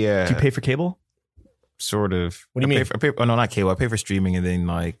 Yeah. Do you pay for cable? Sort of. What do you mean? Oh no, not cable. I pay for streaming and then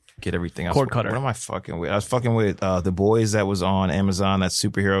like get everything else. Cord cutter. What am I fucking with? I was fucking with The Boys that was on Amazon. That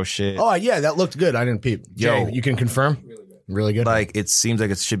superhero shit. Oh yeah, that looked good. I didn't peep. Yo. Jay, you can confirm. Really good. Like it seems like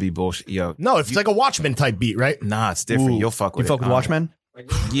it should be bullshit. Yo, No, it's like a Watchmen type beat, right? nah, it's different. Ooh. You'll fuck You with fuck it. with Watchmen?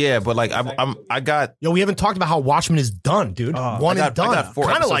 Yeah, but like I got Yo, we haven't talked about how Watchmen is done, dude. One I is done. I got 4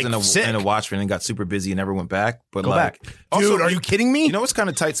 Kind of episodes like sick. in a Watchmen and got super busy and never went back. But Go like, back. also, Dude, are you kidding me? You know what's kind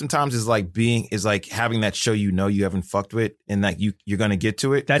of tight sometimes is like having that show you haven't fucked with and that you're gonna get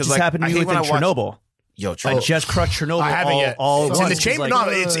to it. That 'Cause, just like, happened to I me hate within when I watch- Chernobyl. Yo, I Chernobyl. just crushed Chernobyl. I haven't yet. all It's in at the once. chamber. It's like,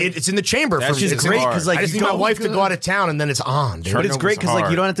 No, it's in the chamber. That's for, just it's great, hard. 'cause, like, I just you need my don't- wife to go out of town and then it's on, dude. But it's great Chernobyl's because like you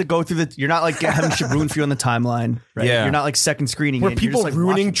hard. don't have to go through you're not like having shit ruined for you on the timeline, right? Yeah. You're not like second screening. Were it. You're people just, like,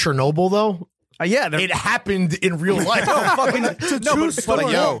 ruining watching. Chernobyl though? Yeah, they're- It happened in real life. fucking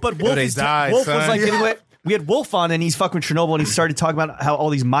but Wolf they is died, Wolf son. was like anyway. We had Wolf on and he's fucking Chernobyl and he started talking about how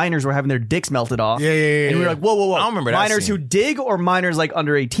all these miners were having their dicks melted off. Yeah. And we were like, whoa. I don't remember that miners scene. who dig or miners like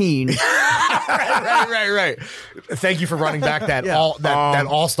under 18? right. Thank you for running back that that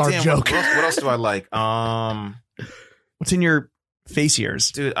all-star Damn, joke. What else do I like? What's in your face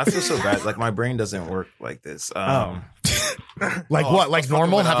ears. Dude, I feel so bad. Like my brain doesn't work like this. Like what? Like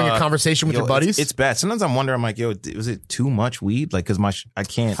normal? with, Having a conversation with yo, your buddies? It's bad. Sometimes I'm wondering, I'm like, yo, was it too much weed? Like, cause I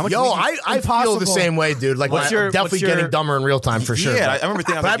can't. How much Yo, weed I feel the Impossible. same way, dude. Like, What's your- definitely what's your- getting dumber in real time for sure. Yeah, I remember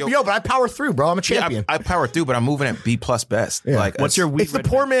thinking, I was But like, yo, but I power through, bro. I'm a yeah, champion. I power through, but I'm moving at B+ best. Like, What's your weed? It's the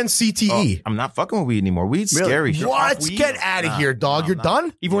regimen? poor man's CTE. I'm not fucking with weed anymore. Weed's Really? scary. You're What? off weed? Get out of here, dog. no, You're no.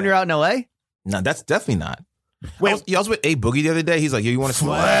 done? Even when you're out in LA? No, that's definitely not. Wait. I was with A Boogie the other day. He's like, yo, you want to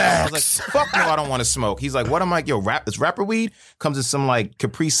smoke? I was like, fuck no, I don't want to smoke. He's like, what? I'm like, yo, this rapper weed comes in some like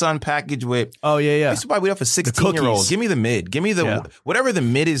Capri Sun package with. Oh yeah, I yeah. used to buy weed off for 16-year-olds. cookies. Give me the mid. Give me the Yeah. whatever the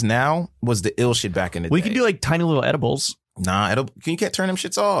mid is now was the ill shit back in the We day. can do like tiny little edibles. Nah, you can't turn them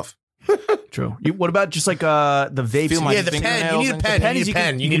shits off. True. What about just like the vapes? Feel my Yeah, the pen. You fingernails need a and- pen. You pennies need a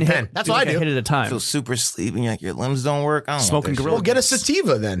pen. You need a hit- pen. That's do what like I a do. hit at a time. Feel super sleepy. Like your limbs don't work. I don't Smoking want that gorilla. Well, get a shit.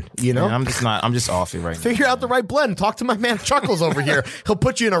 sativa then, you know? Man, I'm just off it right now. Figure out the right blend. Talk to my man Chuckles over here. He'll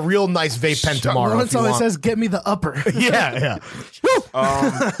put you in a real nice vape pen tomorrow. Lawrence if you always want. says, "Get me the upper." Yeah,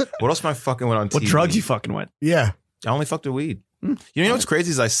 yeah. What else am I fucking with on TV? What drugs you fucking with? Yeah. I only fucked with weed. You know what's crazy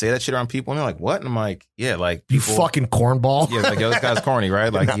is I say that shit around people and they're like, what? And I'm like, yeah, like You people. fucking cornball. Yeah, like, yo, this guy's corny,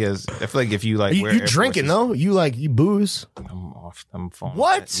 right? Like, he has. I feel like if you like, You, wear you Air drinking Forces- though? You booze? I'm off. I'm falling.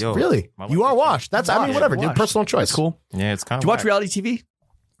 What? Yo, Really? my You life are is- washed. That's I mean Washed. whatever, dude. Washed. Personal choice. That's cool. Yeah, it's kind of. Do you watch reality TV? Do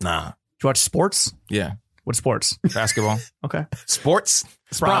Nah. you watch sports? Yeah. What sports? Basketball. Okay. Sports.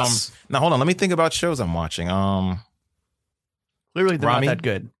 Sports. Now hold on. Let me think about shows I'm watching. Clearly they're Rami? not that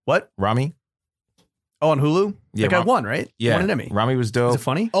good. What? Rami. Oh, on Hulu? Yeah, that guy Ram- won, right? Yeah. Won an Emmy. Rami was Is dope. it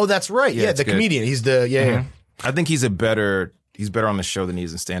funny? Oh, that's right. Yeah, Yeah, it's the good. comedian. He's the yeah. I think he's better on the show than he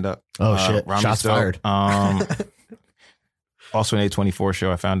is in stand up. Oh, shit. Rami's Shots dope. fired. Also an A24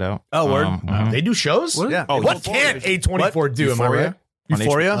 show I found out. Oh, word. Mhm. They do shows? Yeah. Oh, What Euphoria. can't A24 do? Am I Euphoria? right? On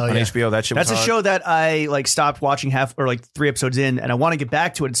Euphoria? on Oh, yeah. HBO. That shit was That's a hard. show that I like stopped watching half or like 3 episodes in, and I want to get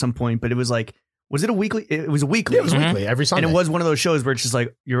back to it at some point, but it was like, was it a weekly? It was a weekly. Yeah, it was weekly every Sunday. and it was one of those shows where it's just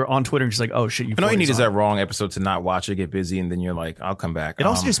like you're on Twitter and just like, oh shit, And all you need is on. that wrong episode to not watch it, get busy, and then you're like, I'll come back. It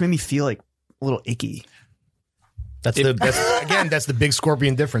also just made me feel like a little icky. that's the big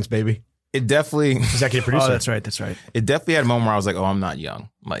Scorpion difference, baby. it definitely Executive producer. Oh, that's right. That's right. it definitely had a moment where I was like, oh, I'm not young.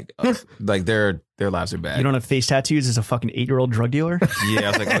 Like like their lives are bad. You don't have face tattoos as a fucking 8-year-old drug dealer. Yeah, I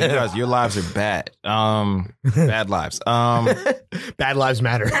was like, oh, you guys, your lives are bad. Bad lives. Bad Lives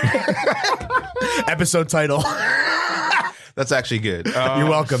Matter. Episode title. That's actually good. You're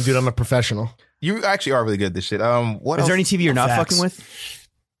welcome, dude. I'm a professional. You actually are really good at this shit. What Is else? there any TV you're not Facts. fucking with?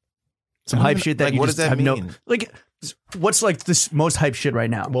 Some hype shit that like, you what just does that have no mean? like. What's like this most hype shit right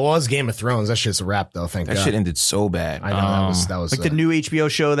now? Well, it was Game of Thrones. That shit's a wrap, though. Thank That God. shit ended so bad. I know that was Like the new HBO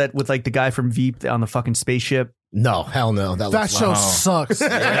show that with like the guy from Veep on the fucking spaceship. no, hell no. That looks show wow. sucks.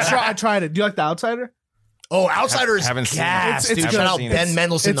 I tried it. Do you like The Outsider? Oh, Outsider is Haven't seen it. gas, It's dude. good. Shout out Seen Ben it.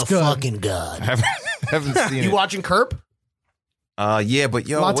 Mendelsohn, It's the good. fucking god. haven't seen You it. watching Curb? Yeah, but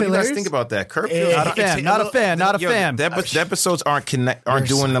yo, what Latte do you guys Larry's? think about that? Kirk Yeah. Not a fan. Not a fan. Not a Yo, fan. The episodes aren't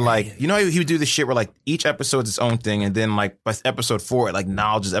doing the like. You know, he would do the shit where like each episode's its own thing, and then like by episode 4, it like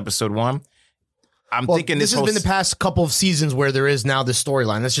acknowledges episode 1. I'm Well, thinking this this has whole been the past couple of seasons where there is now this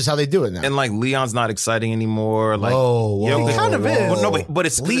storyline. That's just how they do it now. and like Leon's not exciting anymore. Like, Whoa, yo, whoa, it kind of is. Well, no, but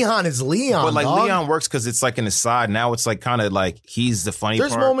it's Leon is Leon. But like dog. Leon works because it's like an aside. Now it's like kind of like he's the funny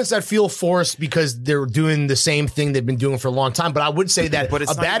There's part. moments that feel forced because they're doing the same thing they've been doing for a long time. But I would say that But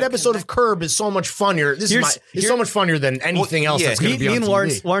it's a not bad even episode of Curb is so much funnier. It's so much funnier than anything else yeah. that's going to be Me on and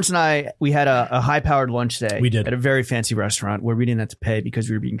TV. Lawrence and I, we had a high-powered lunch today. We did. At a very fancy restaurant where we didn't have to pay because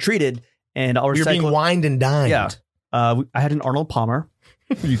we were being treated. And I'll You're recycle. being wined and dined. Yeah. I had an Arnold Palmer.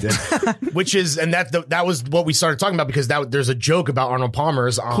 You did. Which is, and that was what we started talking about because there's a joke about Arnold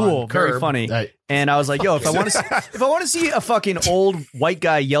Palmer's on Cool, very Curb funny. that- And I was like, yo, if I want to see a fucking old white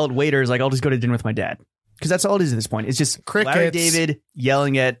guy yell at waiters, like I'll just go to dinner with my dad. Because that's all it is at this point. It's just Larry Crickets. David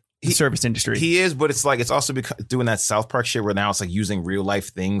yelling at the service industry. He is, but it's like it's also doing that South Park shit where now it's like using real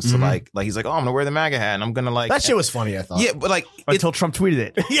life things to like he's like, oh, I'm gonna wear the MAGA hat and I'm gonna like that shit was funny, I thought. yeah, but like until Trump tweeted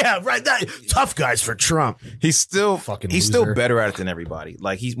it. Yeah, right. Tough guys for Trump. he's still Fucking he's loser. still better at it than everybody.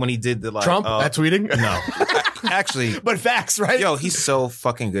 Like when he did the like Trump, that tweeting? no, actually, But facts, right? yo, he's so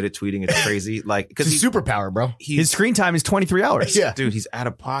fucking good at tweeting. It's crazy. Like because it's a superpower, bro. His screen time is 23 hours. Yeah. dude, he's out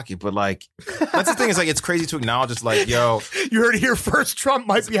of pocket. But like that's the thing is like it's crazy to acknowledge. It's like yo, You heard it here first. Trump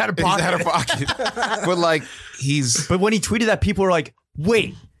might be out of he's pocket. out of pocket. But like he's But when he tweeted that, people were like,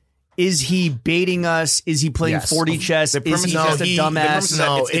 wait, is he baiting us? Is he playing Yes. 40 chess? Is premise he is just that a the dumbass? premise is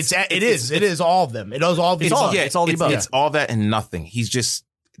that No, it is all of them. It is all of these. all- yeah, it's all the above. It's all that and nothing. He's just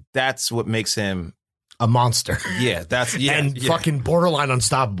that's what makes him. a monster. Yeah, that's and fucking borderline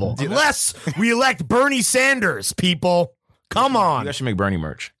unstoppable. Unless we elect Bernie Sanders, people. Come You on. guys should make Bernie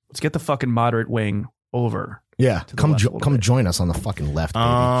merch. Let's get the fucking moderate wing over. Yeah, the come left a little come bit. join us on the fucking left,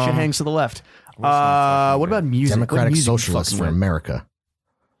 baby. Shit hangs to the left. What about music? What Democratic music you Socialists fucking for with? America.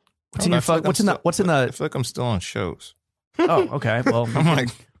 What's in your fuck? What's in the? What's in I the? feel like I'm still on shows. Oh, okay. Well, I'm like,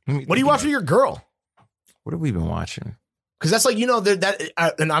 What do you watch with your girl? What have we been watching? Because that's like,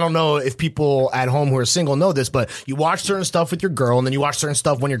 and I don't know if people at home who are single know this, but you watch certain stuff with your girl, and then you watch certain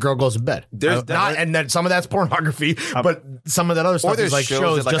stuff when your girl goes to bed. There's And then some of that's pornography, but some of that other stuff is like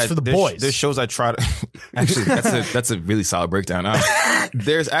shows that, just for the boys. There's shows I try to actually that's a really solid breakdown.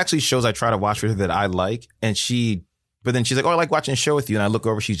 There's actually shows I try to watch with her that I like, but then she's like, "Oh, I like watching a show with you," and I look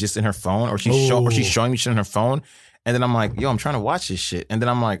over, she's just in her phone, or she's showing me shit on her phone, and then I'm like, "Yo, I'm trying to watch this shit," and then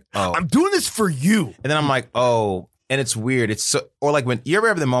I'm like, "Oh, I'm doing this for you." and then I'm like, "Oh." And it's weird. It's so, or like when you ever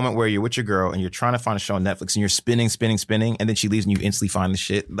have the moment where you're with your girl and you're trying to find a show on Netflix and you're spinning, and then she leaves and you instantly find the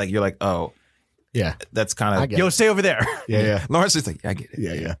shit. Like you're like, oh, Yeah. that's kind I of get yo, stay over there. Yeah. Lawrence is like, yeah, I get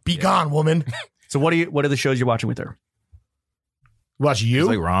it. Yeah. Be gone, woman. So what are the shows you're watching with her? Watch you. It's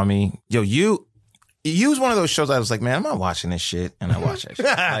like Rami. Yo, you was one of those shows I was like, man, I'm not watching this shit, and I watch that shit.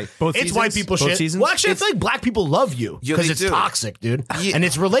 Like, Both it's seasons? white people Both shit. seasons? Well, actually, I feel like black people love you Yeah, because they it's do. toxic, dude, Yeah. and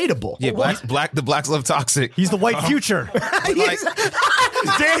it's relatable. yeah, the blacks love toxic. He's the white future. But like,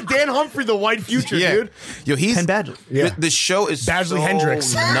 Dan Humphrey, the white future, yeah, dude. yo, he's Penn Badgley. Yeah. The show is Badgley so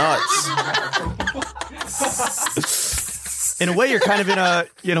Hendricks. nuts. In a way, you're kind of in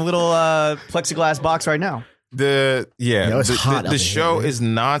a little plexiglass box right now. Yo, it's hot out the there, show dude. is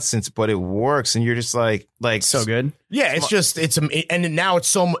nonsense, but it works, and you're just like So good. Yeah, and now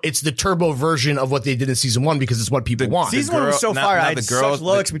it's the turbo version of what they did in season 1 because it's what people want. Season 1 was so not- fire. not I had the girls, such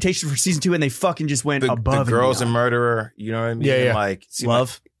low the- expectations for season 2, and they fucking just went the above. girl's a and beyond. murderer. You know what I mean? Yeah, yeah. Like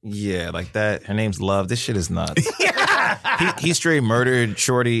Love. Yeah, like that. Her name's Love. This shit is nuts. he straight murdered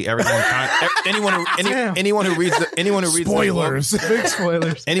Shorty. Everyone, anyone who reads Spoilers. Big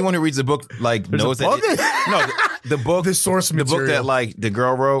spoilers. anyone who reads the book like knows that. The book, The source the book material. that like the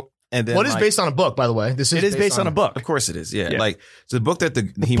girl wrote, and then What is like, based on a book, by the way? It is based on a book. Of course it is. Yeah, Yeah. like so the book that the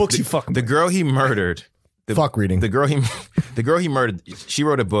books you fucking the girl he murdered. Fuck reading. The girl he murdered. She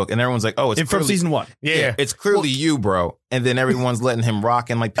wrote a book, and everyone's like, "Oh, it's From clearly- season 1. Yeah. it's clearly you, bro." And then everyone's letting him rock,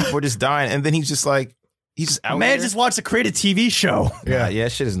 and like people are just dying, and then he's just out Man, here. just watched a creative TV show. yeah,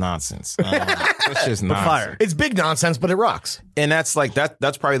 shit is nonsense. That's just nonsense. fire. It's big nonsense, but it rocks. And that's like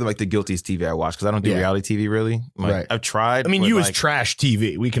that's probably like the guiltiest TV I watch because I don't do Yeah. reality TV really. Like, Right. I've tried. I mean, but, you like, is trash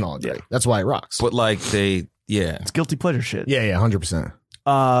TV. We can all agree. That's why it rocks. but like It's guilty pleasure shit. Yeah, 100%.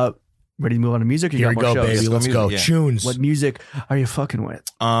 Ready to move on to music? Or you Here we got more go, shows? baby. Let's go. Yeah. Tunes. What music are you fucking with?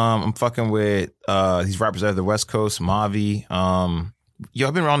 I'm fucking with these rappers out of the West Coast, Mavi.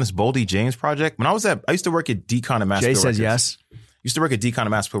 I've been around this Boldy James project. When I used to work at Decon and Mass Jay Appeal says Records. yes. Used to work at Decon and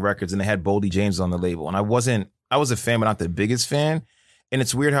Mass Appeal Records, and they had Boldy James on the label. And I was a fan, but not the biggest fan. And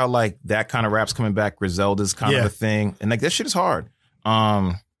it's weird how like that kind of rap's coming back. Griselda's kind of Yeah. a thing, and like that shit is hard.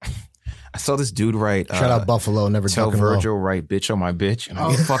 I saw this dude write. Shout out Buffalo. Never Tell ducking low. Virgil write "bitch on my bitch," and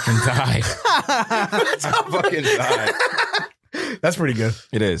I fucking died. I fucking died. That's pretty good.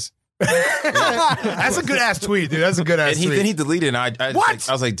 It is. That's a good ass tweet, dude. That's a good ass And tweet. then he deleted it. And I What?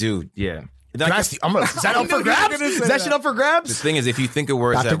 I was like, dude, yeah. And Can I I guess see- is that up for grabs? Is that shit up for the grabs? thing is, if you think of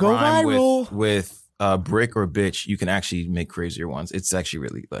words About to that go rhyme viral. with brick or bitch, you can actually make crazier ones. It's actually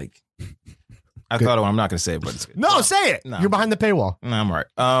really like. I thought of one. I'm not gonna say it, but it's good. No, say it. No. You're behind the paywall. No, I'm all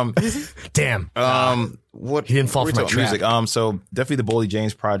right. Damn. What He didn't fall we're for my talking trap. music. So definitely the Boldy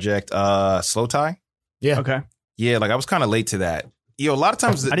James project. Slow Tie. Yeah. Okay. Yeah, like I was kind of late to that. Yo, a lot of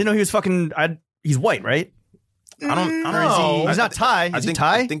times I didn't know he was fucking. He's white, right? I don't No. know. He's not Thai. Is he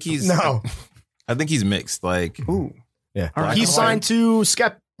Thai? I think he's No. I think he's mixed. Like, Ooh. Yeah. All right. He's signed to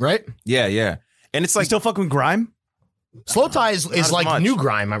Skep, right? yeah. And it's You like, still fucking with grime? Slow Tie is as like much. new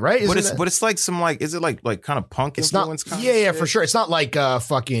grime, right? but Isn't it? it's like some like, is it like kind of punk It's not. influence? kind of Yeah, shit? for sure. It's not like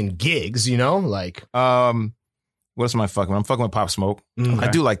fucking gigs, you know, like. What else am I fucking with? I'm fucking with Pop Smoke. I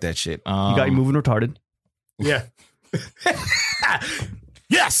do like that shit. You got you moving retarded. Yeah.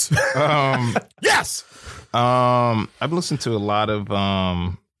 Yes. Yes. I've been listening to a lot of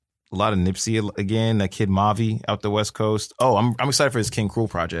Nipsey again. That kid Mavi out the West Coast. Oh, I'm excited for his King Cruel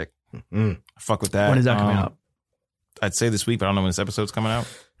project. I fuck with that. When is that coming out? I'd say this week, but I don't know when this episode's coming out.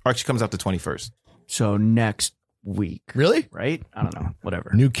 Or actually comes out the 21st. So next week, Really? right? I don't know.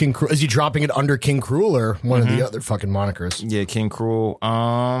 Whatever. New King Cruel. Is he dropping it under King Cruel or one of the other fucking monikers? Yeah, King Cruel.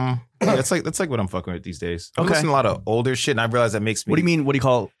 I that's like what I'm fucking with these days. I'm Okay. listening to a lot of older shit, and I realize that makes me. What do you mean? What do you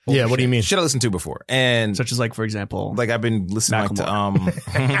call? Yeah, what do you mean? Shit I listened to before, and Such as like, for example, like I've been listening like to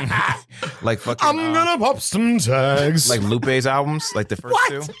like fucking I'm gonna pop some tags. like Lupe's albums, like the first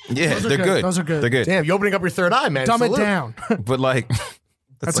two. Yeah, Those are they're good. good. Those are good. They're good. damn, you opening up your third eye, man. Dumb it Salute. down. But like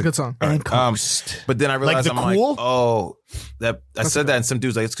That's a good song. but then I realized the I'm Cool? like, oh, that I said that, and some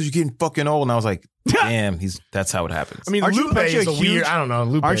dude's like, it's because you're getting fucking old, and I was like, damn, that's how it happens. I mean, Aren't you- Lupe aren't you is a a huge- weird. I don't know.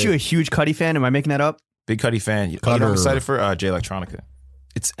 Lupe. aren't you a huge Cuddy fan? Am I making that up? Big Cuddy fan. You know, Cutter. I'm excited for Jay Electronica.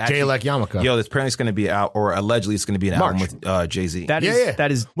 It's Jay actually, Elec Yamaka? Yo, apparently it's going to be out, or allegedly it's going to be an album March. with Jay Z. That is Yeah. that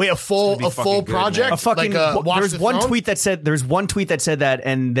is Wait, a full be fucking good, project? man. a fucking. like Watch there's the one Throne? tweet that said that,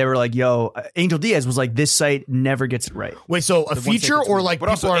 and they were like, "Yo, Angel Diaz was like, this site never gets it right." Wait, so a feature or like But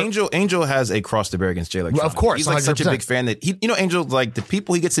people also, are Angel has a cross to bear against Jay Electronica. Well, of course, he's like such a 100%. big fan that Angel, like the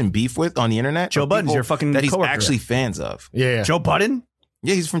people he gets in beef with on the internet. Joe are Budden's people your fucking that he's coworker. actually fans of. yeah. Joe Budden.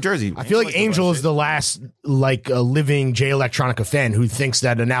 Yeah, he's from Jersey. I feel like Angel is the last like living Jay Electronica fan who thinks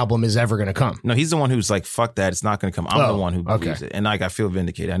that an album is ever going to come. No, he's the one who's like, fuck that, it's not going to come. I'm Oh, the one who believes okay. it, and like I feel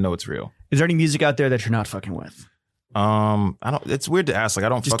vindicated. I know it's real. Is there any music out there that you're not fucking with? I don't. It's weird to ask. Like I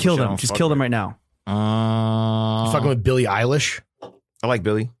don't Just fuck kill with shit I them. don't Just fuck kill them with. right now. You fucking with Billie Eilish? I like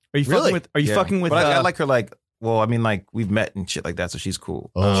Billy. Are you Really? fucking with? Are you Yeah. fucking with? But I like her. Like, well, I mean, like we've met and shit like that, so she's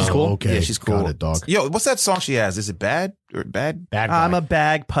cool. She's cool? Okay, Yeah, she's cool. Got it, dog. Yo, what's that song she has? Is it bad or bad? Bad guy. I'm a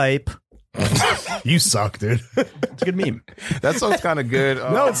bagpipe. You suck, dude. It's a good meme. That song's kind of good.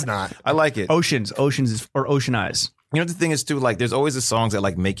 No, it's not. I like it. Oceans is or Ocean Eyes. You know, the thing is too, like, there's always the songs that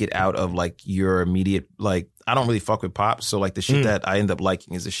like make it out of like your immediate, like, I don't really fuck with pop. So like the shit that I end up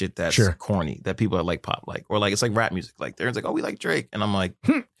liking is the shit that's Sure. corny, that people that like pop like, or like it's like rap music. Like they're like, oh, we like Drake. And I'm like,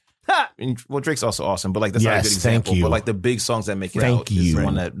 and, well, Drake's also awesome, but like that's not a Yes, good example. thank you. But like the big songs that make it Thank out is you. the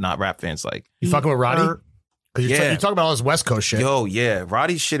one that not rap fans like. You fucking with Roddy? Because Yeah. you talk about all this West Coast shit. Yo, yeah,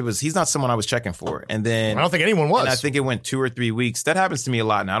 Roddy's shit he's not someone I was checking for. And then I don't think anyone was. and I think it went 2 or 3 weeks. That happens to me a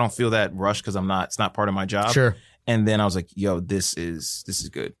lot, and I don't feel that rush because it's not part of my job. Sure. And then I was like, yo, this is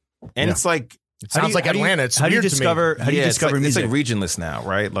good. And Yeah. it's like, It sounds like Atlanta. It's How do you weird to me. discover? How do you yeah, discover it's music? like regionless now,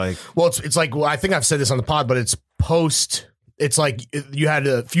 right? Like, Well, it's like I think I've said this on the pod, but it's post. It's like you had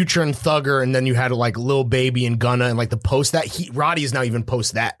a Future and Thugger, and then you had like Lil Baby and Gunna, and like the post that Roddy is now even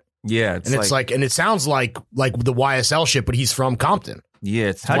post that, yeah, and it's like and it sounds like the YSL shit, but he's from Compton. yeah,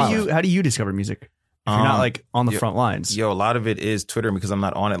 it's How wild. do you discover music? If you're not like on the front lines. Yo, a lot of it is Twitter because I'm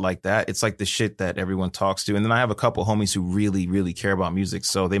not on it like that. It's like the shit that everyone talks to. And then I have a couple homies who really, really care about music.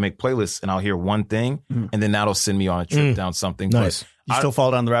 So they make playlists and I'll hear one thing and then that'll send me on a trip down something. Nice. You still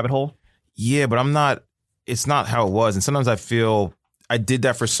fall down the rabbit hole? Yeah, but it's not how it was. And sometimes I feel I did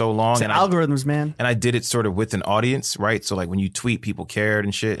that for so long. It's And algorithms, man. I did it sort of with an audience, right? So like when you tweet, people cared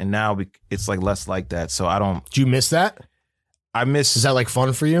and shit. And now it's like less like that. So Do you miss that? I miss. Is that like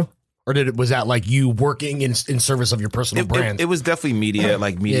fun for you, or was that like you working in service of your personal brand? It was definitely media,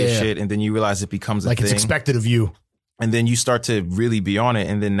 like media Yeah. shit. And then you realize it becomes a like thing. it's expected of you. And then you start to really be on it.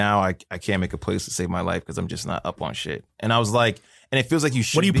 And then now I can't make a place to save my life because I'm just not up on shit. And I was like, and it feels like you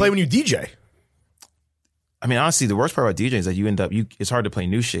should. What do you play when you DJ? I mean, honestly, the worst part about DJing is that you end up, it's hard to play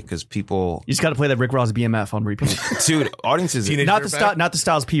new shit because people, You just got to play that Rick Ross BMF on repeat. dude, audiences, Teenage not the Dirtbag? not the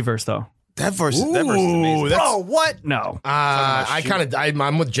Styles P verse though. that verse is amazing. that's- What? No,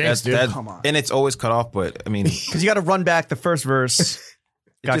 I'm with James, dude. Come on. And it's always cut off, but I mean, because you got to run back the first verse.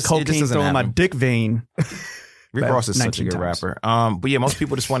 Got just cocaine doesn't thrown in my happen. dick vein. Rick About Ross is such a 19 good times. rapper. But yeah, most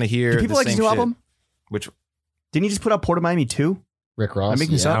people just want to hear Do people the like his same new shit. album? Which Didn't he just put out Port of Miami 2? Rick Ross. I'm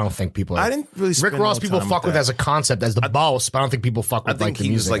making this Yeah, up. I don't think people. I didn't really Rick spend Ross no people time fuck with that. as a concept, as the boss, but I don't think people fuck I with like think the he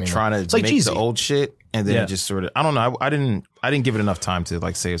was music. like anymore. trying to It's like make Jeezy. the old shit, and then Yeah. it just sort of, I don't know. I didn't give it enough time to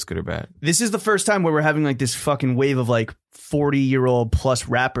like say it's good or bad. This is the first time where we're having like this fucking wave of like 40-year-old plus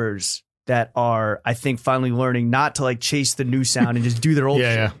rappers that are, I think, finally learning not to like chase the new sound and just do their old Yeah,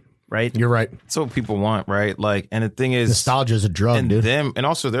 shit. yeah. Right? You're right. That's what people want, right? Like, and the thing is, Nostalgia is a drug, and dude. them, and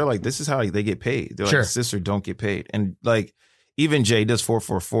also they're like, this is how they get paid. They're Sure. like, sister don't get paid, and like. Even Jay does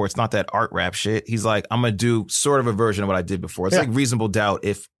 444. It's not that art rap shit. He's like, I'm gonna do sort of a version of what I did before. It's Yeah. like Reasonable Doubt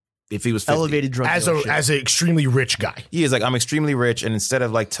if he was 50. Elevated drug as dealer a shit. as an extremely rich guy. He is like, I'm extremely rich, and instead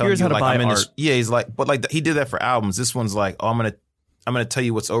of like telling Here's you how to like buy I'm in this, art. yeah, he's like, but like he did that for albums. This one's like, oh, I'm gonna tell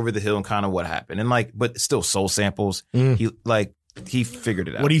you what's over the hill and kind of what happened, and like, but still soul samples. He figured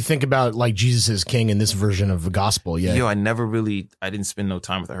it out. What do you think about like Jesus is King in this version of the gospel? Yeah, Yo, I didn't spend no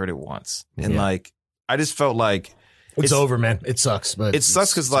time with it. I heard it once, and Yeah. like, I just felt like it's over, man. It sucks, but it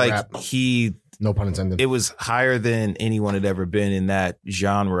sucks because it's a like wrap. he. No pun intended. It was higher than anyone had ever been in that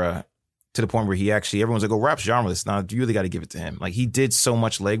genre, to the point where everyone's like, oh, rap's genreless. Now you really got to give it to him. Like he did so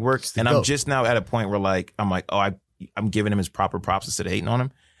much legwork, and I'm dope. just now at a point where like I'm like, oh, I'm giving him his proper props instead of hating on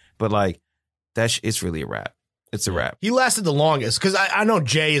him. but like it's really a rap. It's a rap. He lasted the longest because I know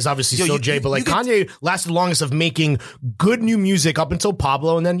Jay is obviously still Jay, but like Kanye lasted the longest of making good new music up until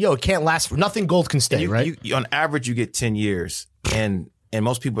Pablo, and then it can't last for nothing. Gold can stay, right? On average, you get 10 years, and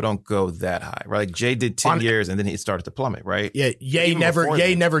most people don't go that high, right? Like Jay did 10 years, and then it started to plummet, right? Yeah, Ye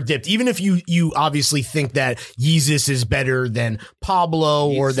never dipped. Even if you obviously think that Yeezus is better than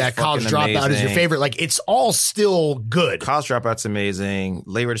Pablo or that College Dropout is your favorite, like it's all still good. College Dropout's amazing.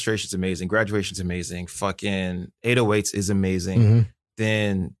 Late Registration's amazing. Graduation's amazing. Fucking 808s is amazing.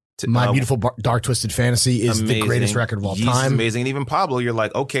 Then My Beautiful Dark Twisted Fantasy is the greatest record of all time. Amazing. And even Pablo, you're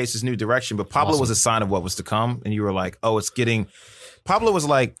like, okay, it's this new direction. But Pablo was a sign of what was to come. And you were like, oh, it's getting... Pablo was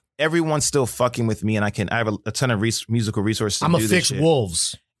like, everyone's still fucking with me, and I have a ton of musical resources. I'm a fixed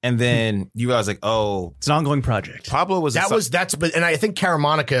wolves. And then you guys like, oh, it's an ongoing project. Pablo was and I think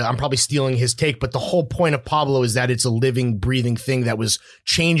Caramonica, I'm probably stealing his take, but the whole point of Pablo is that it's a living, breathing thing that was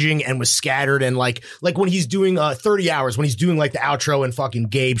changing and was scattered. And like when he's doing 30 hours, when he's doing like the outro and fucking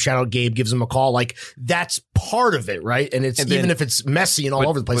Gabe, shout out Gabe, gives him a call, like that's part of it, right? And even if it's messy and all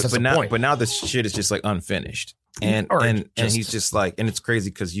over the place, that's the point. But now this shit is just like unfinished. And he's just like, and it's crazy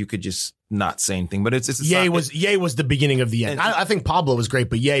because you could just not say anything, but it's Ye was the beginning of the end. I think Pablo was great,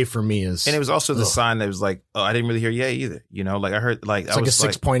 but Ye for me is, and it was also the sign that was like, oh, I didn't really hear Ye either. You know, like I heard like it's like a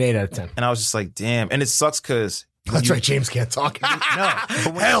 6.8 out of 10, and I was just like, damn. And it sucks because that's right, James can't talk.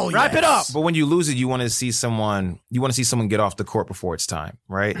 Wrap it up. But when you lose it, you want to see someone get off the court before it's time,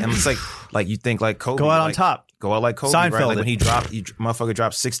 right? And it's like you think like Kobe, go out on top. Go out like Kobe, Seinfeld right? Like when motherfucker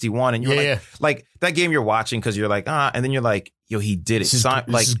dropped 61, and you're like that game you're watching because you're like, and then you're like, yo, he did it. This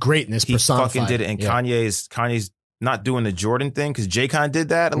is greatness. He fucking did it. And Kanye's not doing the Jordan thing because Jay kind of did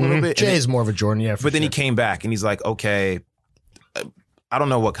that a little bit. Jay is more of a Jordan, yeah. But then he came back and he's like, okay, I don't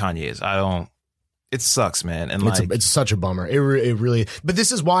know what Kanye is. It sucks, man. And it's such a bummer. It really. But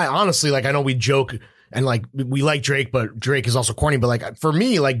this is why, honestly, like I know we joke. And like we like Drake, but Drake is also corny. But like for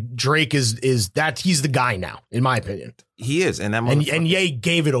me, like Drake is that he's the guy now, in my opinion. He is, and Ye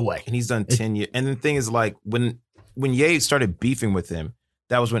gave it away, and he's done 10 years. And the thing is, like when Ye started beefing with him,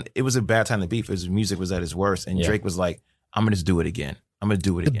 that was when it was a bad time to beef. His music was at his worst, and Drake was like, "I'm gonna just do it again. I'm gonna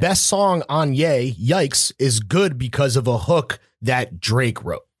do it again." The best song on Ye, Yikes, is good because of a hook that Drake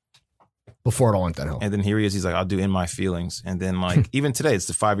wrote before it all went downhill. And then here he is. He's like, I'll do In My Feelings. And then like, even today, it's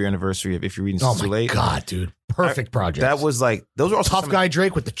the 5-year anniversary of If You're Reading Too Late. Oh my God, dude. Perfect project. That was like, those were also Tough Guy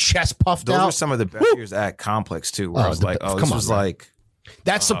Drake with the chest puffed out. Those were some of the best years at Complex too, where I was like, this was like.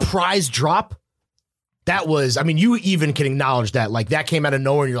 That surprise drop, that was, I mean, you even can acknowledge that. Like that came out of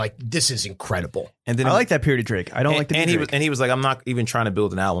nowhere and you're like, this is incredible. And then I like that period of Drake. I don't like the and he was like, I'm not even trying to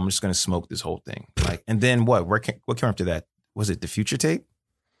build an album. I'm just going to smoke this whole thing. Like, and then what came after that? Was it the Future tape?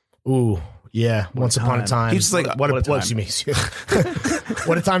 Ooh. Yeah, Once Upon a Time. He's just like, what a time.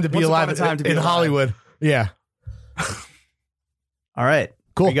 What a time to be alive in Hollywood. Yeah. All right.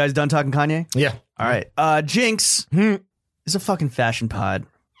 Cool. Are you guys done talking Kanye? Yeah. All right. Jinx is a fucking fashion pod.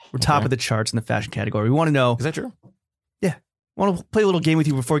 We're top of the charts in the fashion category. We want to know. Is that true? Yeah. I want to play a little game with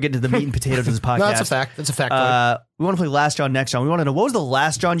you before we get into the meat and potatoes of this podcast. No, that's a fact. That's a fact. We want to play Last John, Next John. We want to know, what was the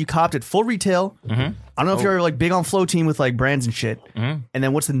last John you copped at full retail? I don't know if you're like big on Flow Team with like brands and shit. And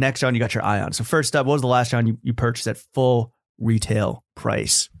then what's the next John you got your eye on? So first up, what was the last John you purchased at full retail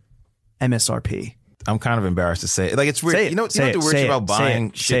price? MSRP. I'm kind of embarrassed to say it. Like, it's weird. Say it. You know what the worst about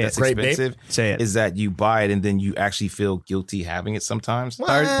buying shit that's Great, expensive is that you buy it and then you actually feel guilty having it sometimes.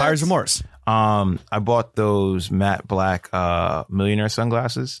 Buyer's remorse. I bought those matte black millionaire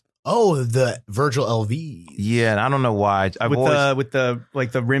sunglasses. Oh, the Virgil LV. Yeah, and I don't know why. With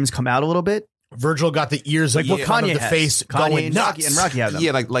the rims come out a little bit. Virgil got the ears like what Kanye of the face going nuts. And Rocky had them.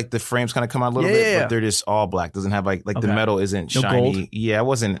 Yeah, like the frames kind of come out a little bit, but they're just all black. Doesn't have like the metal isn't shiny. Gold? Yeah,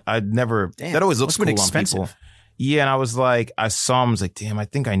 I'd never. Damn, that always looks cool expensive. on people. Yeah, and I was like, I saw them, I was like, damn, I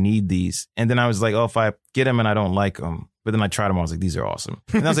think I need these. And then I was like, oh, if I get them and I don't like them, but then I tried them, I was like, these are awesome.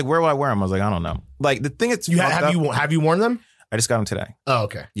 And I was like, where will I wear them? I was like, I don't know. Like the thing is, have you worn them? I just got them today. Oh,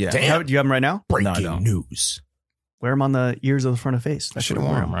 okay. Yeah. Damn. Do you have them right now? Breaking news. Wear them on the ears of the front of face. I should have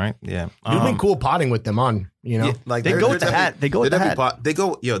worn them, right? Yeah. You've been cool potting with them on, you know? Yeah, like they go with the hat. They go with the hat. They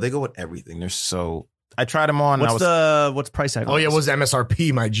go with everything. They're so. I tried them on. What's price tag? Oh yeah, what's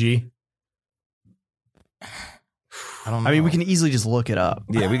MSRP, my G? I don't know. I mean, we can easily just look it up.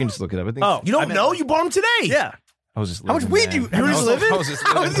 Yeah, we can just look it up. I think. You don't know? You bought them today. Yeah. I was just. How much weed you? You were just living? I was just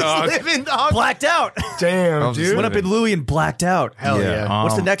living, dog. Blacked out. Damn, dude. Went up in Louis and blacked out. Hell yeah.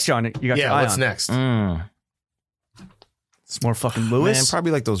 What's the next, John? You got your eye what's on? next? It's more fucking Louis. Man,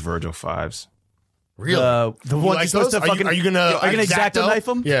 probably like those Virgil 5s. Really? The one like you're supposed those? to fucking. Are you gonna Exacto knife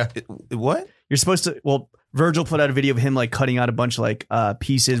them? Yeah. What? You're supposed to. Well, Virgil put out a video of him like cutting out a bunch of like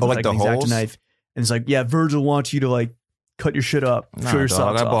pieces with like the an X-Acto holes? knife, and it's like, yeah, Virgil wants you to like cut your shit up, Nah, show your dog,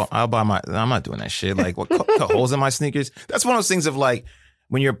 socks off. I'll buy my. I'm not doing that shit. Like, what cut holes in my sneakers? That's one of those things of like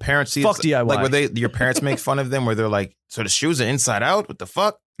when your parents see Fuck DIY. like where your parents make fun of them, where they're like, so the shoes are inside out. What the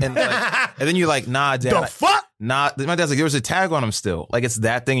fuck? And like, and then you're like, nah, dad. The fuck? Nah, my dad's like, there was a tag on them still. Like it's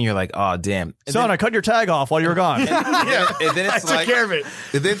that thing, and you're like, oh damn. And Son, I cut your tag off while you were gone. Yeah. and then I it's took like, care of it.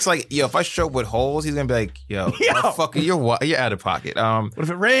 and then it's like, yo, if I show up with holes, he's gonna be like, yo, motherfucker, you're out of pocket. What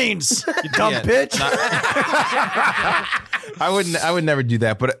if it rains? You dumb Yeah, bitch. I would never do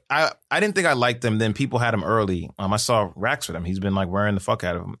that. But I didn't think I liked them. Then people had them early. I saw Rax with them. He's been like wearing the fuck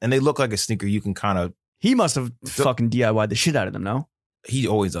out of them, and they look like a sneaker you can kind of. He must have fucking DIY'd the shit out of them, no? He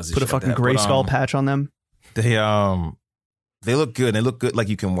always does. This Put a shit like fucking that. gray But, skull patch on them. They look good. They look good like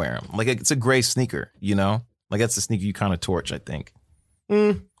you can wear them. Like it's a gray sneaker, you know? Like that's the sneaker you kind of torch, I think.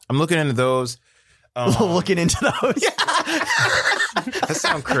 I'm looking into those. Looking into those. That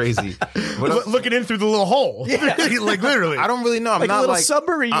sounds crazy. But Looking in through the little hole. Like literally. I don't really know. I'm Like a not little like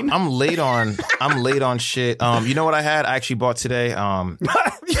submarine. I'm late on. I'm late on shit. You know what I had? I actually bought today.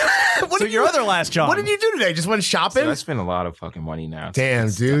 So your other last job. What did you do today? Just went shopping? So I spend a lot of fucking money now. Damn,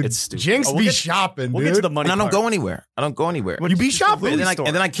 dude. It's stupid. Jinx we'll be get- shopping, We'll dude. get to the money And I don't part. go anywhere. You be shopping. And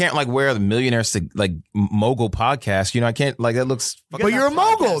then I can't like wear the millionaires to like mogul podcast. You know, I can't like that looks. But you're a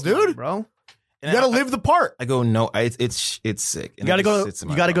mogul, dude. bro. You gotta live the part. I go no. It's sick. You gotta go.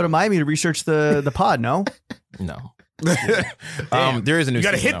 You gotta go to Miami to research the pod. No, No. There is a new. You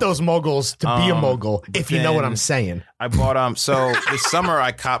gotta season, hit though. those moguls to be a mogul, if you know what then- I'm saying. I bought so this summer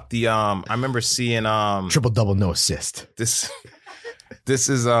I copped the I remember seeing Triple double, no assist. this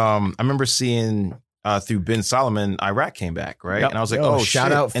is I remember seeing through Ben Solomon Iraq came back, right? Yep. And I was like, Yo, oh shout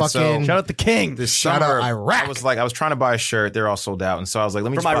shit. out And so fucking- shout out the king. this Shout out summer Iraq. I was trying to buy a shirt, they're all sold out. And so I was like, let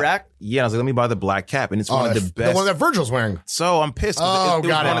me From just buy- Iraq? Yeah, I was like, let me buy the black cap. And it's one of the best. The one that Virgil's wearing. So I'm pissed. 'cause Oh, it was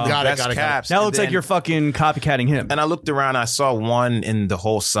got it, one of the got it, best got it, got it. caps. Now it And looks like then- you're fucking copycatting him. And I looked around and I saw one in the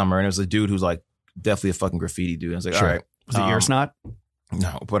whole summer, and it was a dude who's like definitely a fucking graffiti dude. I was like, Sure. all right. Was it ear snot?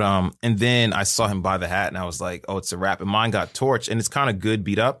 No, but and then I saw him buy the hat, and I was like, oh, it's a wrap. And mine got torched, and it's kind of good,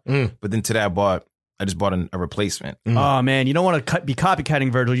 beat up. But then today I just bought a replacement. Oh man, you don't want to be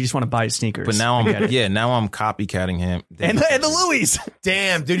copycatting Virgil. You just want to buy his sneakers. But now I'm copycatting him. and the Louis.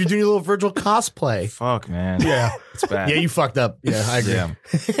 Damn, dude, you're doing your little Virgil cosplay. Fuck, man. Yeah. It's bad. Yeah, you fucked up. Yeah, I agree. Yeah.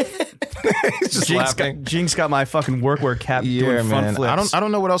 It's just Jinx laughing. got my fucking workwear cap Yeah, doing front man. flips. I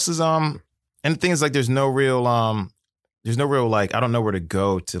don't know what else is and the thing is like there's no real like I don't know where to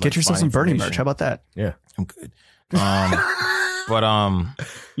go to like, Get yourself find some Bernie information. merch. How about that? I'm good. But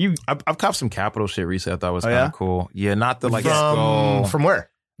I've copped some Capital shit recently. I thought was Oh, kind yeah? of cool. Yeah, not the like skull From where?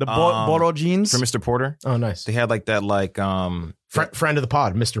 The from Boro jeans. Mr. Porter. Oh, nice. They had like that like Friend of the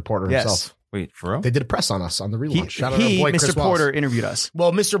pod, Mr. Porter Yes. himself. wait for real. They did a press on us on the relaunch. Shout out to our He boy Mr. Chris Porter Wells. interviewed us.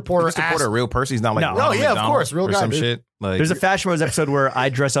 Well, Mr. Porter Mr. asked, Porter, a real person. He's not like No. Ronald Oh, yeah, of McDonald course, real or guy, some dude. shit. Like There's a Fashion Bros episode where I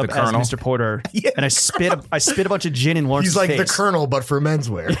dress up The as Colonel? Mr. Porter and I spit a bunch of gin in Lawrence's he's like face. the Colonel, but for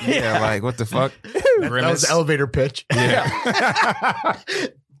menswear. yeah, like what the fuck? That was the elevator pitch.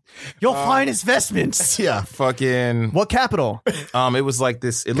 You'll find his vestments. Yeah. Fucking What capital? it was like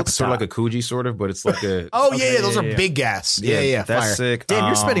this. It looks sort of like a Coogee, sort of, but it's like a. Oh, yeah, those yeah, are yeah. big gas. Yeah, that's fire. sick. Damn,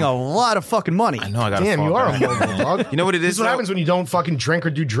 you're spending a lot of fucking money. I know. I got. Damn, you are a mogul, dog. You know what it This is? is what though? happens when you don't fucking drink or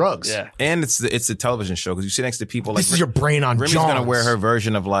do drugs. Yeah. And it's a television show because you sit next to people like This is your brain on Remy's Johns. gonna wear her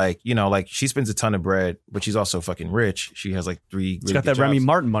version of like like she spends a ton of bread, but she's also fucking rich. She has like 3. She's got that Remy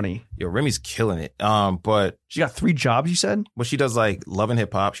Martin money. Yo, Remy's killing it. But She got 3 jobs, you said? what she does like Love and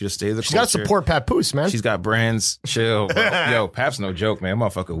Hip Hop. She just stays the She's got to culture. support Papoose, man. She's got brands. Chill, bro. Yo, Pap's no joke, man.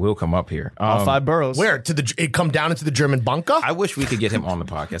 Motherfucker will come up here. All 5 boroughs. Where? To the it come down into the German bunker? I wish we could get him on the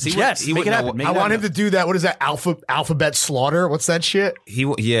podcast. Yes, he make wouldn't it know. happen. Make I it want him to do that. What is that? Alphabet slaughter? What's that shit? He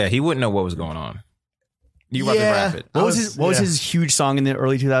wouldn't know what was going on. You about to Yeah. rap it? What was his huge song in the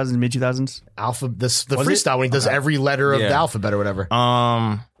early 2000s, mid 2000s? The Was it? freestyle when he does every letter of Yeah. the alphabet or whatever.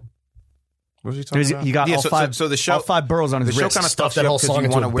 What was he talking about? You got Yeah, all so- 5 so the show- all 5 boroughs on The his show wrist. kind of Stuff stuffs that that whole whole song song you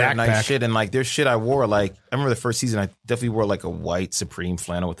into want a to wear backpack. nice shit, and like there's shit I wore. Like I remember the first season, I definitely wore like a white Supreme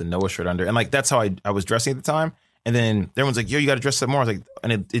flannel with the Noah shirt under, and like that's how I was dressing at the time. And then everyone's like, "Yo, you got to dress up more." I was like,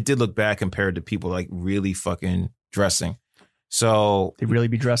 and it did look bad compared to people like really fucking dressing. So They really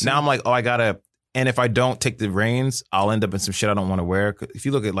be dressing. now I'm like, oh, I gotta. And if I don't take the reins, I'll end up in some shit I don't want to wear. If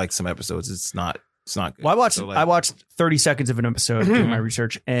you look at like some episodes, it's not good. Well, So, like, I watched 30 seconds of an episode doing my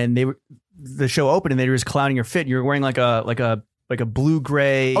research, and the show opened and they were just clowning your fit. You're wearing like a like a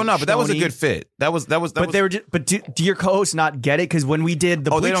blue-gray. Oh no, but that was a Stoney. good fit. That was. But they were just, but do your co-hosts not get it? Because when we did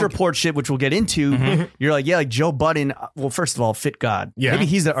the Oh, they Bleach don't- Report shit, which we'll get into, you're like, yeah, like Joe Budden. Well, first of all, fit God. Yeah. Maybe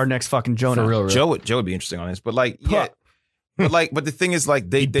he's our next fucking Jonah. For real. Joe would be interesting on this, but like yeah, but the thing is like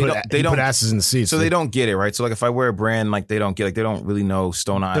they don't put asses in the seats. so they don't get it right. So like if I wear a brand like they don't get like they don't really know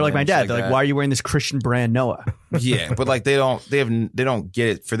Stone Island. They're like my and dad. shit They're like, that. why are you wearing this Christian brand Noah? Yeah, but like they don't get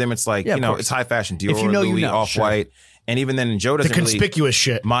it. For them, it's like Yeah, of course. it's high fashion. Dior, If you know, you Louis, know. Off White, and even then Joe the doesn't really conspicuous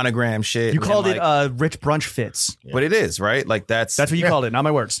shit. monogram shit. You and called then, it rich brunch fits. but it is right. Like that's That's what you called it. Not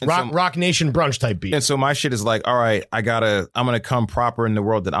my words. Rock Nation brunch type beat. And so my shit is like, all right, I'm gonna come proper in the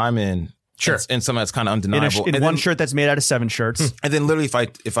world that I'm in. Sure. And something that's kind of In, undeniable. in and one then, shirt that's made out of 7 shirts. and then literally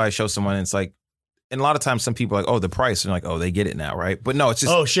if I show someone, it's like, and a lot of times some people are like, oh, the price, and like, oh, they get it now, right? But no, it's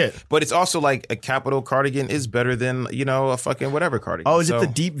just, Oh shit. but it's also like a Capital cardigan is better than a fucking whatever cardigan. Oh, is So- it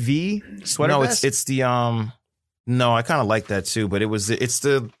the deep V sweater No, vest? it's the No, I kind of like that too, but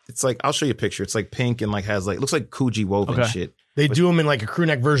it's like I'll show you a picture. It's like pink and like has like looks like Coogee woven Okay. shit. They do them in like a crew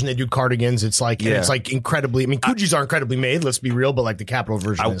neck version. They do cardigans. It's like and Yeah. it's like incredibly. I mean, Coogis are incredibly made. Let's be real, but like the Capital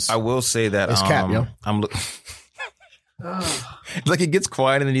version is. I will say that It's cap, yo. I'm like it gets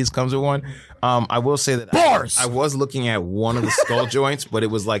quiet and then he just comes with one. I will say that Bars! I was looking at one of the skull joints, but it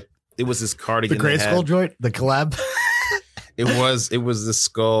was this cardigan. the gray that had- skull joint, the collab. It was the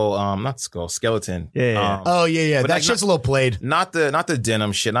skull, not skull, skeleton. Yeah. Oh yeah. But That like, shit's a little played. Not the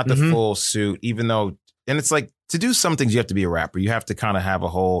denim shit, not the full suit. Even though, and it's like to do some things you have to be a rapper. You have to kind of have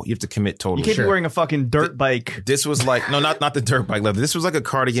you have to commit You totally. can't Sure. be wearing a fucking dirt bike. This was like not the dirt bike leather. This was like a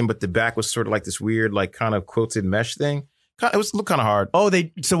cardigan, but the back was sort of like this weird, like kind of quilted mesh thing. It was look kind of hard. Oh,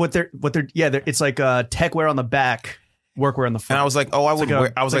 it's like tech wear on the back, workwear on the front. And I was like, oh, I It's would like a,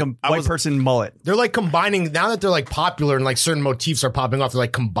 wear. I was it's like, a white person mullet. They're like combining now that they're like popular and like certain motifs are popping off. They're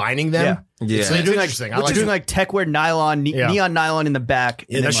like combining them. Yeah. So They're it's doing interesting. I They're like doing it. like tech wear nylon, Yeah. neon nylon in the back.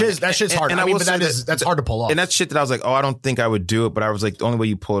 Yeah, and that then shit's hard. and I I mean, will but say that's hard to pull off. and that's shit that I was like, oh, I don't think I would do it, but I was like, the only way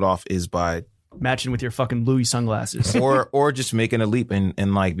you pull it off is by matching with your fucking Louis sunglasses. or just making a leap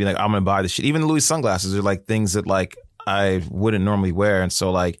and like be like, I'm gonna buy this shit. Even the Louis sunglasses are like things that like I wouldn't normally wear, and so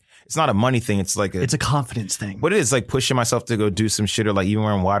like it's not a money thing. It's like It's a confidence thing. what it is, like pushing myself to go do some shit, or like even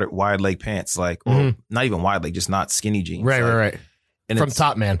wearing wide leg pants, like or not even wide leg, just not skinny jeans. right, like, right. And From it's-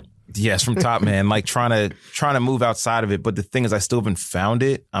 Top Man. yes, from Top Man, like trying to move outside of it. But the thing is, I still haven't found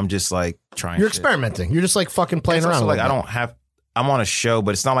it. I'm just like trying. You're shit. experimenting. You're just like fucking playing It's around. also a like little I bit. don't have. I'm on a show,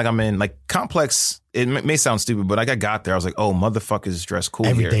 but it's not like I'm in like Complex. It may sound stupid, but like I got there, I was like, oh, motherfuckers dress cool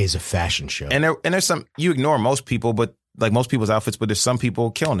Every here. day is a fashion show. And there's some you ignore most people, but like most people's outfits, but there's some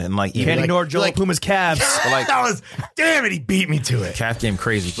people killing it. And like You even can't like, ignore Joel like- Puma's calves. like that was damn it. He beat me to it. Calf Game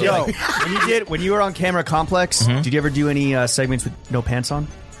crazy. But Yo, like, when you were on Camera Complex, did you ever do any segments with no pants on?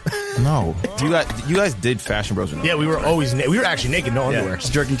 no, you guys did Fashion Bros. With Yeah, we were always we were actually naked, no underwear.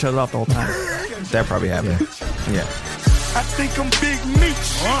 Just jerking each other off the whole time. that probably happened. Yeah. I think I'm Big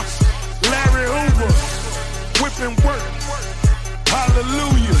Meech, Larry Hoover, whipping work,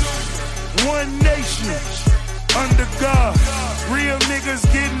 hallelujah, one nation, under God, real niggas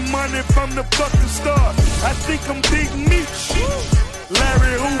getting money from the fucking start. I think I'm Big Meech,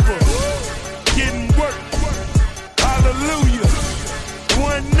 Larry Hoover, getting work, hallelujah,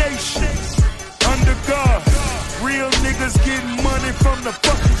 one nation, under God, real niggas getting money from the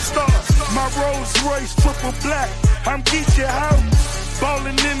fucking start. My Rolls Royce triple black, I'm Geechee House. Ballin'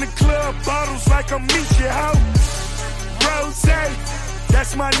 in the club, bottles like I'm Meechee House. Rose,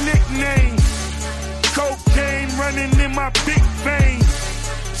 that's my nickname. Cocaine running in my big vein.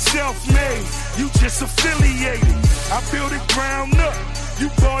 Self-made, you just affiliated. I built it ground up, you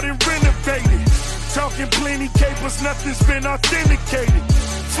bought and renovated. Talking plenty capers, nothing's been authenticated.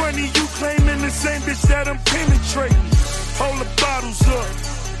 Funny you claiming the same bitch that I'm penetrating. Hold the bottles up.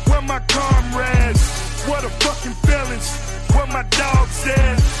 Where my comrades? What a fucking felons? Where my dogs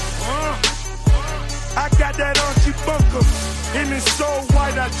at? I got that Archie Bunker, and it's so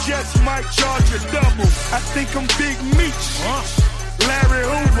white I just might charge a double. I think I'm Big Meech, Larry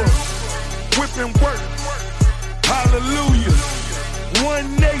Hoover, whipping work, hallelujah. One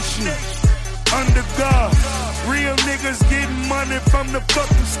nation, under God, real niggas getting money from the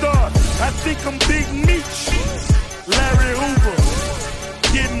fucking start. I think I'm Big Meech, Larry Hoover.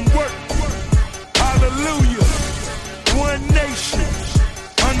 Getting work, hallelujah, one nation,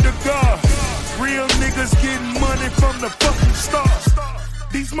 under God, real niggas getting money from the fucking start.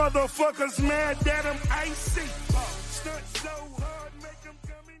 These motherfuckers mad that I'm icy, stunt so hard.